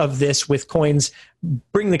job of this with coins.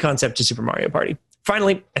 Bring the concept to Super Mario Party.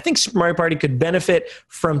 Finally, I think Super Mario Party could benefit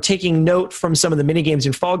from taking note from some of the minigames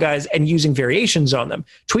in Fall Guys and using variations on them.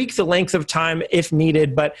 Tweak the length of time if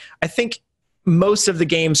needed, but I think most of the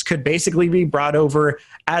games could basically be brought over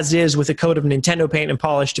as is with a coat of Nintendo paint and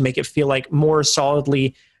polish to make it feel like it more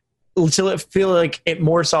solidly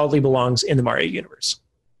belongs in the Mario universe.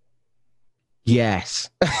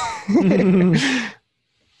 Yes.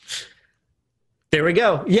 There we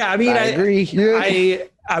go. Yeah, I mean, I agree. Yeah.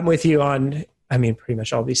 I'm with you on, pretty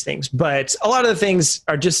much all these things, but a lot of the things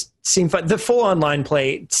seem fun. The full online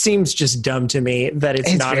play seems just dumb to me that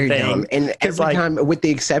it's not a thing. Dumb. And every time, with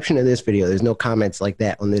the exception of this video, there's no comments like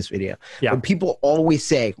that on this video. Yeah. But people always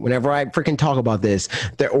say, whenever I freaking talk about this,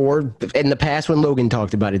 or in the past when Logan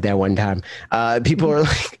talked about it that one time, people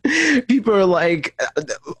are like,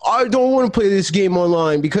 I don't want to play this game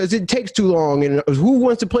online because it takes too long. And who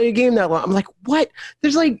wants to play a game that long? I'm like, what?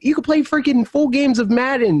 There's like, you could play freaking full games of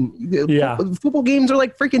Madden. Yeah. Football games are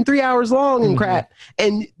like freaking 3 hours long and crap.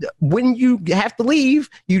 And when you have to leave,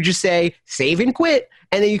 you just say save and quit,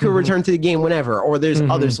 and then you can return to the game whenever. Or there's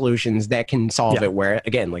other solutions that can solve it where,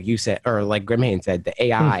 again, like you said, or like Grimhane said, the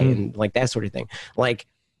AI and like that sort of thing. Like,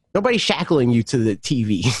 nobody's shackling you to the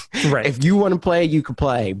TV. Right. If you want to play, you can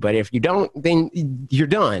play. But if you don't, then you're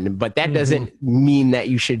done. But that doesn't mean that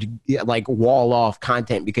you should like wall off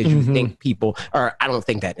content because you think people, or I don't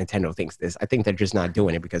think that Nintendo thinks this. I think they're just not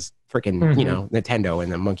doing it because freaking, Nintendo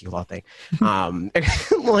and the monkey law thing.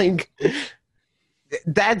 Like,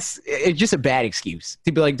 it's just a bad excuse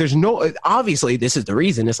to be like, there's no, obviously this is the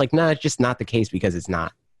reason. It's like, no, it's just not the case because it's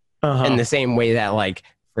not. In the same way that like,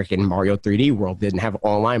 freaking Mario 3D World didn't have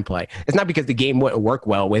online play. It's not because the game wouldn't work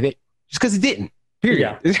well with it, just because it didn't.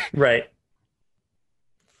 Period. Yeah, right.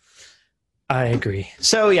 I agree.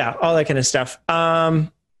 So yeah, all that kind of stuff.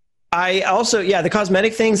 I also, the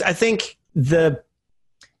cosmetic things, I think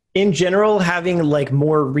in general, having like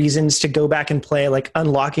more reasons to go back and play, like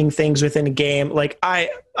unlocking things within a game. Like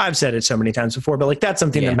I've said it so many times before, but like that's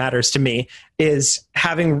something that matters to me, is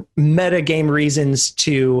having meta game reasons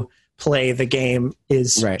to play the game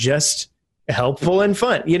is just helpful and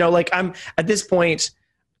fun. You know, like I'm at this point,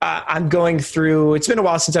 I'm going through, it's been a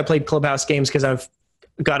while since I played Clubhouse games because I've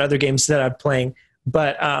got other games that I'm playing,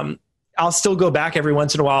 but I'll still go back every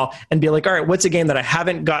once in a while and be like, all right, what's a game that I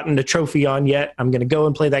haven't gotten a trophy on yet? I'm going to go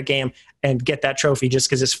and play that game and get that trophy just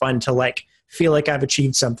because it's fun to like feel like I've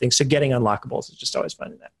achieved something. So getting unlockables is just always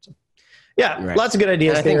fun in that. So, yeah, lots of good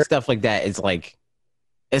ideas. And I think stuff like that is like,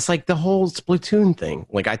 it's like the whole Splatoon thing.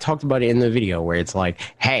 Like I talked about it in the video where it's like,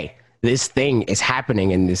 hey, this thing is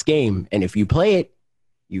happening in this game. And if you play it,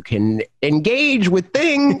 you can engage with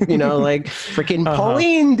things, you know, like freaking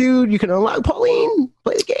Pauline, dude. You can unlock Pauline,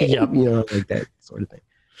 play the game, you know, like that sort of thing.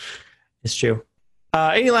 It's true.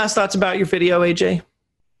 Any last thoughts about your video, AJ?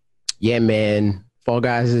 Yeah, man. Fall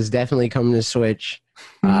Guys is definitely coming to Switch.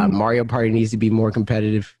 Mario Party needs to be more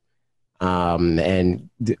competitive. And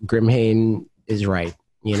Grimhain is right,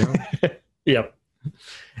 you know? Yep.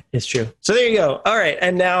 It's true. So there you go. All right.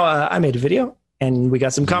 And now I made a video. And we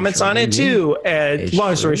got some comments on it too. And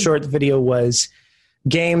long story short, the video was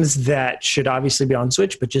games that should obviously be on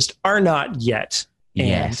Switch, but just are not yet.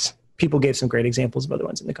 And people gave some great examples of other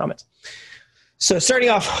ones in the comments. So starting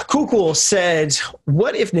off, Cool said,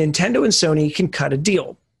 what if Nintendo and Sony can cut a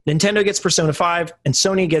deal? Nintendo gets Persona 5 and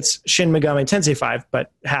Sony gets Shin Megami Tensei 5,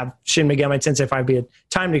 but have Shin Megami Tensei 5 be a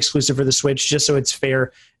timed exclusive for the Switch, just so it's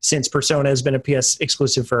fair, since Persona has been a PS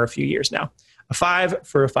exclusive for a few years now. A 5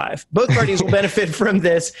 for a 5. Both parties will benefit from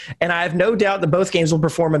this, and I have no doubt that both games will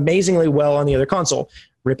perform amazingly well on the other console.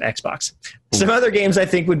 RIP Xbox. Some other games I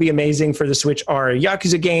think would be amazing for the Switch are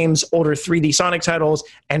Yakuza games, older 3D Sonic titles,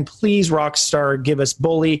 and please Rockstar give us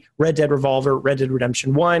Bully, Red Dead Revolver, Red Dead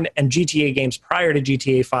Redemption 1, and GTA games prior to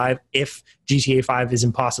GTA 5 if GTA 5 is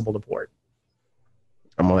impossible to port.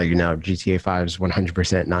 I'm going to let you know GTA 5 is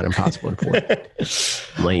 100% not impossible to port.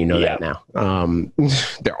 I'm letting you know that now.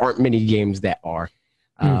 There aren't many games that are,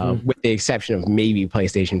 with the exception of maybe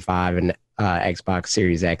PlayStation 5 and Xbox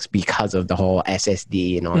Series X because of the whole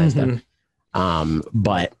SSD and all that stuff.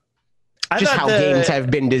 But just how games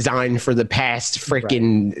have been designed for the past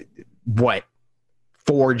freaking,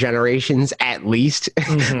 4 generations at least.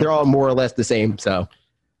 They're all more or less the same. So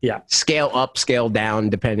scale up, scale down,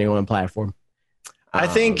 depending on the platform. I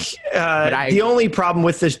think the only problem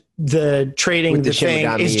with the trading with the thing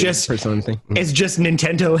is just it's just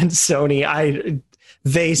Nintendo and Sony.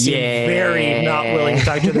 They seem very not willing to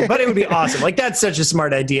talk to them, but it would be awesome. Like that's such a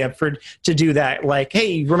smart idea to do that. Like,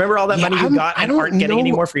 hey, remember all that money you got and aren't getting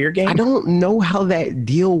any more for your game? I don't know how that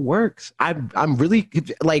deal works. I'm really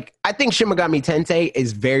like, I think Shin Megami Tensei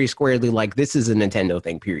is very squarely like, this is a Nintendo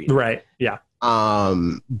thing, period. Right. Yeah.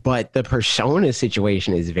 But the Persona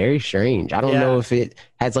situation is very strange. I don't know if it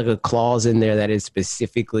has like a clause in there that is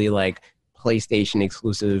specifically like PlayStation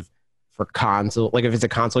exclusive for console, like if it's a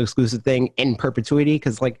console exclusive thing in perpetuity,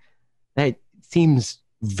 because like that seems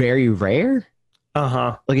very rare.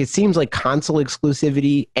 Like it seems like console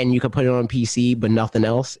exclusivity and you can put it on PC, but nothing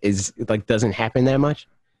else is like doesn't happen that much.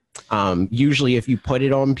 Usually if you put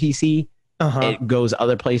it on PC, it goes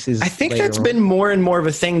other places. I think that's been more and more of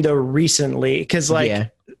a thing though recently, because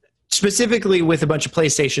like specifically with a bunch of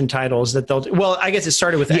PlayStation titles that they'll. Well, I guess it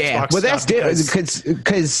started with Xbox. Well, that's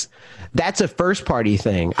because that's a first party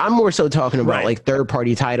thing. I'm more so talking about like third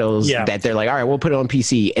party titles that they're like, all right, we'll put it on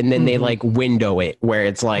PC, and then they like window it where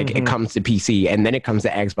it's like it comes to PC and then it comes to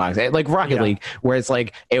Xbox, like Rocket League, where it's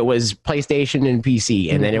like it was PlayStation and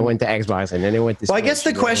PC, and then it went to Xbox, and then it went to. Well, I guess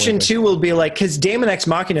the question too will be like, because Daemon X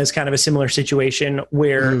Machina is kind of a similar situation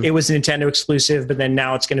where it was Nintendo exclusive, but then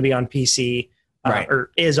now it's going to be on PC. Or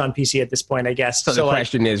is on PC at this point, I guess. So the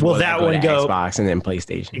question is, will that one go Xbox and then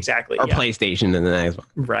PlayStation? Exactly. Or PlayStation and then Xbox.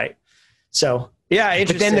 Right. So, yeah,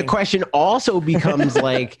 interesting. But then the question also becomes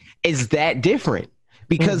like, is that different?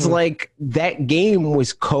 Because like that game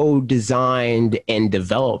was co-designed and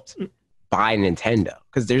developed by Nintendo.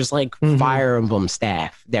 Because there's like Fire Emblem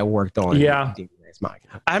staff that worked on Daemon X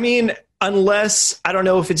Machina. I mean, unless, I don't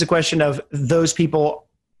know if it's a question of those people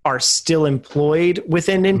are still employed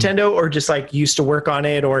within Nintendo or just like used to work on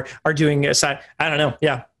it or are doing a side. I don't know.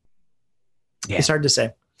 Yeah. It's hard to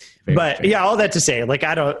say, but strange. All that to say, like,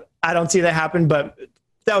 I don't see that happen, but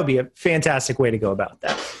that would be a fantastic way to go about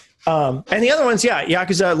that. And the other ones,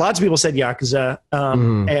 Yakuza, lots of people said Yakuza,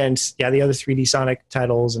 and the other 3D Sonic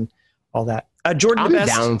titles and all that. Jordan, I'm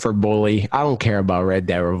down for Bully. I don't care about Red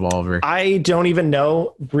Dead Revolver. I don't even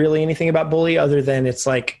know really anything about Bully other than it's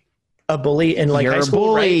like a bully in like high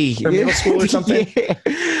school, right? Or middle school or something.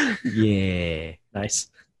 Yeah. Nice.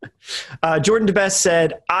 Jordan DeBest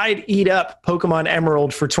said, I'd eat up Pokemon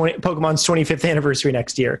Emerald for Pokemon's 25th anniversary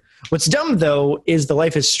next year. What's dumb, though, is the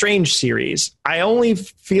Life is Strange series. I only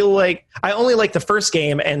like the first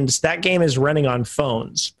game, and that game is running on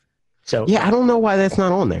phones. So yeah, I don't know why that's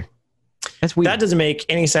not on there. That's weird. That doesn't make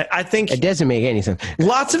any sense. I think it doesn't make any sense.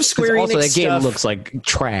 Lots of Square Enix also, that game stuff looks like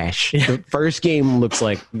trash. Yeah. The first game looks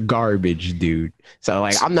like garbage, dude. So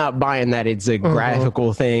like, I'm not buying that it's a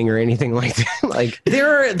graphical thing or anything like that. Like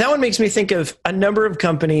that one makes me think of a number of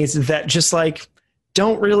companies that just like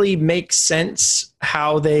don't really make sense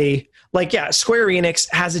how they like. Yeah, Square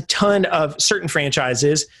Enix has a ton of certain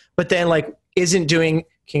franchises, but then like isn't doing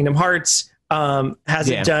Kingdom Hearts.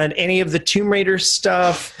 Hasn't done any of the Tomb Raider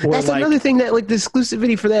stuff. Or that's like, another thing that like the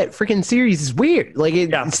exclusivity for that freaking series is weird. Like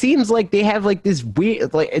it seems like they have like this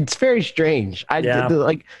weird, like it's very strange. Like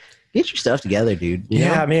get your stuff together, dude. You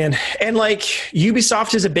know? Man. And like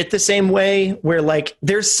Ubisoft is a bit the same way where like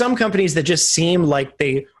there's some companies that just seem like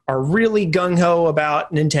they are really gung-ho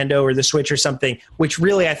about Nintendo or the Switch or something, which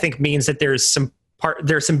really I think means that there's some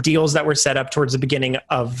deals that were set up towards the beginning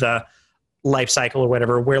of the life cycle or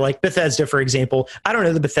whatever, where like Bethesda, for example, I don't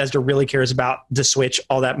know that Bethesda really cares about the Switch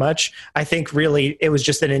all that much. I think really it was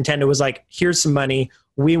just that Nintendo was like, here's some money.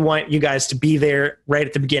 We want you guys to be there right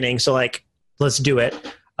at the beginning. So like, let's do it.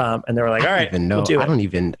 And they were like, all right, we'll do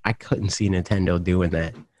it. I couldn't see Nintendo doing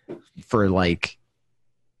that for like,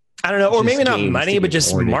 I don't know, or maybe not money, but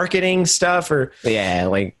just marketing stuff or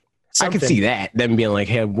like something. I could see that, them being like,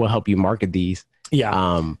 hey, we'll help you market these.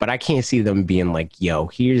 Yeah. But I can't see them being like, yo,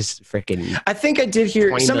 here's freaking. I think I did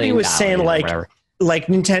hear somebody was saying like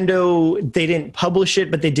Nintendo, they didn't publish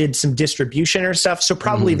it, but they did some distribution or stuff. So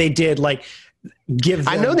probably they did like give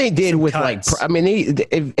them I know they did with cuts. like, I mean,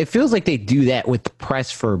 it feels like they do that with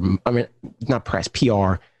press not press,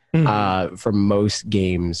 PR for most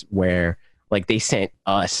games where like they sent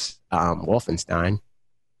us Wolfenstein,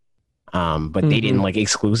 but they didn't like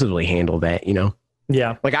exclusively handle that, you know?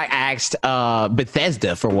 Yeah. Like I asked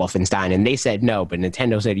Bethesda for Wolfenstein and they said no, but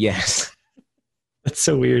Nintendo said yes. That's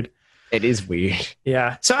so weird. It is weird.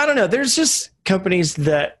 Yeah. So I don't know. There's just companies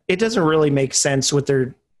that it doesn't really make sense what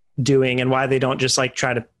they're doing and why they don't just like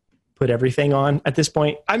try to put everything on at this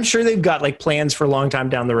point. I'm sure they've got like plans for a long time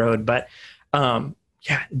down the road, but it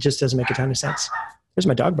just doesn't make a ton of sense. There's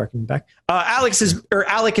my dog barking back. Alec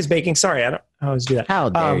is baking. Sorry, I always do that. How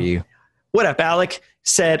dare you? What up, Alec?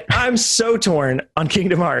 Said, I'm so torn on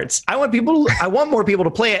Kingdom Hearts. I want more people to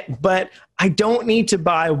play it, but I don't need to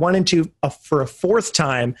buy 1 and 2 for a fourth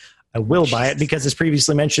time. I will buy it because, as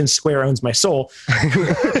previously mentioned, Square owns my soul.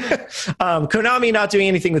 Konami not doing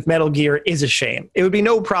anything with Metal Gear is a shame. It would be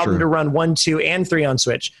no problem to run 1, 2, and 3 on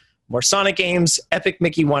Switch. More Sonic games, Epic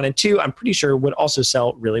Mickey 1 and 2, I'm pretty sure would also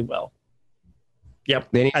sell really well. Yep,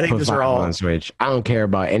 I think those are all on Switch. I don't care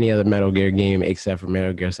about any other Metal Gear game except for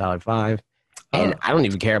Metal Gear Solid 5. And I don't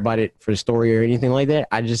even care about it for the story or anything like that.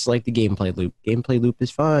 I just like the gameplay loop. Gameplay loop is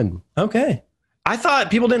fun. Okay. I thought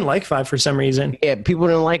people didn't like 5 for some reason. Yeah, people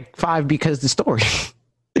didn't like 5 because the story.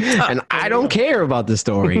 And I don't care about the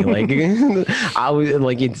story. Like I was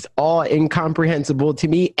like, it's all incomprehensible to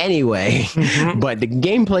me anyway. But the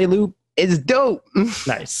gameplay loop is dope.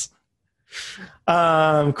 Nice.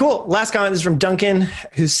 Cool. Last comment is from Duncan,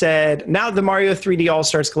 who said, now the Mario 3D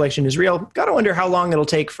All-Stars collection is real. Gotta wonder how long it'll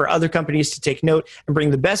take for other companies to take note and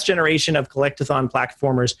bring the best generation of collectathon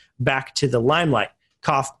platformers back to the limelight.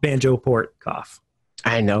 Cough, banjo port, cough.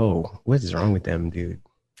 I know. What is wrong with them, dude?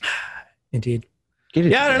 Indeed. I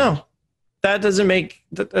don't know. That doesn't make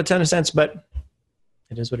a ton of sense, but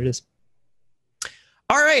it is what it is.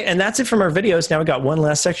 All right, and that's it from our videos. Now we got one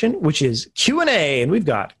last section, which is Q&A, and we've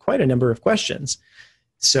got quite a number of questions.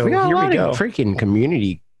 So here we go. Freaking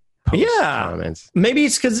community comments. Maybe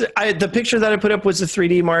it's because the picture that I put up was the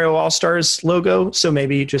 3D Mario All-Stars logo, so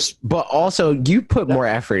maybe just... But also, you put more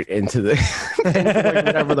effort into the like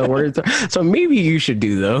whatever the words are. So maybe you should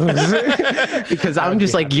do those. Because I'm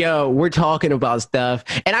just like, yo, we're talking about stuff.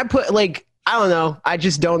 And I put like, I don't know. I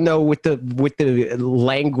just don't know with the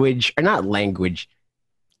language, or not language.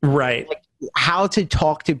 Right. Like how to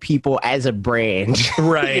talk to people as a brand.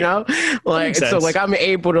 Right. You know? Like, so like I'm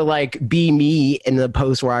able to like be me in the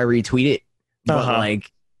post where I retweet it. But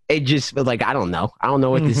like, it just like, I don't know. I don't know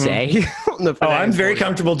what to say. I'm very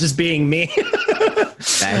comfortable just being me.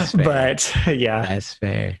 That's fair. But yeah. That's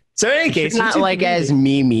fair. So in any case, it's not like as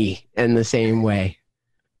Mimi in the same way.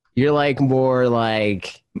 You're like more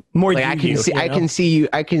like I can see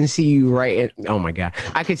you writing. Oh my god,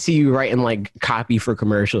 I could see you writing like copy for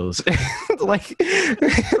commercials. like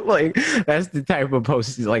that's the type of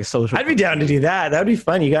post like social. I'd be down to do that. That'd be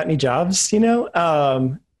fun. You got any jobs? You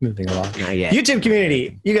know, Moving along. Not yet. YouTube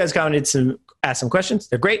community, you guys asked some questions.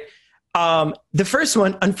 They're great. The first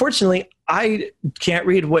one, unfortunately, I can't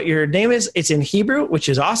read what your name is. It's in Hebrew, which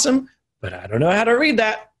is awesome, but I don't know how to read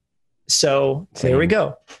that. So there we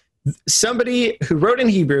go. Somebody who wrote in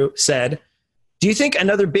Hebrew said, do you think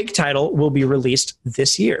another big title will be released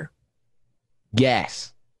this year?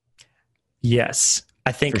 Yes. Yes.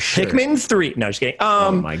 I think For sure. Pikmin 3. No, just kidding.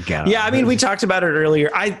 Oh my God. Yeah, I mean, we talked about it earlier.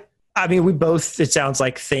 I mean, we both, it sounds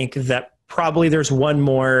like, think that probably there's one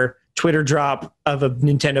more Twitter drop of a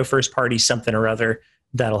Nintendo first party something or other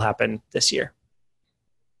that'll happen this year.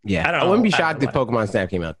 Yeah. I don't I wouldn't be know. shocked if Pokemon Snap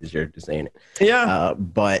came out this year, just saying it. Yeah.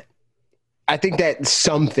 But I think that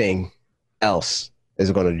something else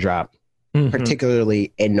is going to drop, Mhm.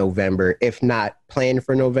 particularly in November, if not planned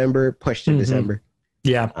for November, pushed to Mhm. December.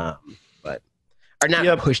 Yeah. Or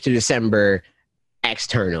not pushed to December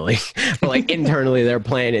externally, but like internally, their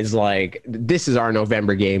plan is like, this is our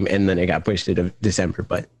November game, and then it got pushed to December.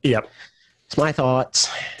 But Yep. it's my thoughts.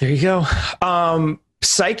 There you go.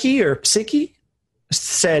 Psyche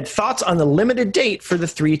said, thoughts on the limited date for the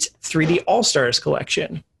 3D All-Stars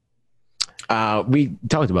collection? We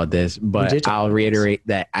talked about this, but I'll reiterate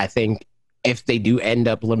that I think if they do end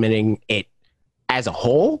up limiting it as a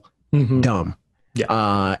whole, dumb.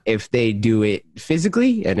 Yeah. If they do it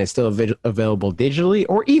physically and it's still available digitally,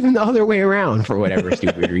 or even the other way around for whatever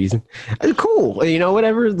stupid reason, cool. You know,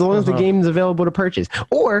 whatever, as long as the game's available to purchase.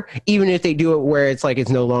 Or even if they do it where it's like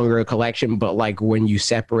it's no longer a collection, but like when you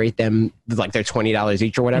separate them, like they're $20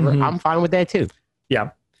 each or whatever, I'm fine with that too. Yeah.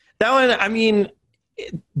 That one, I mean,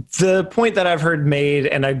 the point that I've heard made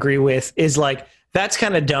and I agree with is like, that's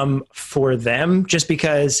kind of dumb for them just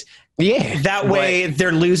because that way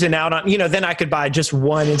they're losing out on, then I could buy just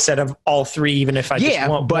one instead of all three, even if I just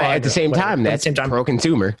want but one at the same time, that's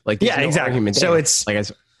pro-consumer. Like, yeah, exactly. So it's like,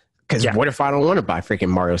 because what if I don't want to buy freaking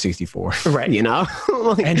Mario 64? Right.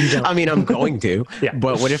 Like, and you don't. I mean, I'm going to,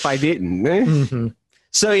 but what if I didn't?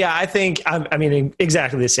 So yeah, I think, I mean,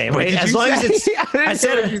 exactly the same. As long as it's, I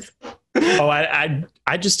said,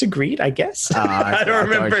 I just agreed, I guess. I don't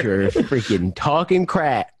remember. You were freaking talking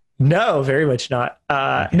crap. No, very much not.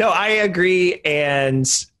 No, I agree. And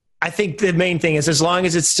I think the main thing is as long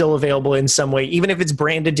as it's still available in some way, even if it's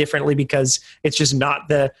branded differently because it's just not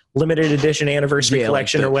the limited edition anniversary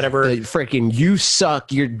collection or whatever. The freaking you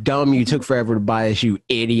suck, you're dumb, you took forever to buy this, you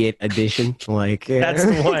idiot edition. Like that's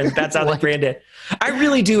the one. That's how they brand it. I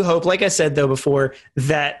really do hope, like I said though before,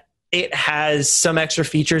 that it has some extra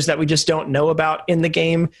features that we just don't know about in the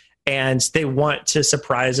game. And they want to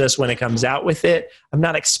surprise us when it comes out with it. I'm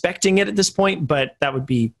not expecting it at this point, but that would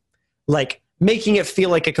be like making it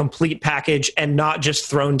feel like a complete package and not just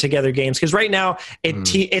thrown together games. Because right now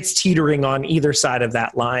it's teetering on either side of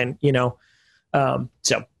that line, So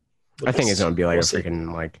I think it's going to be like a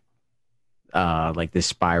freaking like the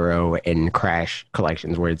Spyro and Crash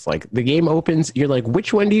collections where it's like the game opens, you're like,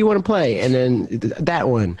 which one do you want to play? And then that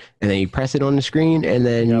one, and then you press it on the screen, and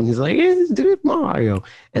then it's like, do Mario,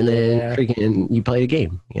 and then freaking you play the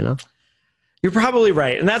game. You're probably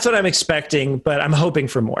right, and that's what I'm expecting, but I'm hoping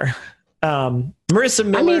for more. Marissa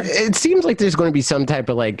Miller. I mean, it seems like there's going to be some type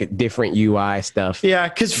of like different UI stuff. Yeah,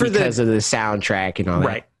 because of the soundtrack and all that.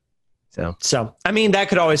 Right. So I mean, that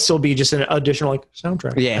could always still be just an additional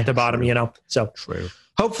soundtrack at the bottom, So true.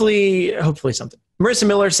 Hopefully something. Marissa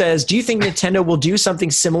Miller says, do you think Nintendo will do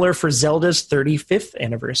something similar for Zelda's 35th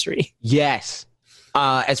anniversary? Yes.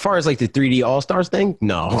 As far as like the 3D All-Stars thing,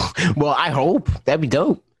 no. Well, I hope. That'd be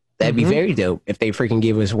dope. That'd be very dope if they freaking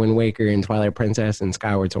give us Wind Waker and Twilight Princess and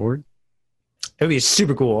Skyward Sword. It would be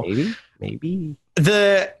super cool. Maybe.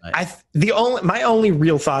 My only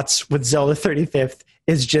real thoughts with Zelda 35th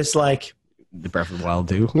is just like the Breath of the Wild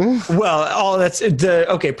 2. Well, all that's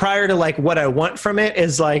prior to like what I want from it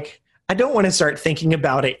is like I don't want to start thinking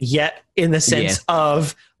about it yet in the sense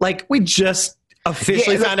of like we just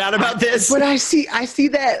officially found out about this. But I see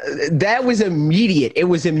that was immediate. It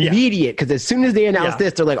was immediate because as soon as they announced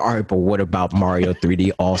this, they're like, all right, but what about Mario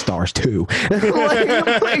 3D All-Stars 2?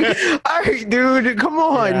 like, all right, dude, come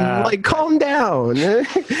on. Like, calm down.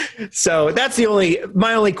 So that's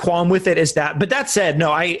my only qualm with it is that. But that said,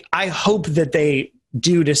 no, I hope that they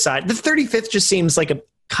do decide. The 35th just seems like a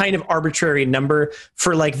kind of arbitrary number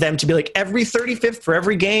for like them to be like every 35th for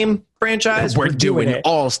every game franchise we're doing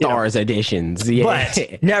All-Stars editions.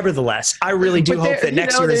 But nevertheless, I really do hope that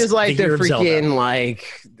next year is like the year of Zelda. Freaking like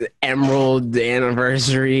the Emerald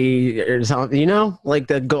anniversary or something, like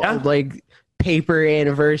the gold, like paper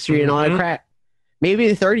anniversary and all that crap.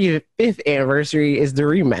 Maybe the 35th anniversary is the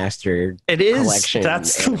remastered. It is. Collection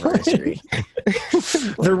That's anniversary.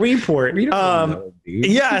 The report. We don't know, dude.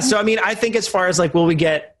 Yeah. So, I mean, I think as far as like,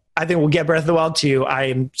 I think we'll get Breath of the Wild 2. I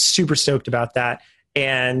am super stoked about that.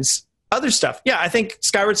 And other stuff. Yeah. I think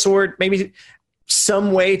Skyward Sword, maybe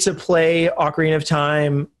some way to play Ocarina of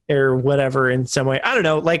Time or whatever in some way. I don't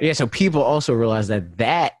know. Like, Yeah, so people also realize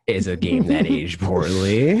that is a game that aged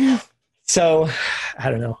poorly. so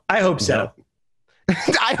I don't know. I hope so.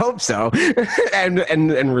 I hope so. and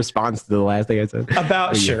in response to the last thing I said.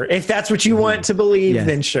 About sure. If that's what you want to believe, Yes.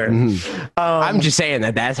 then sure. I'm just saying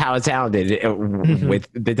that's how it sounded with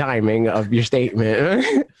the timing of your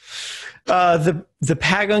statement. The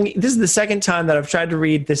Pagong. This is the second time that I've tried to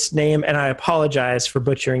read this name, and I apologize for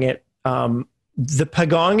butchering it. The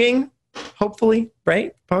Pagonging, hopefully,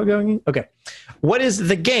 right? Pagonging. Okay. What is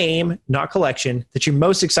the game, not collection, that you're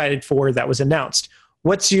most excited for that was announced?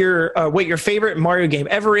 What's your what your favorite Mario game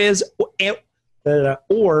ever is,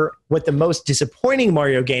 or what the most disappointing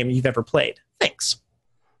Mario game you've ever played? Thanks.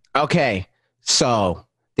 Okay, so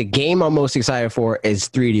the game I'm most excited for is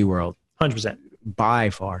 3D World 100%. by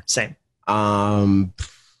far. Same.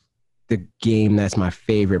 The game that's my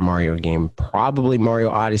favorite Mario game, probably Mario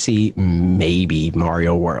Odyssey, maybe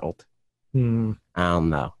Mario World. I don't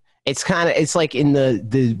know. It's like in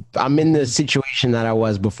I'm in the situation that I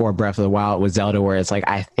was before Breath of the Wild with Zelda, where it's like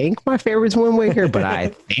I think my favorite's Wind Waker, but I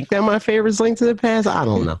think that my favorite's Link to the Past. I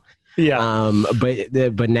don't know. Yeah.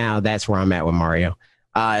 But now that's where I'm at with Mario.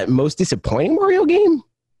 Most disappointing Mario game?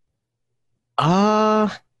 I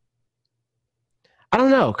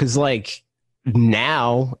don't know, because like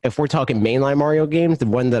now, if we're talking mainline Mario games, the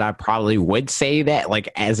one that I probably would say that like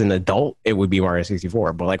as an adult, it would be Mario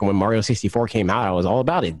 64. But like when Mario 64 came out, I was all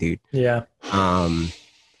about it, dude. Yeah.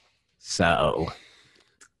 So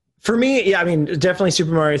for me, yeah, I mean, definitely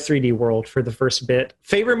Super Mario 3D World for the first bit.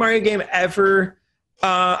 Favorite Mario game ever?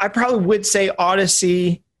 I probably would say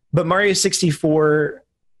Odyssey, but Mario 64,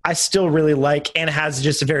 I still really like and has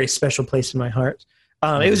just a very special place in my heart.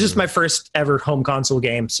 It was just my first ever home console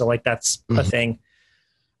game, so like that's a thing.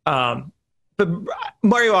 But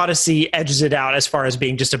Mario Odyssey edges it out as far as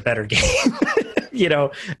being just a better game, you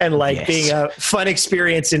know, and like being a fun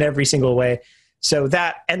experience in every single way. So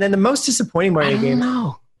that, and then the most disappointing Mario game.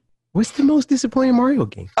 No, what's the most disappointing Mario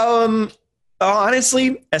game?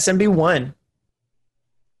 Honestly, SMB1.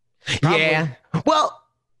 Yeah. Well.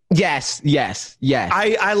 Yes.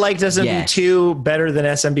 I liked SMB2 better than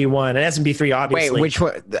SMB1 and SMB3, obviously. Wait, which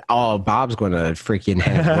one? Oh, Bob's going to freaking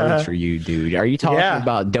have words for you, dude. Are you talking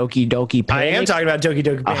about Doki Doki Panic? I am talking about Doki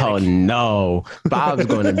Doki Panic. Oh, no. Bob's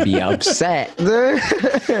going to be upset.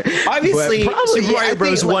 Obviously, Super Mario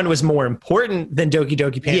Bros. 1 was more important than Doki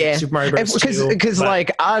Doki Panic. Yeah. Super Mario Bros. 2. Because,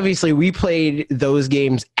 like, obviously, we played those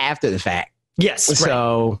games after the fact. Yes.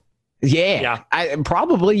 So... Right. Yeah. I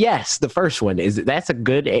probably yes. The first one that's a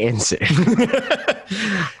good answer.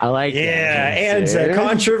 I like that and it's a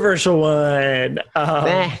controversial one.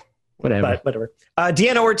 Whatever. But whatever.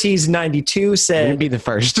 Deanna Ortiz 92 said, be the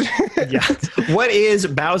first. yeah. What is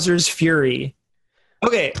Bowser's Fury?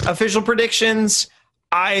 Okay, official predictions.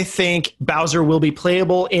 I think Bowser will be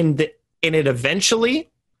playable in it eventually,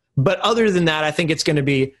 but other than that, I think it's going to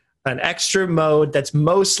be an extra mode that's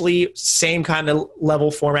mostly same kind of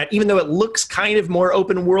level format. Even though it looks kind of more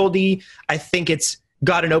open worldy, I think it's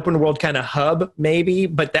got an open world kind of hub, maybe,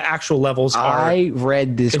 but the actual levels are. I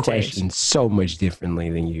read this contained. question so much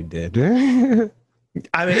differently than you did.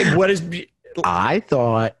 I mean, what is? I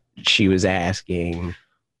thought she was asking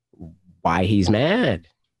why he's mad.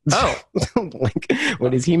 Oh, like,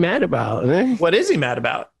 what is he mad about? What is he mad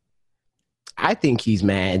about? I think he's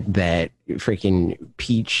mad that freaking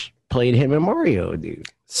Peach played him in Mario, dude.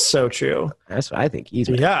 So true. That's what I think he's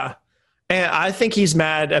mad. Yeah. And I think he's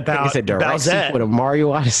mad about it's a direct sequel to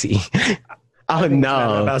Mario Odyssey. Oh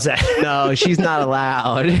no. No, she's not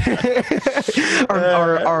allowed.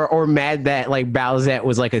 or mad that like Bowsette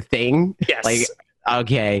was like a thing. Yes. Like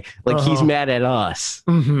okay. Like he's mad at us.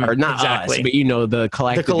 Mm-hmm. Or not us, but you know the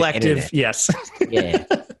collective. The collective, internet. yes. Yeah.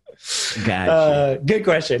 Gotcha. Good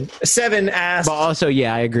question. 7 asked. But also,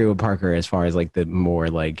 yeah, I agree with Parker as far as like the more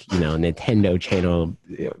like, you know, Nintendo channel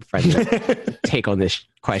friendly take on this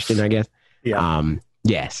question, I guess. Yeah.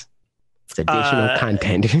 Yes. It's additional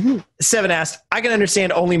content. 7 asked, I can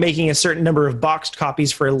understand only making a certain number of boxed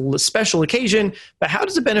copies for a special occasion, but how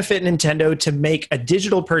does it benefit Nintendo to make a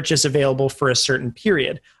digital purchase available for a certain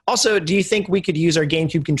period? Also, do you think we could use our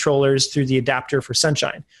GameCube controllers through the adapter for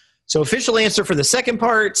Sunshine? So official answer for the second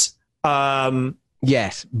part.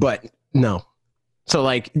 Yes, but no. So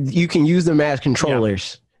like you can use them as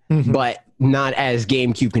controllers, but not as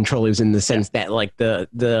GameCube controllers in the sense that like the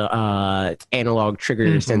analog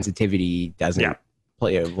trigger sensitivity doesn't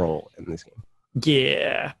play a role in this game.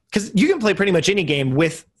 Yeah, because you can play pretty much any game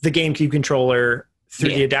with the GameCube controller through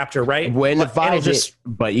the adapter, right? When the file just,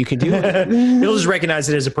 but you can do it. It'll just recognize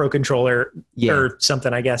it as a Pro controller or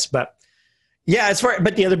something, I guess. But yeah,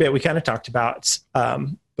 but the other bit we kind of talked about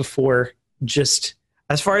before, just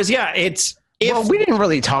as far as well, we didn't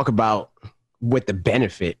really talk about what the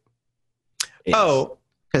benefit is. Oh,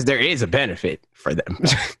 because there is a benefit for them.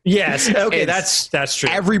 Yes. Okay, that's true.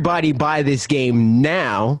 Everybody buy this game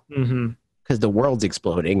now because the world's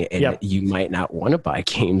exploding, and you might not want to buy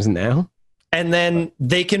games now. And then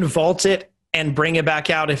they can vault it and bring it back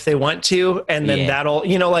out if they want to, and then that'll,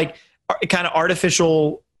 like kind of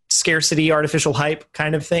artificial scarcity, artificial hype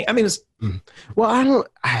kind of thing. I mean, well,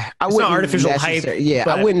 I wouldn't artificial hype. Yeah,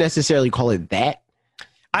 I wouldn't necessarily call it that.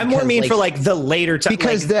 I more mean for like the later time,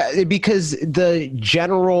 because the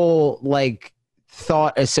general like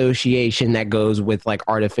thought association that goes with like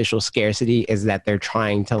artificial scarcity is that they're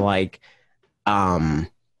trying to like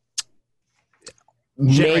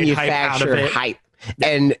manufacture hype.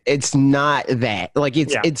 And it's not that. Like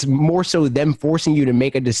it's more so them forcing you to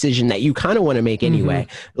make a decision that you kind of want to make anyway,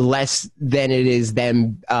 less than it is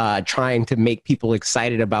them trying to make people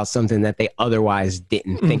excited about something that they otherwise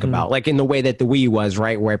didn't think about. Like in the way that the Wii was,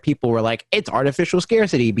 right? Where people were like, it's artificial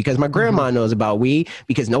scarcity because my grandma knows about Wii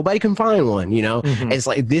because nobody can find one, It's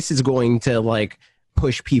like this is going to like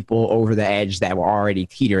push people over the edge that were already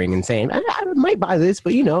teetering and saying, I might buy this,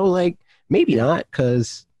 but like maybe not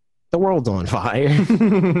because the world's on fire.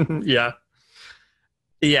 Yeah.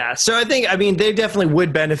 So I mean, they definitely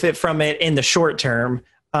would benefit from it in the short term,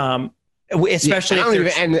 especially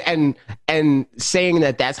and saying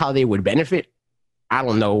that that's how they would benefit. I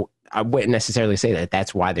don't know. I wouldn't necessarily say that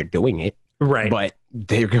that's why they're doing it. Right. But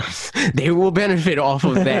they will benefit off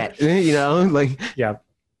of that, Yeah.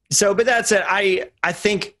 So, but that said, I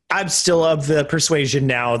think I'm still of the persuasion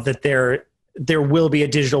now that there will be a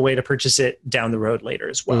digital way to purchase it down the road later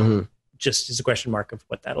as well. Just as a question mark of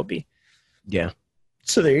what that'll be. Yeah.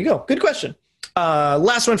 So there you go. Good question.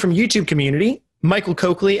 Last one from YouTube community. Michael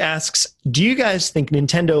Coakley asks, do you guys think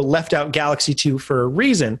Nintendo left out Galaxy 2 for a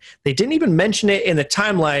reason? They didn't even mention it in the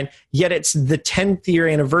timeline, yet it's the 10th year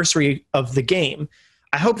anniversary of the game.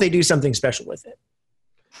 I hope they do something special with it.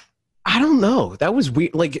 I don't know. That was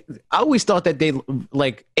weird. Like, I always thought that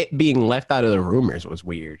it being left out of the rumors was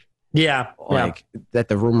weird. Yeah. That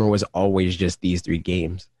the rumor was always just these 3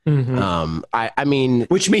 games. I mean,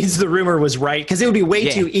 which means the rumor was right because it would be way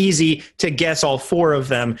too easy to guess all 4 of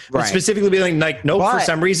them, but specifically be like, nope, for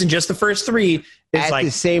some reason, just the first 3. At the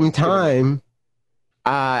same time,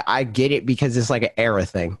 I get it because it's like an era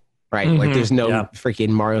thing, right? Like there's no freaking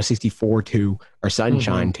Mario 64 2 or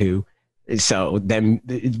Sunshine 2. So then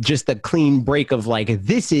just the clean break of like,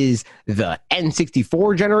 this is the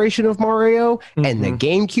N64 generation of Mario and the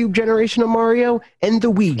GameCube generation of Mario and the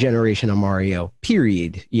Wii generation of Mario,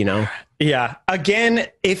 period, Yeah. Again,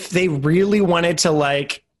 if they really wanted to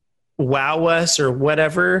like wow us or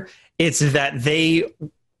whatever, it's that they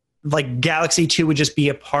like Galaxy 2 would just be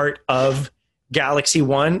a part of Galaxy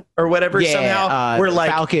 1 or whatever somehow. We're like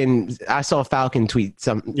Falcon. I saw Falcon tweet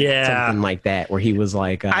something like that where he was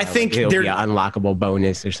like, I think it'll be an unlockable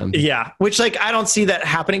bonus or something. Yeah, which like I don't see that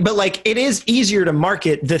happening, but like it is easier to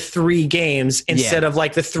market the 3 games instead of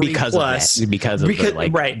like the 3 because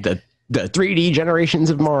the 3D generations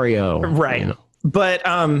of Mario, right? But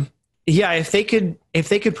if they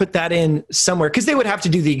could put that in somewhere, because they would have to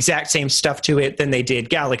do the exact same stuff to it than they did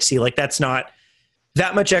Galaxy. Like that's not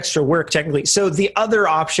that much extra work technically. So the other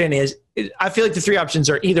option is, I feel like the 3 options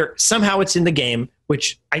are either somehow it's in the game,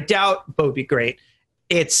 which I doubt, but would be great.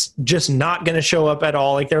 It's just not going to show up at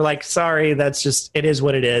all. Like they're like, sorry, that's just, it is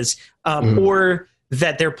what it is. Or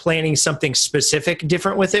that they're planning something specific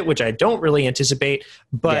different with it, which I don't really anticipate,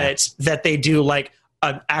 but that they do like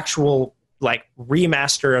an actual like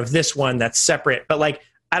remaster of this one that's separate. But like,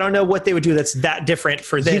 I don't know what they would do that's that different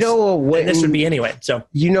for this. What this would be anyway. So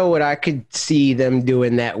what I could see them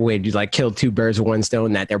doing that would like kill 2 birds with 1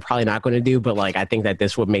 stone that they're probably not going to do, but like I think that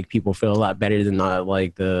this would make people feel a lot better than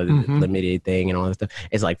like the limited thing and all that stuff.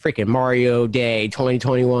 It's like freaking Mario Day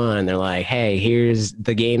 2021. They're like, hey, here's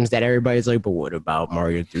the games that everybody's like, but what about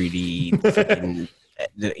Mario 3D? Freaking,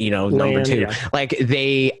 number 2. Yeah. Like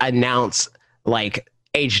they announce like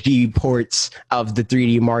HD ports of the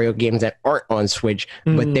 3D Mario games that aren't on Switch,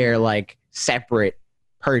 but they're like separate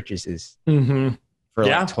purchases for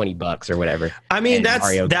like $20 or whatever. I mean,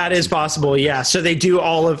 that is possible. Yeah. So they do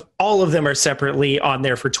all of them are separately on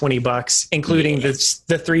there for $20, including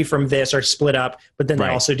the 3 from this are split up, but then they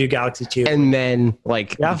also do Galaxy 2. And then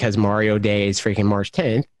like, because Mario Day is freaking March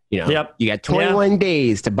 10th, You know, Yep. you got 21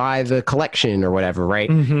 days to buy the collection or whatever, right?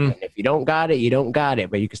 Mm-hmm. And if you don't got it, you don't got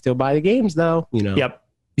it. But you can still buy the games, though. You know. Yep.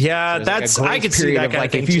 Yeah, So that's like I could see that kind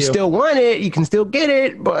of thing if you too. still want it, you can still get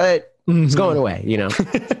it, but it's going away. You know.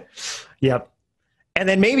 Yep. And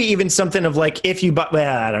then maybe even something of like, if you bought,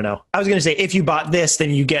 well, I don't know. I was going to say, if you bought this, then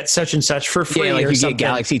you get such and such for free. Yeah, like or you something. get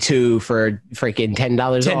Galaxy 2 for freaking $10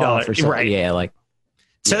 off or something. right. Yeah, like.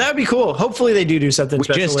 So that would be cool. Hopefully they do something We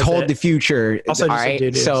special just with told it. the future. Also, all just right.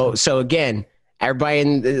 did, So again,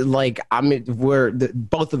 everybody we're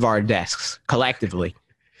both of our desks collectively.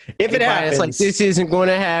 If it happens, It's like this isn't going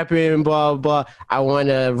to happen. Blah blah. I want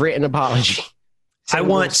a written apology. I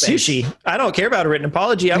want sushi. I don't care about a written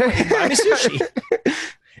apology. I want you to buy me sushi.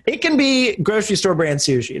 It can be grocery store brand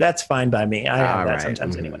sushi. That's fine by me. I have that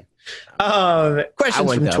sometimes anyway.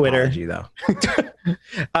 Questions from Twitter. Apology, though.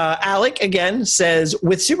 Alec again says,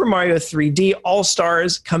 with Super Mario 3D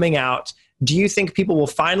All-Stars coming out, do you think people will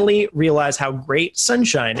finally realize how great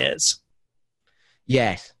Sunshine is?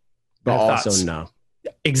 Yes, but Your also thoughts? no.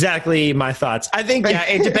 Exactly my thoughts. I think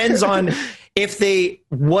it depends on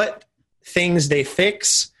what things they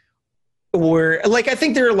fix. Or like, I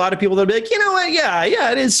think there are a lot of people that'll be like, you know what?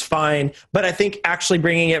 Yeah, it is fine. But I think actually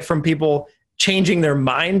bringing it from people changing their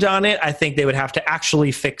mind on it, I think they would have to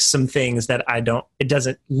actually fix some things that it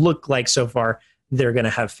doesn't look like so far they're going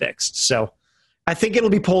to have fixed. So I think it'll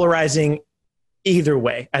be polarizing either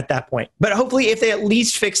way at that point. But hopefully if they at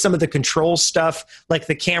least fix some of the control stuff, like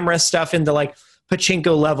the camera stuff in the like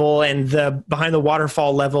pachinko level and the behind the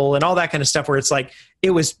waterfall level and all that kind of stuff where it's like,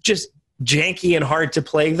 it was just janky and hard to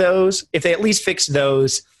play those. If they at least fix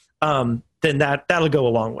those, then that'll go a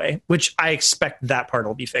long way, which I expect that part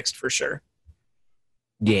will be fixed for sure.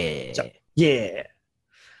 Yeah. So, yeah.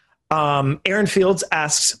 Aaron Fields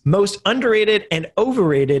asks, most underrated and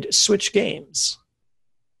overrated Switch games.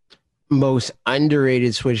 Most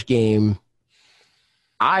underrated Switch game,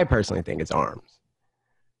 I personally think it's ARMS.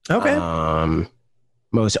 Okay.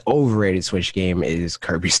 Most overrated Switch game is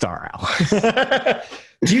Kirby Star Allies.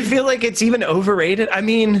 Do you feel like it's even overrated? I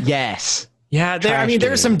mean, Yes. yeah,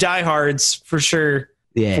 there's some diehards for sure.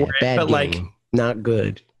 Yeah, for it, bad but game. like, Not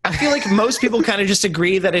good. I feel like most people kind of just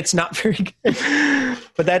agree that it's not very good,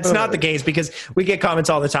 but that's not the case because we get comments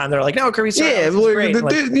all the time. They're like, "No, Kirby Star Yeah, Allies is great." like,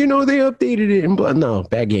 they updated it and no,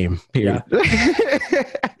 bad game. Period.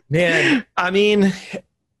 Man, I mean,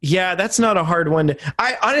 yeah, that's not a hard one.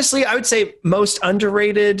 I would say most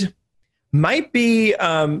underrated might be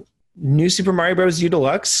New Super Mario Bros. U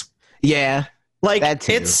Deluxe. Yeah, like that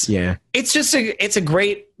too. it's just a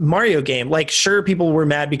great Mario game. Like, sure, people were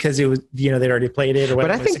mad because it was they'd already played it or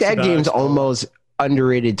whatever. But I think that game's almost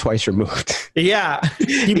underrated twice removed. Yeah,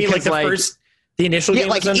 you mean like the initial game?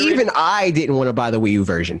 Like was underrated? even I didn't want to buy the Wii U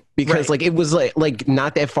version because like it was like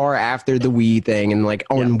not that far after the Wii thing, and like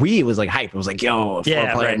on Wii it was like hype. It was like, yo, a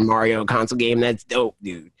 4-player Mario console game, that's dope,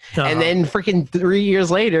 dude. And then freaking 3 years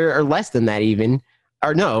later, or less than that even,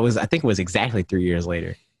 or no, I think it was exactly 3 years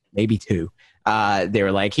later, maybe 2. They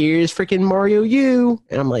were like, here's freaking Mario U,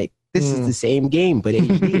 and I'm like, this is the same game, but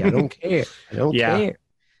HD. I don't care. I don't care.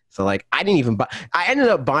 So like, I didn't even buy. I ended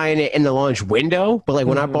up buying it in the launch window, but like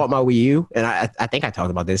when I bought my Wii U, and I think I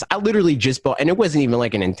talked about this, I literally just bought, and it wasn't even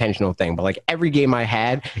like an intentional thing, but like every game I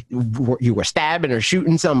had, you were stabbing or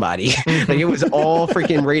shooting somebody. Like it was all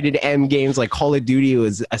freaking rated M games, like Call of Duty, it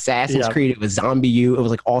was Assassin's Creed, it was Zombie U, it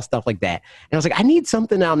was like all stuff like that. And I was like, I need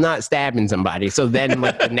something that I'm not stabbing somebody. So then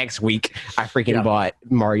like the next week, I freaking bought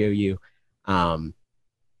Mario U.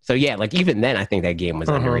 So yeah, like even then, I think that game was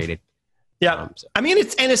underrated. Yeah, I mean,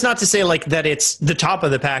 it's not to say like that it's the top of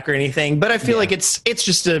the pack or anything, but I feel like it's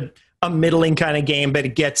just a middling kind of game, but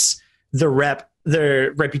it gets the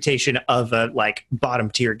reputation of a like bottom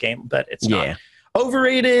tier game, but it's not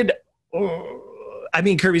overrated. I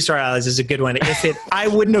mean, Kirby Star Allies is a good one. I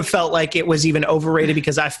wouldn't have felt like it was even overrated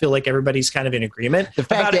because I feel like everybody's kind of in agreement. The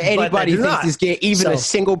fact that anybody thinks this game, even a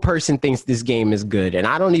single person thinks this game is good, and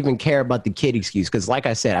I don't even care about the kid excuse because, like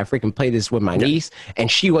I said, I freaking played this with my niece, and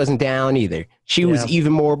she wasn't down either. She was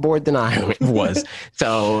even more bored than I was,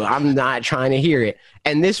 so I'm not trying to hear it.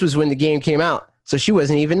 And this was when the game came out, so she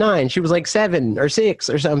wasn't even 9; she was like 7 or 6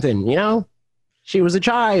 or something, you know. She was a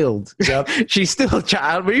child. Yep. She's still a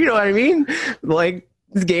child, but you know what I mean? Like,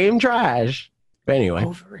 this game trash. But anyway.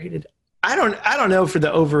 Overrated. I don't know for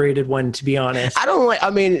the overrated one, to be honest. I don't like, I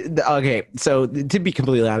mean, okay, so to be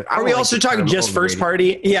completely honest. Are we also talking just first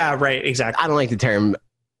party? Yeah, right, exactly. I don't like the term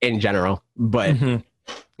in general, but, you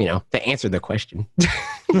know, to answer the question.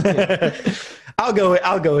 I'll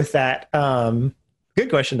go with that. Good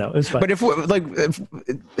question, though. It was fun. But if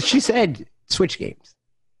she said Switch games.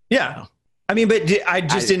 Yeah. I mean, but I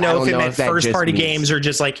just didn't know if it meant first party games or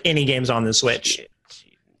just like any games on the Switch.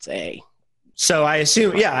 Say. So I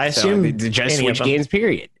assume, just Switch games.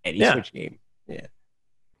 Period. Any Switch game. Yeah.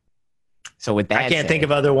 So with that, I can't think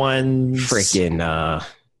of other ones. Freaking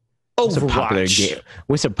Overwatch.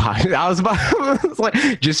 What's a popular? I was about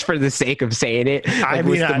like just for the sake of saying it. Like,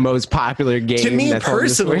 what's the most popular game? To me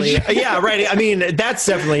personally, yeah, right. I mean, that's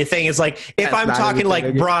definitely a thing. It's like if I'm talking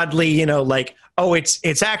like broadly, you know, like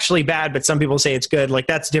it's actually bad, but some people say it's good. Like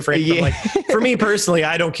that's different. Yeah. But like for me personally,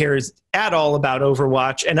 I don't care at all about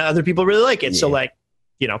Overwatch, and other people really like it. Yeah. So like,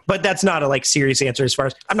 you know, but that's not a like serious answer as far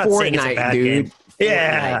as I'm not saying it's a bad game.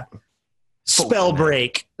 Yeah.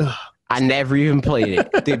 Spellbreak. I never even played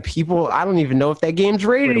it. Dude, I don't even know if that game's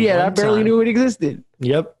rated yet. I barely knew it existed.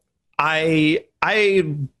 Yep. I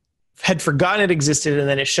had forgotten it existed, and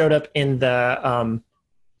then it showed up in the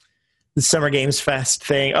Summer Games Fest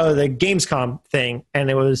thing. Oh, the Gamescom thing.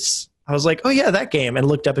 And I was like, oh yeah, that game. And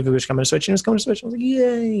looked up if it was coming to Switch, and it was coming to Switch. I was like,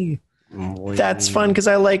 yay. That's fun because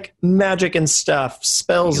I like magic and stuff,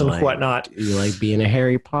 spells and whatnot. You like being a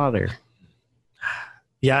Harry Potter.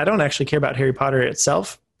 Yeah, I don't actually care about Harry Potter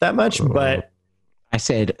itself that much, but I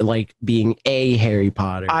said like being a Harry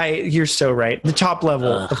Potter. You're so right. The top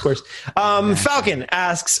level, of course. Falcon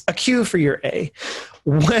asks, a cue for your A.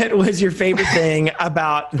 What was your favorite thing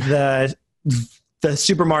about the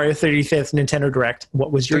Super Mario 35th Nintendo Direct?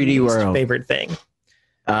 What was your favorite thing?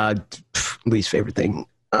 Least favorite thing.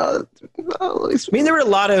 I mean, there were a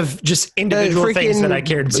lot of just individual things that I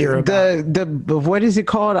cared zero about. What is it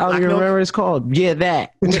called? I don't even remember what it's called. Yeah,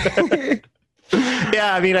 that.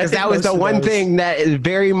 Yeah, I mean, that was the one thing that is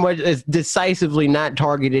very much decisively not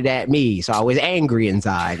targeted at me. So I was angry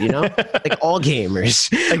inside, you know, like all gamers.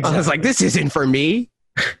 Exactly. I was like, this isn't for me.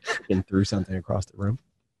 And threw something across the room,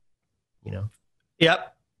 you know.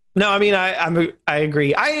 Yep. No, I mean, I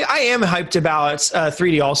agree. I am hyped about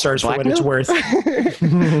 3D All Stars for what it's worth.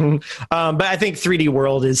 But I think 3D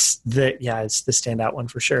World is it's the standout one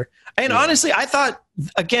for sure. And honestly, I thought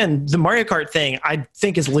again the Mario Kart thing I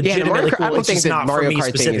think is legitimately cool. I don't think the Mario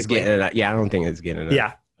Kart thing is getting enough. Yeah, I don't think it's getting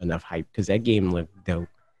enough hype because that game looked dope.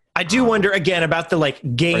 I do wonder again about the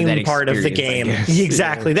like game part of the game.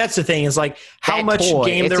 Exactly, that's the thing. Is like how much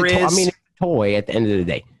game there is. I mean, it's a toy at the end of the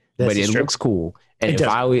day, but it looks cool. And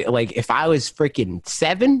if I was freaking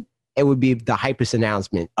 7, it would be the hypest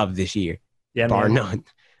announcement of this year, bar none.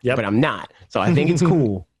 Yep. But I'm not, so I think it's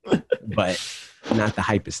cool, but not the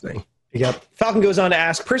hypest thing. Yep. Falcon goes on to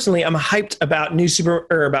ask, personally, I'm hyped about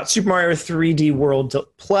Super Mario 3D World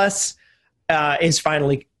Plus is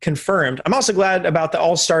finally confirmed. I'm also glad about the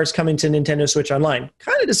All Stars coming to Nintendo Switch Online.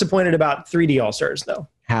 Kind of disappointed about 3D All Stars though.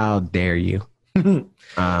 How dare you?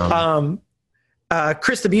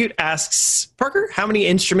 Chris the Butte asks, Parker, how many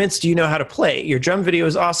instruments do you know how to play? Your drum video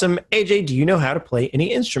is awesome. AJ, do you know how to play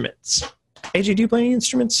any instruments? AJ, do you play any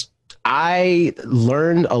instruments? I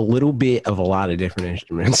learned a little bit of a lot of different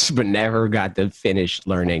instruments, but never got to finish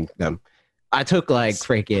learning them. I took like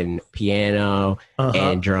freaking piano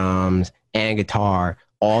and drums and guitar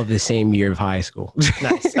all the same year of high school.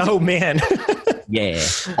 Nice. Oh, man. Yeah,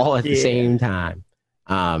 all at the same time.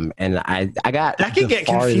 And I got that can get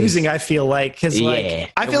confusing. I feel like because I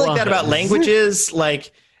feel like that about languages,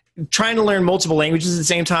 like trying to learn multiple languages at the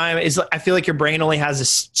same time is. I feel like your brain only has a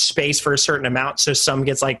space for a certain amount, so some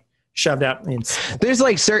gets like shoved out. There's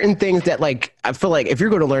like certain things that like I feel like if you're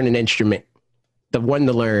going to learn an instrument, the one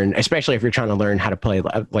to learn, especially if you're trying to learn how to play,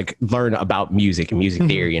 like learn about music and music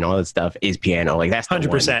theory and all that stuff, is piano. Like that's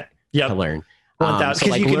 100%. Yeah, to learn because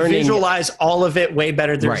you can visualize all of it way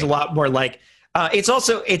better. There's a lot more like. It's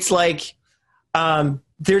like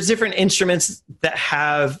there's different instruments that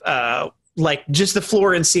have like just the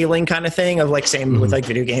floor and ceiling kind of thing of like same with like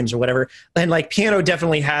video games or whatever. And like piano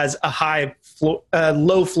definitely has a high floor,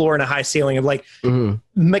 low floor and a high ceiling of like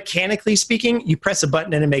mechanically speaking, you press a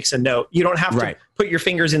button and it makes a note. You don't have to put your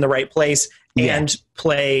fingers in the right place and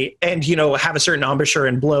play and, you know, have a certain embouchure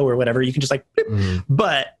and blow or whatever. You can just like,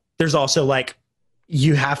 but there's also like,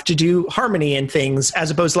 you have to do harmony and things as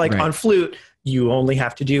opposed to like on flute, you only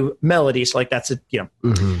have to do melody. So like that's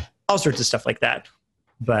all sorts of stuff like that.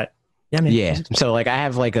 But so like I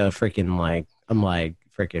have like a freaking like I'm like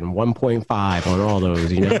freaking 1.5 on all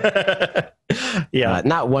those, you know.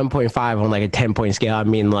 Not 1.5 on like a 10-point scale. I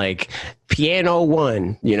mean like piano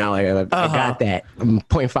 1, you know, I got that. I'm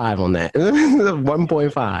 0.5 on that.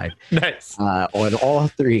 1.5. Nice. On all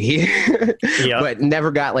 3. Yep. But never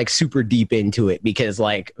got like super deep into it because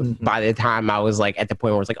like by the time I was like at the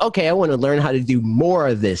point where it's like, okay, I want to learn how to do more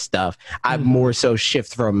of this stuff, I more so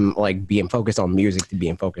shift from like being focused on music to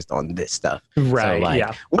being focused on this stuff. Right. So,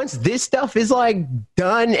 like, once this stuff is like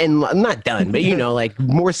done and not done, but you know, like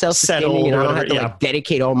more self-sustaining and I don't have to like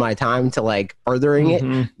dedicate all my time to like furthering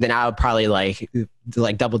it, then I would probably like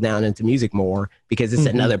double down into music more because it's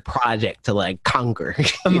another project to like conquer,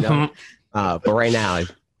 you know. But right now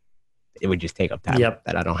it would just take up time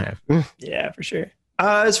that I don't have. Yeah, for sure.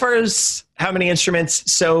 As far as how many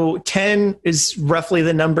instruments, so 10 is roughly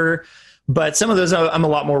the number, but some of those I'm a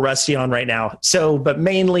lot more rusty on right now. So, but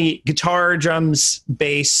mainly guitar, drums,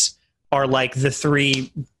 bass are like the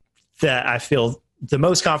 3 that I feel the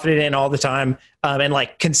most confident in all the time, and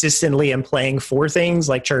like consistently am playing for things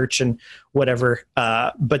like church and whatever.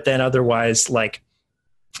 But then otherwise, like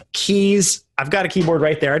keys, I've got a keyboard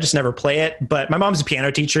right there. I just never play it. But my mom's a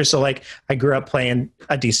piano teacher, so like I grew up playing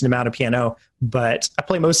a decent amount of piano. But I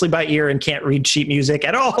play mostly by ear and can't read sheet music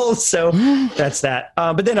at all. So that's that.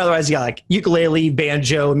 But then otherwise, like ukulele,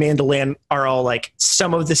 banjo, mandolin are all like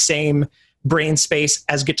some of the same brain space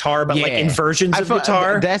as guitar, but like in versions of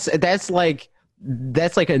guitar.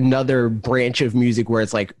 That's like another branch of music where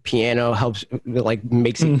it's like piano helps, like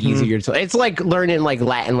makes it easier. So it's like learning like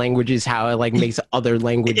Latin languages, how it like makes other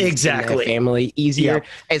languages in that family easier.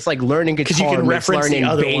 It's like learning guitar, you can reference learning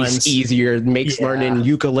bass easier, makes learning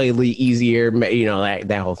ukulele easier. You know,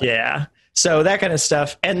 that whole thing. Yeah. So that kind of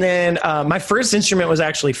stuff. And then my first instrument was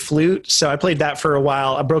actually flute. So I played that for a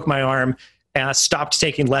while. I broke my arm and I stopped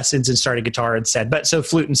taking lessons and started guitar instead. But so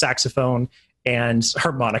flute and saxophone and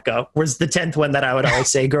harmonica was the 10th one that I would always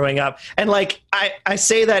say growing up. And like, I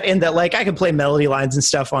say that in that, like, I can play melody lines and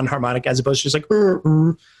stuff on harmonica as opposed to just like,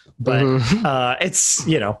 but it's,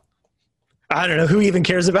 you know, I don't know who even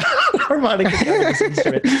cares about harmonica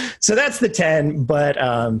instrument. So that's the 10, but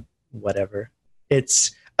whatever.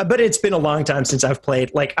 But it's been a long time since I've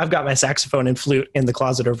played. Like, I've got my saxophone and flute in the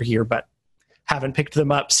closet over here, but haven't picked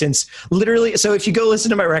them up since literally. So if you go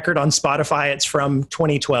listen to my record on Spotify, it's from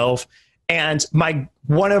 2012. And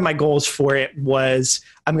one of my goals for it was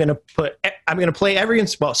I'm going to play every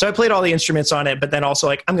well, so I played all the instruments on it, but then also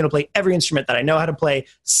like I'm going to play every instrument that I know how to play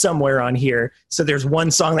somewhere on here. So there's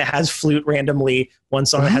one song that has flute randomly, one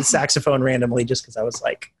song that has saxophone randomly, just because I was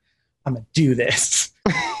like, I'm going to do this.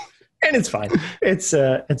 And it's fine. It's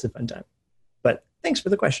a fun time. But thanks for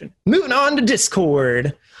the question. Moving on to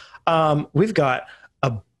Discord. We've got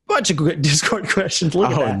a bunch of good Discord questions.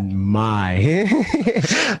 Look at that. Oh my.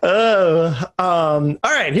 All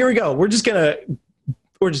right, here we go. We're just gonna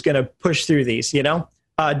push through these, you know?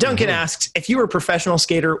 Duncan asks, if you were a professional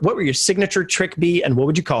skater, what would your signature trick be and what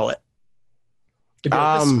would you call it?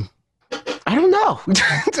 I don't know.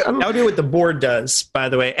 That would be what the board does, by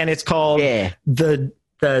the way. And it's called the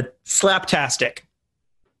slaptastic.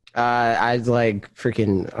 I like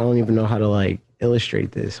freaking, I don't even know how to like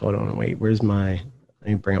illustrate this. Hold on, wait, let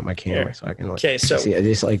me bring up my camera so I can like see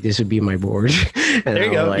it. This would be my board. And there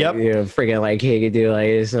you go. Like, yep. You know, freaking like, hey, you could do like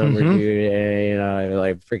this number, dude, and you know,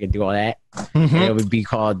 like freaking do all that. And it would be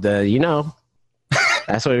called the, you know,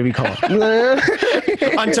 that's what it would be called.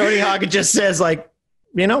 On Tony Hawk, it just says like,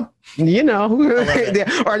 you know, or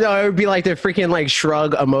no, it would be like the freaking like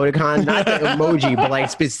shrug emoticon, not the emoji, but like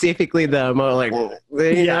specifically the like,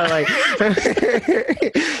 you know, like.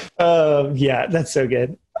 Yeah, that's so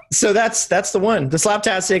good. So that's the one, the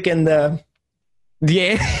slaptastic and the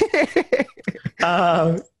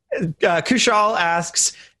Kushal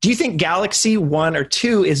asks, do you think Galaxy 1 or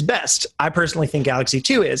 2 is best? I personally think Galaxy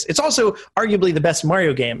 2 is. It's also arguably the best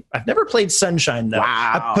Mario game. I've never played Sunshine, though.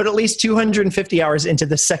 Wow. I put at least 250 hours into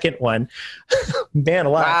the second one. Man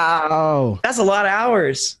alive. Wow. That's a lot of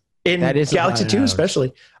hours in Galaxy 2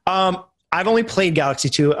 especially. I've only played Galaxy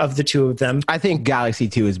 2 of the two of them. I think Galaxy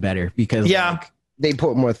 2 is better because like, they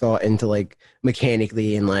put more thought into like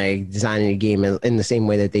mechanically and like designing a game in the same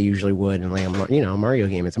way that they usually would in like a, you know, Mario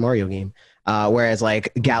game. It's a Mario game. Whereas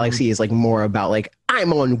like Galaxy is like more about like,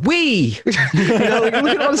 I'm on Wii. You know, like,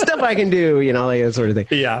 look at all the stuff I can do, you know, like that sort of thing.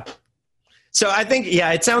 Yeah. So I think,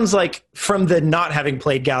 it sounds like from the not having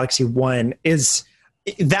played Galaxy 1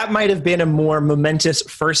 that might have been a more momentous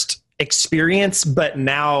first experience, but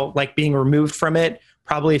now like being removed from it,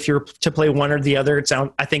 probably if you're to play one or the other,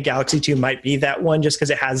 I think Galaxy 2 might be that one just because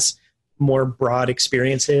it has more broad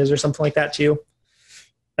experiences or something like that too.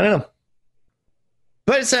 I don't know.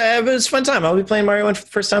 But it was a fun time. I'll be playing Mario 1 for the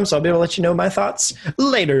first time, so I'll be able to let you know my thoughts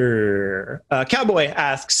later. Cowboy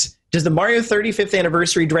asks, Does the Mario 35th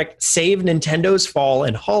anniversary direct save Nintendo's fall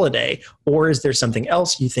and holiday, or is there something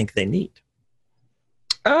else you think they need?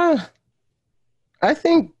 I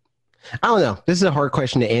think, I don't know. This is a hard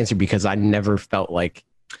question to answer because I never felt like,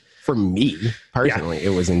 for me personally, it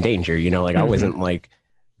was in danger. You know, like I wasn't like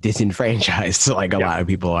disenfranchised like a lot of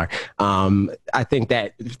people are. I think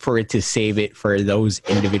that for it to save it for those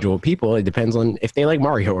individual people, it depends on if they like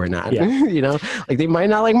Mario or not. You know, like they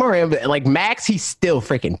might not like Mario, but like Max, he's still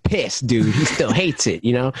freaking pissed, dude. He still hates it,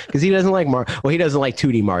 you know, because he doesn't like Mario. Well, he doesn't like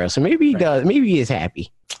 2D Mario, so maybe he does. Maybe he is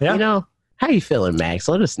happy. You know, how you feeling, Max?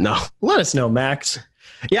 Let us know. Let us know, Max.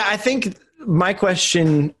 Yeah, I think my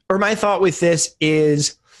question or my thought with this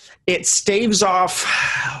is it staves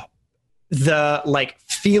off the like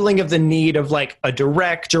feeling of the need of like a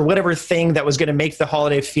direct or whatever thing that was going to make the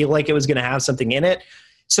holiday feel like it was going to have something in it.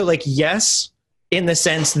 So like, yes, in the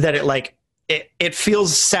sense that it like, it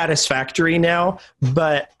feels satisfactory now,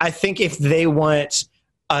 but I think if they want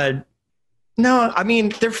no, I mean,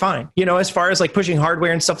 they're fine. You know, as far as like pushing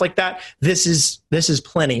hardware and stuff like that, this is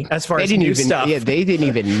plenty as far as new stuff. Yeah, they didn't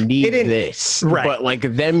even need this. Right. But like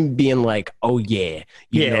them being like, oh yeah,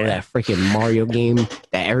 you know that freaking Mario game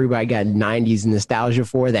that everybody got 90s nostalgia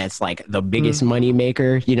for, that's like the biggest money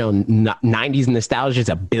maker. You know, 90s nostalgia is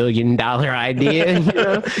 $1 billion idea. You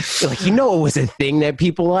know? Like, you know, it was a thing that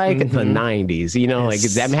people like the 90s, you know, like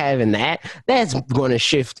them having that's going to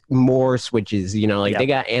shift more switches. You know, like they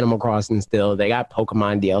got Animal Crossing still. They got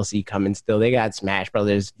Pokemon DLC coming still. They got Smash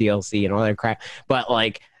Brothers DLC and all that crap. But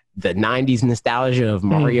like the 90s nostalgia of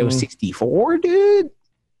Mario 64, dude.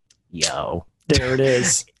 Yo. There it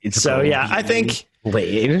is. So yeah, I think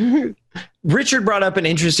Richard brought up an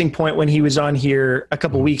interesting point when he was on here a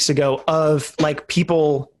couple weeks ago of like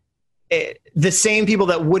people, the same people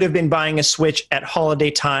that would have been buying a Switch at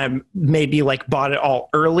holiday time maybe like bought it all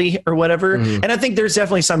early or whatever. And I think there's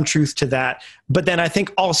definitely some truth to that. But then I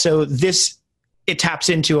think also it taps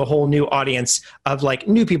into a whole new audience of like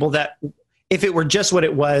new people that if it were just what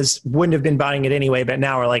it was, wouldn't have been buying it anyway. But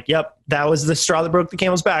now we're like, yep, that was the straw that broke the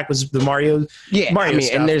camel's back, was the Mario. Yeah, Mario I mean,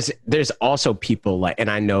 stuff. and there's also people like, and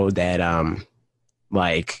I know that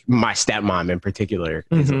like my stepmom in particular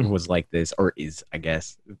was like this, or is, I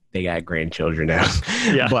guess they got grandchildren now.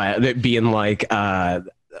 But being like,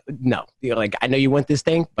 no, like I know you want this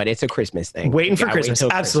thing, but it's a Christmas thing. Waiting for Christmas,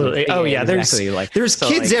 absolutely. Oh yeah, there's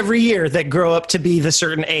kids every year that grow up to be the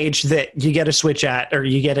certain age that you get a Switch at, or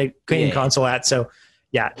you get a game console at. So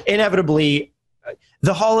yeah, inevitably,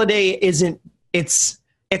 the holiday isn't. It's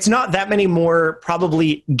not that many more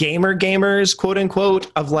probably gamers, quote unquote,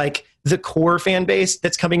 of like the core fan base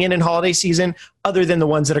that's coming in holiday season, other than the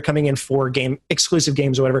ones that are coming in for exclusive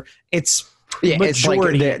games or whatever. It's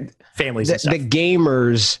majority. It's like families and stuff. The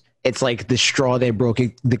gamers, it's like the straw that broke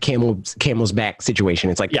the camel's back situation.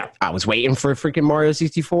 It's like, I was waiting for freaking Mario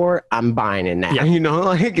 64. I'm buying it now. You know,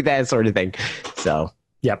 like that sort of thing. So,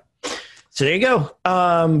 So there you go.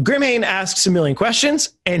 Grimhane asks a million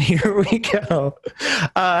questions, and here we go.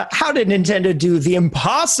 How did Nintendo do the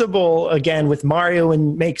impossible again with Mario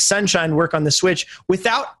and make Sunshine work on the Switch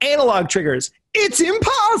without analog triggers? It's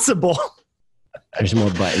impossible. There's more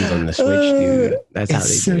buttons on the Switch, dude. That's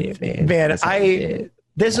how they did it, man.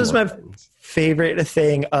 This was my favorite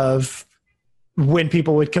thing of when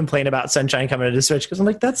people would complain about Sunshine coming to the Switch, because I'm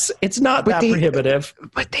like, it's not that prohibitive.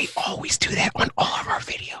 But they always do that on all of our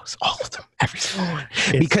videos, all of them, every single one,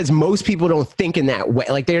 because most people don't think in that way.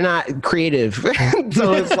 Like they're not creative,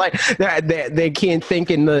 so it's like they can't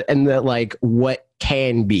think in the like what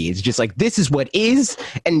can be. It's just like this is what is,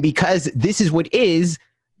 and because this is what is,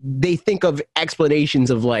 they think of explanations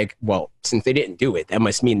of like, well, since they didn't do it, that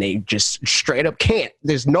must mean they just straight up can't.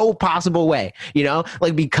 There's no possible way, you know,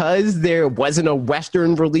 like because there wasn't a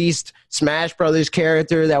Western released Smash Brothers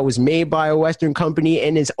character that was made by a Western company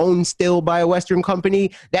and is owned still by a Western company.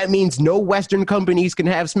 That means no Western companies can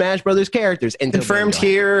have Smash Brothers characters. Confirmed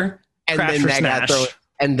here.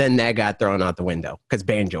 And then that got thrown out the window because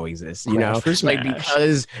Banjo exists, you know, like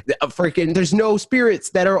because there's no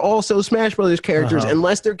spirits that are also Smash Brothers characters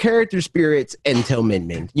unless they're character spirits until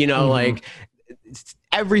Min, you know, like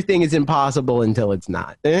everything is impossible until it's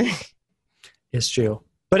not. It's true,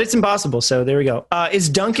 but it's impossible. So there we go. Is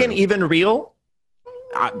Duncan even real?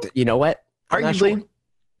 You know what? Arguably,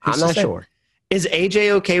 I'm not sure. Is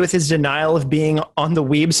AJ okay with his denial of being on the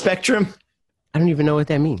weeb spectrum? I don't even know what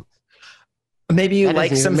that means. Maybe you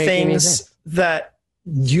like some things that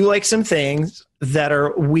are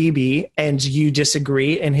weeby and you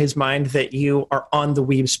disagree in his mind that you are on the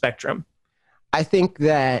weeb spectrum. I think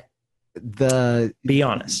that be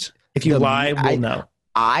honest. If you lie, we'll know.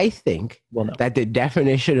 I think that the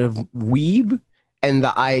definition of weeb and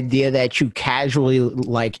the idea that you casually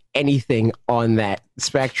like anything on that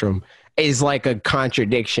spectrum is like a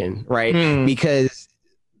contradiction, right? Because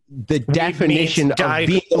the definition of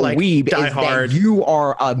being a weeb is that you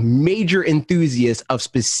are a major enthusiast of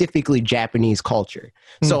specifically Japanese culture.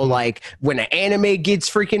 So like when an anime gets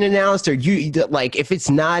freaking announced, or you like if it's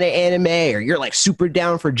not an anime, or you're like super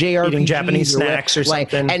down for JRPGs, eating Japanese snacks or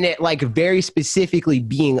something, and it like very specifically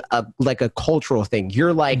being a like a cultural thing,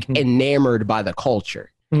 you're like enamored by the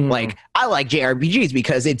culture. Like I like JRPGs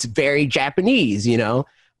because it's very Japanese, you know,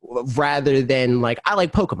 rather than like I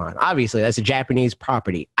like Pokemon. Obviously, that's a Japanese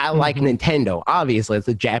property. I like Nintendo. Obviously, it's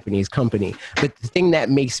a Japanese company. But the thing that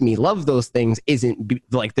makes me love those things isn't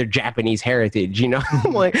like their Japanese heritage, you know?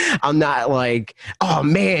 Like I'm not like, oh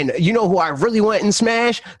man, you know who I really want in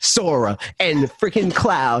Smash? Sora and freaking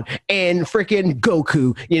Cloud and freaking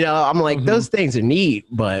Goku. You know, I'm like, those things are neat,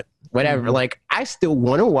 but whatever. Like I still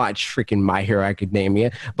want to watch freaking My Hero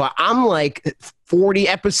Academia, but I'm like 40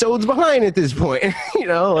 episodes behind at this point. You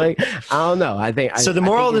know, like I don't know. I think so. The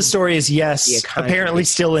moral of the story is yes. Apparently,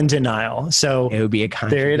 still in denial. So it would be a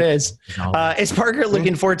there. It is. Is Parker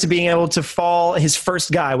looking forward to being able to fall his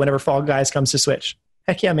first guy whenever Fall Guys comes to Switch?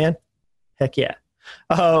 Heck yeah, man. Heck yeah.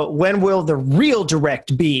 When will the real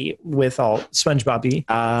direct be with all SpongeBob be?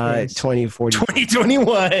 2040,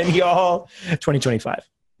 2021, y'all. 2025.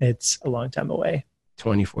 It's a long time away.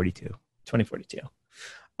 2042. 2042.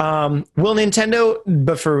 Will Nintendo,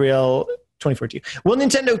 but for real, 2042. Will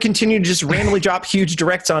Nintendo continue to just randomly drop huge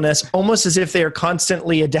directs on us, almost as if they are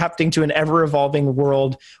constantly adapting to an ever-evolving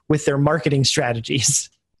world with their marketing strategies?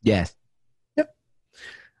 Yes. Yep.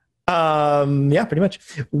 Yeah, pretty much.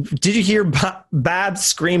 Did you hear Bab's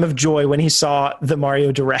scream of joy when he saw the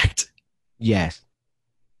Mario Direct? Yes.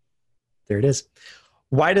 There it is.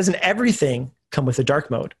 Why doesn't everything come with a dark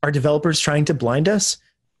mode? Are developers trying to blind us?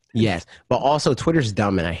 Yes, but also Twitter's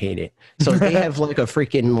dumb and I hate it. So they have like a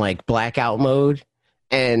freaking like blackout mode,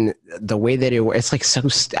 and the way that it works, it's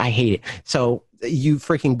like I hate it. So you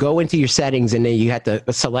freaking go into your settings and then you have to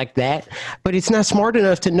select that, but it's not smart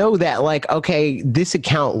enough to know that like, okay, this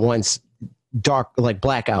account wants dark like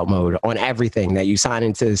blackout mode on everything that you sign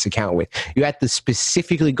into this account with. You have to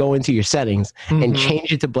specifically go into your settings and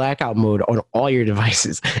change it to blackout mode on all your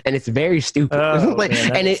devices, and it's very stupid. Like,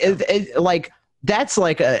 man, and it like that's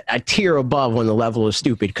like a tier above on the level of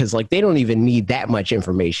stupid, because like they don't even need that much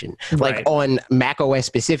information. Right. Like on Mac OS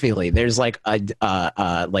specifically, there's like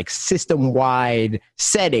a like system wide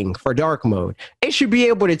setting for dark mode. It should be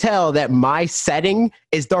able to tell that my setting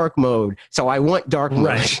is dark mode, so I want dark mode.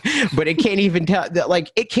 Right. But it can't even tell that.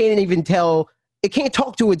 Like it can't even tell. It can't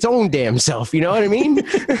talk to its own damn self. You know what I mean?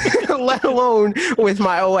 Let alone with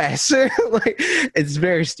my OS. Like it's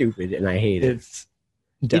very stupid, and I hate it. It's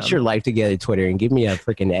dumb. Get your life together, Twitter, and give me a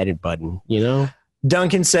freaking edit button, you know?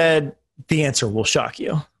 Duncan said the answer will shock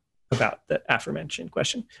you about the aforementioned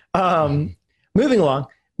question. Moving along,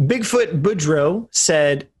 Bigfoot Boudreaux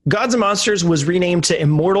said Gods and Monsters was renamed to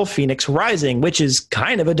Immortal Phoenix Rising, which is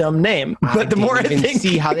kind of a dumb name. But the more I think,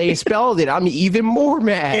 see how they spelled it, I'm even more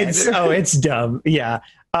mad. It's dumb. Yeah.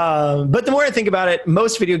 But the more I think about it,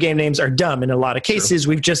 most video game names are dumb in a lot of cases.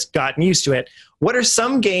 True. We've just gotten used to it. What are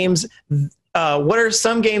some games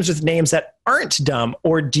with names that aren't dumb,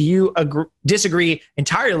 or do you disagree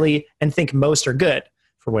entirely and think most are good?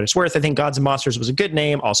 For what it's worth, I think Gods and Monsters was a good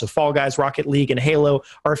name. Also, Fall Guys, Rocket League, and Halo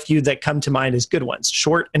are a few that come to mind as good ones.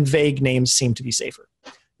 Short and vague names seem to be safer.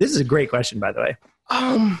 This is a great question, by the way.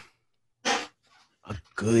 A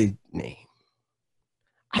good name.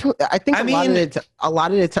 I think a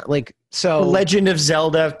lot of the time, like, so Legend of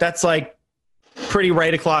Zelda, that's like pretty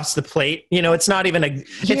right across the plate. You know, it's not even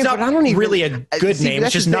really a good name.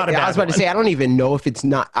 It's just not a bad one. I was about to say, I don't even know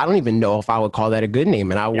if I would call that a good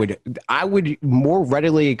name. And I would more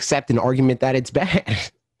readily accept an argument that it's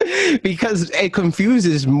bad because it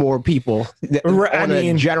confuses more people in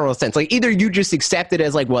a general sense. Like either you just accept it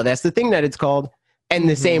as like, well, that's the thing that it's called. And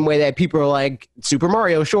the same way that people are like Super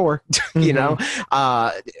Mario, sure, you know,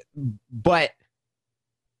 but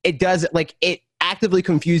it does like it actively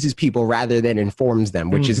confuses people rather than informs them,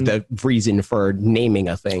 which is the reason for naming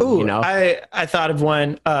a thing. Ooh, you know, I thought of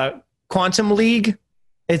one, Quantum League.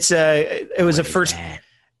 It was a first.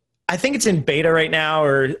 I think it's in beta right now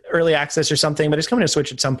or early access or something, but it's coming to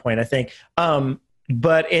Switch at some point, I think.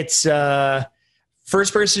 But it's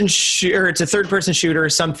first person shooter. It's a third person shooter or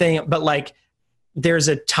something, but like there's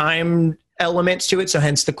a time element to it. So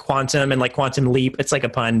hence the quantum and like Quantum Leap. It's like a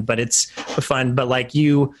pun, but it's fun. But like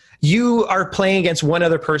you are playing against one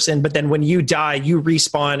other person, but then when you die, you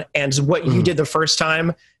respawn, and what you did the first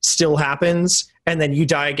time still happens. and then you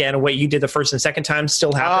die again, and what you did the first and second time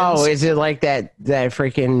still happens. Oh, is it like that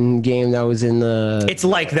freaking game that was in the... It's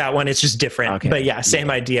like that one. It's just different. Okay. But yeah, same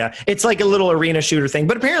idea. It's like a little arena shooter thing,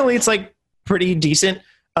 but apparently it's like pretty decent.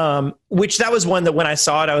 Which that was one that when I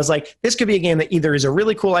saw it, I was like, this could be a game that either is a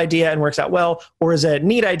really cool idea and works out well, or is a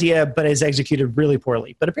neat idea but is executed really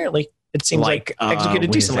poorly. But apparently it seems like executed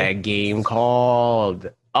decently. What is that game called?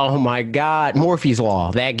 Oh my God, Morphe's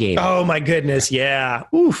Law. That game. Oh my goodness, yeah.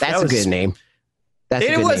 Oof, that's a good name.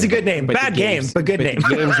 It was a good name. Bad game, but good name.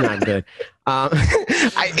 The game's not good.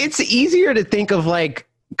 It's easier to think of like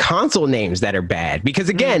console names that are bad because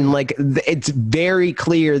again, like it's very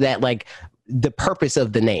clear that like the purpose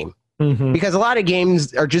of the name. Because a lot of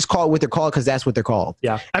games are just called what they're called because that's what they're called.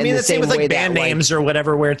 Yeah, I mean the same with like band names or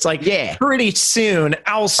whatever, where it's like pretty soon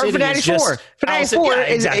Owl City is just Fanatics 4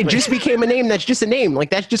 it just became a name that's just a name. Like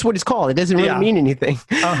that's just what it's called. It doesn't really mean anything.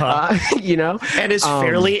 You know, and it's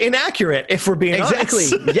fairly inaccurate if we're being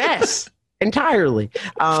honest. Yes. Entirely.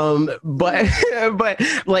 But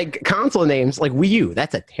like console names like Wii U,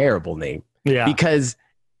 that's a terrible name. Yeah. Because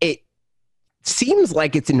it seems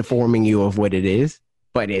like it's informing you of what it is,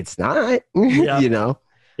 but it's not. You know?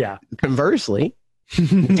 Yeah. Conversely,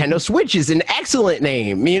 Nintendo Switch is an excellent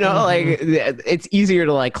name. You know, like it's easier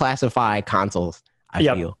to like classify consoles, I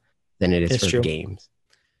feel, than it is for games.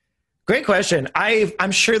 Great question.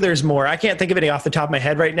 I'm sure there's more. I can't think of any off the top of my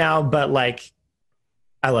head right now, but like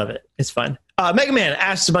I love it. It's fun. Mega Man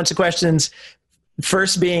asks a bunch of questions.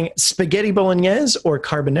 First being spaghetti bolognese or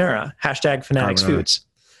carbonara? Hashtag Fanatics Foods.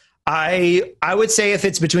 I would say if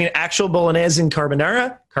it's between actual bolognese and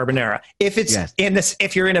carbonara. If it's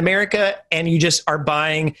if you're in America and you just are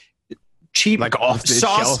buying cheap like off the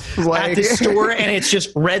sauce shelf, at the store and it's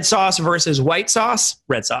just red sauce versus white sauce,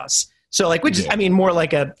 red sauce. So like, which is, I mean, more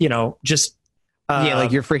like a, you know, just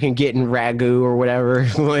like you're freaking getting ragu or whatever.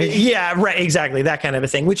 Like, yeah, right, exactly, that kind of a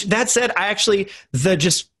thing. Which that said, I actually the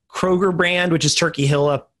just Kroger brand, which is Turkey Hill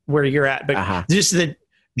up where you're at, but just the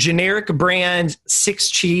generic brand 6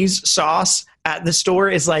 cheese sauce at the store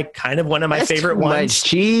is like kind of one of my favorite ones. Much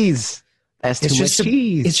cheese. That's too much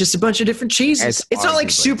cheese. It's just a bunch of different cheeses. It's not like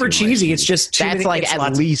super cheesy. It's just that's like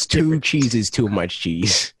at least 2 cheeses too much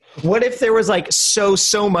cheese. What if there was like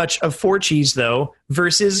so much of 4 cheese though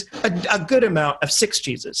versus a good amount of 6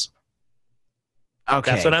 cheeses?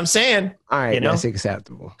 Okay, that's what I'm saying. All right, that's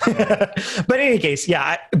acceptable. But in any case,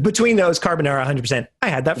 yeah, between those, carbonara 100%. I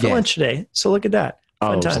had that for lunch today, so look at that.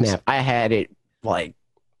 Fun times. Snap! I had it like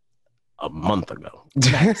a month ago.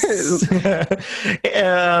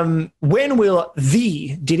 When will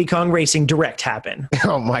the Diddy Kong Racing Direct happen?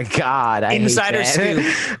 Oh my God! Insider scoop.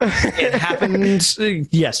 It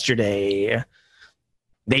happened yesterday.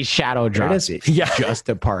 They shadow dropped it. Just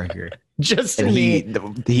to Parker. Just to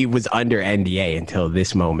he was under NDA until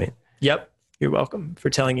this moment. Yep. You're welcome for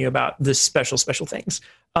telling you about this special things.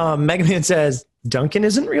 Mega Man says Duncan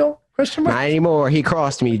isn't real? Question mark? Not anymore. He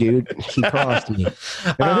crossed me, dude. He crossed me.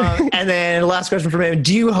 And then last question from him.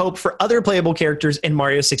 Do you hope for other playable characters in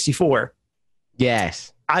Mario 64?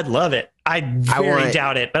 Yes. I'd love it. I very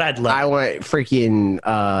doubt it, but I'd love it. I want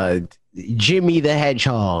freaking Jimmy the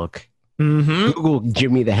Hedgehog. Google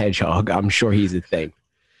Jimmy the Hedgehog. I'm sure he's a thing.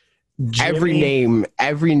 Jimmy.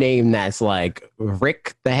 Every name that's like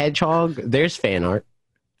Rick the Hedgehog, there's fan art.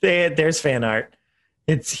 There's fan art.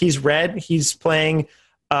 He's red. He's playing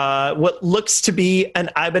what looks to be an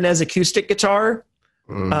Ibanez acoustic guitar.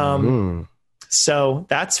 So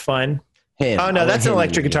that's fun. Oh no, that's an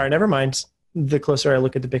electric guitar. Never mind. The closer I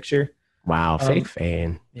look at the picture. Wow, fake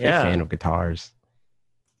fan. Fake fan of guitars.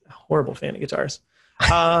 Horrible fan of guitars.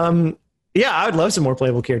 Yeah, I would love some more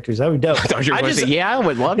playable characters. That would be dope. I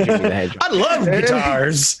would love Jimmy the Hedgehog. I love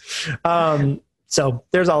guitars. So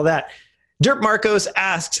there's all that. Derp Marcos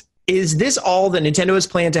asks, is this all that Nintendo has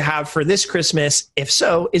planned to have for this Christmas? If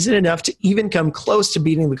so, is it enough to even come close to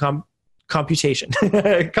beating the competition?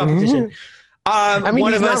 I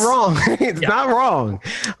mean, he's not wrong. It's not wrong.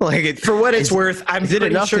 Like, for what it's worth, I'm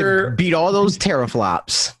pretty sure to beat all those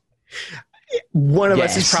teraflops. One of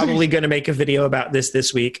us is probably going to make a video about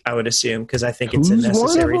this week, I would assume, because I think it's a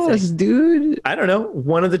necessary one of us, thing. Dude? I don't know.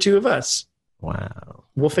 One of the two of us. Wow.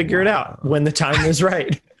 We'll figure it out when the time is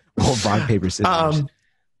right. Or rock, paper, scissors.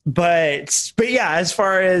 But yeah, as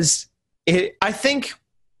far as it, I think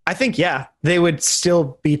yeah, they would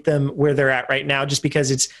still beat them where they're at right now, just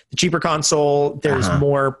because it's the cheaper console. There's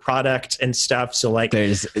more product and stuff. So like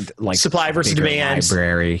there's like supply versus demand,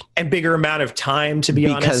 library, and bigger amount of time to be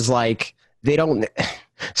honest. Because like they don't.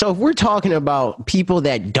 So if we're talking about people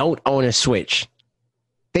that don't own a Switch,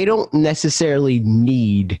 they don't necessarily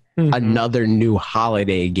need another new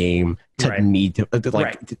holiday game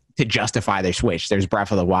to justify their Switch. There's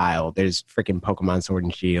Breath of the Wild. There's freaking Pokemon Sword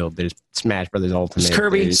and Shield. There's Smash Brothers Ultimate. There's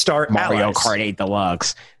Kirby Star Mario Allies. Kart 8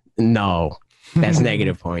 Deluxe. No, that's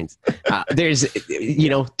negative points. There's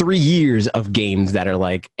 3 years of games that are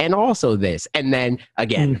like, and also this, and then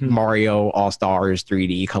again Mario All Stars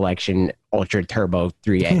 3D Collection Ultra Turbo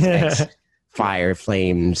 3XX Fire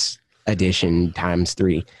Flames Edition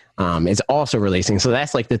 ×3 is also releasing. So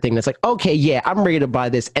that's like the thing that's like, okay, yeah, I'm ready to buy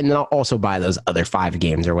this, and then I'll also buy those other 5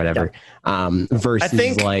 games or whatever.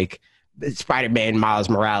 Versus like Spider-Man Miles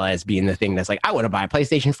Morales being the thing that's like, I want to buy a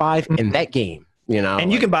PlayStation 5 and that game.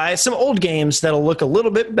 And you can buy some old games that'll look a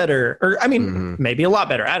little bit better, or I mean, maybe a lot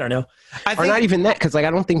better. I don't know. Or not even that, because like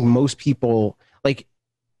I don't think most people like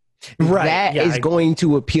that is going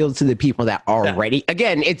to appeal to the people that already.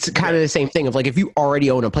 Again, it's kind of the same thing of like if you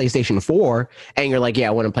already own a PlayStation 4 and you're like, yeah,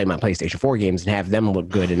 I want to play my PlayStation 4 games and have them look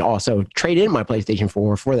good, and also trade in my PlayStation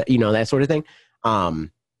 4 for that, that sort of thing.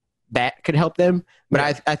 That could help them.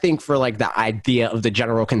 But I think for like the idea of the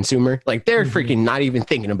general consumer, like they're freaking not even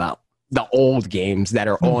thinking about the old games that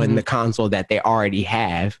are on the console that they already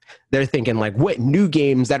have. They're thinking like, what new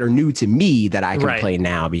games that are new to me that I can play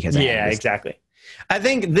now because exactly. I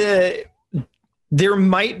think there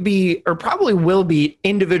might be, or probably will be,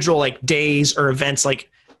 individual like days or events like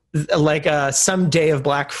some day of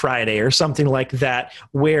Black Friday or something like that,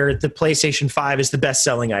 where the PlayStation 5 is the best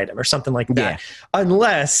selling item or something like that.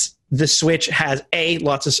 Unless the Switch has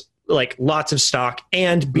lots of stock,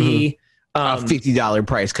 and B, a $50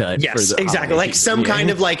 price cut. Yes, exactly. Like some kind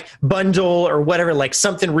of like bundle or whatever, like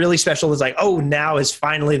something really special is like, oh, now is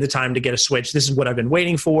finally the time to get a Switch. This is what I've been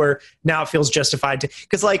waiting for. Now it feels justified to,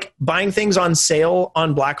 because like buying things on sale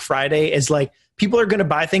on Black Friday is like, people are going to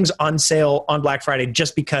buy things on sale on Black Friday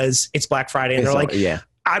just because it's Black Friday. And they're like,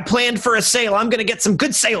 I planned for a sale. I'm going to get some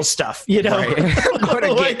good sales stuff, I'm going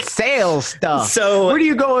to get sales stuff. So what are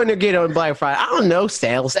you going to get on Black Friday? I don't know,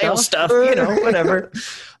 sales stuff, whatever.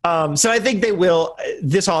 So I think they will,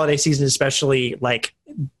 this holiday season especially, like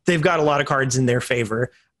they've got a lot of cards in their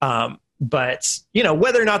favor. But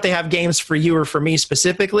whether or not they have games for you or for me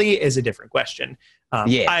specifically is a different question.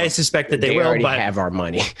 I suspect that they will. Already have our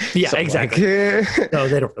money. Yeah, so exactly. No,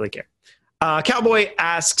 they don't really care. Cowboy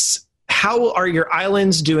asks, how are your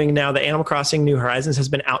islands doing now that Animal Crossing New Horizons has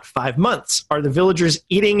been out 5 months? Are the villagers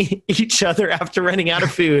eating each other after running out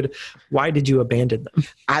of food? Why did you abandon them?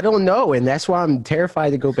 I don't know, and that's why I'm terrified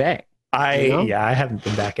to go back. I haven't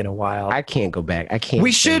been back in a while. I can't go back. I can't.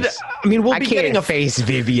 We should. I mean, we'll be getting a face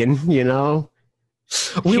Vivian. We will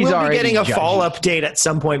be getting a fall update at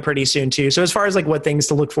some point pretty soon too. So as far as like what things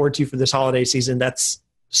to look forward to for this holiday season, that's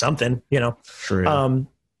something. True.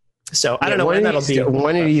 So I don't know when that'll be.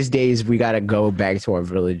 One of these days, we got to go back to our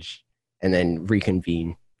village and then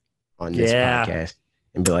reconvene on this podcast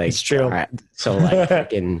and be like, it's true. All right, so like,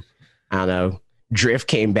 fucking, I don't know, Drift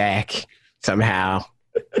came back somehow,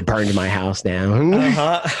 burned my house down.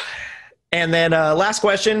 And then last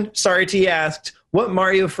question. Sorry T asked, what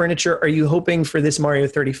Mario furniture are you hoping for this Mario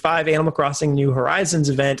 35 Animal Crossing New Horizons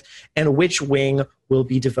event, and which wing will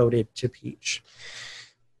be devoted to Peach?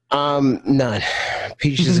 None.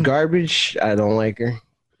 Peach is garbage. I don't like her.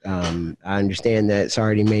 I understand that it's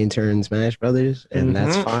already main turn Smash Brothers, and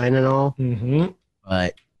that's fine and all.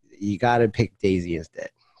 But you gotta pick Daisy instead,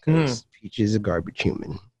 because Peach is a garbage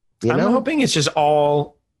human. I'm hoping it's just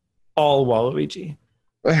all Waluigi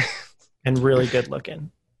and really good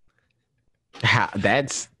looking.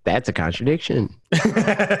 That's a contradiction.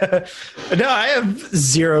 No, I have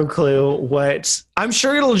zero clue what. I'm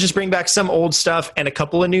sure it'll just bring back some old stuff and a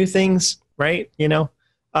couple of new things, right?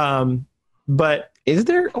 But is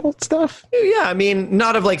there old stuff? Yeah, I mean,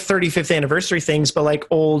 not of like 35th anniversary things, but like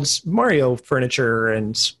old Mario furniture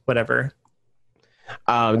and whatever.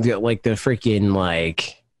 Like the freaking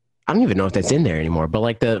like, I don't even know if that's in there anymore, but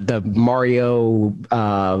like the Mario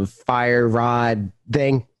fire rod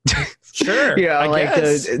thing. Sure. Like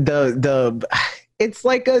the it's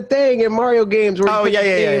like a thing in Mario games where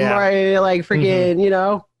Mario, like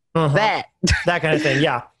freaking, that kind of thing.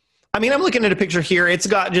 Yeah. I mean, I'm looking at a picture here. It's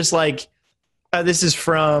got just like is this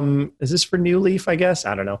for New Leaf, I guess?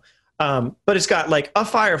 I don't know. But it's got like a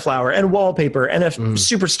fire flower and wallpaper and a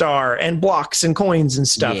superstar and blocks and coins and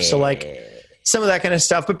stuff. Yeah. So like some of that kind of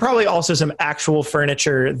stuff, but probably also some actual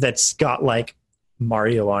furniture that's got like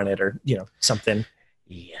Mario on it or, something.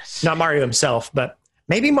 Yes. Not Mario himself, but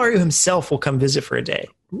maybe Mario himself will come visit for a day.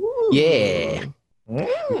 Ooh. Yeah.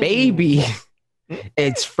 Maybe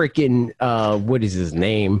it's freaking what is his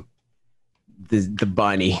name? the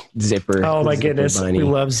bunny Zipper. Oh my Zipper goodness, bunny. we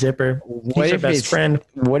love Zipper. He's our best friend.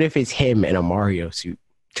 What if it's him in a Mario suit?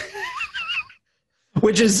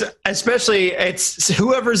 Which is especially it's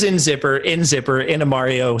whoever's in Zipper in a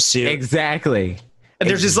Mario suit. Exactly. And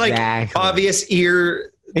there's just like obvious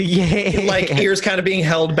ear, like ears kind of being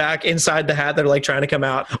held back inside the hat. They're like trying to come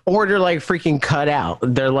out, or they're like freaking cut out.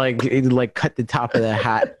 They're like cut the top of the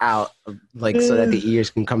hat out, like so that the ears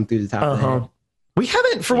can come through the top of the head. We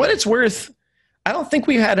haven't, for what it's worth, I don't think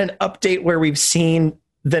we've had an update where we've seen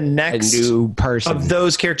the next new person of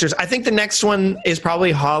those characters. I think the next one is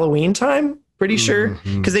probably Halloween time. Pretty sure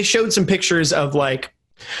because they showed some pictures of like.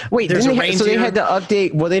 Wait, there's a reindeer. So they had to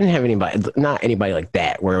update. Well, they didn't have not anybody like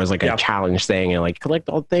that, where it was like a challenge thing and like collect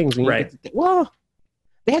all things. Right. Well,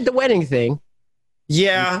 they had the wedding thing.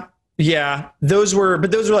 Yeah. Those were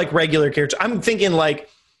like regular characters. I'm thinking like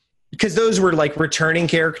because those were like returning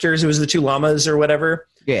characters. It was the two llamas or whatever.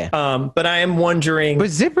 Yeah. But I am wondering.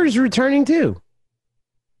 But Zipper's returning too.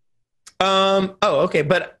 Oh, okay.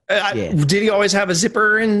 But did he always have a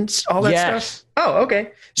zipper and all that stuff? Oh,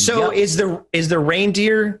 okay. So is the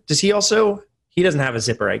reindeer? Does he also? He doesn't have a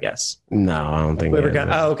zipper, I guess. No, I don't think.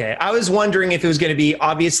 Okay. I was wondering if it was going to be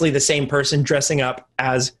obviously the same person dressing up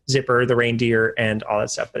as Zipper, the reindeer, and all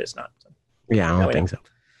that stuff, but it's not. So. Yeah, I don't think so.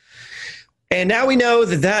 And now we know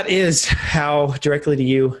that is how Directly to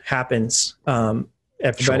You happens.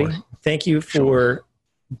 Everybody, thank you for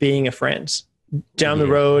being a friend. Down the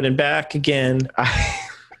road and back again.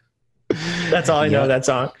 That's all I know that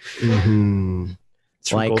song.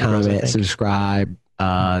 Like, comment, subscribe.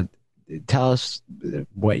 Tell us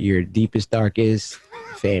what your deepest, darkest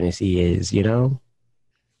fantasy is, you know?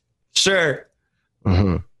 Sure.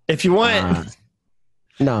 If you want.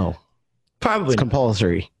 No. Probably. It's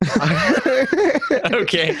compulsory.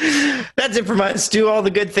 Okay. That's it from us. Do all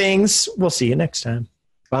the good things. We'll see you next time.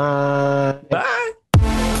 Bye. Bye.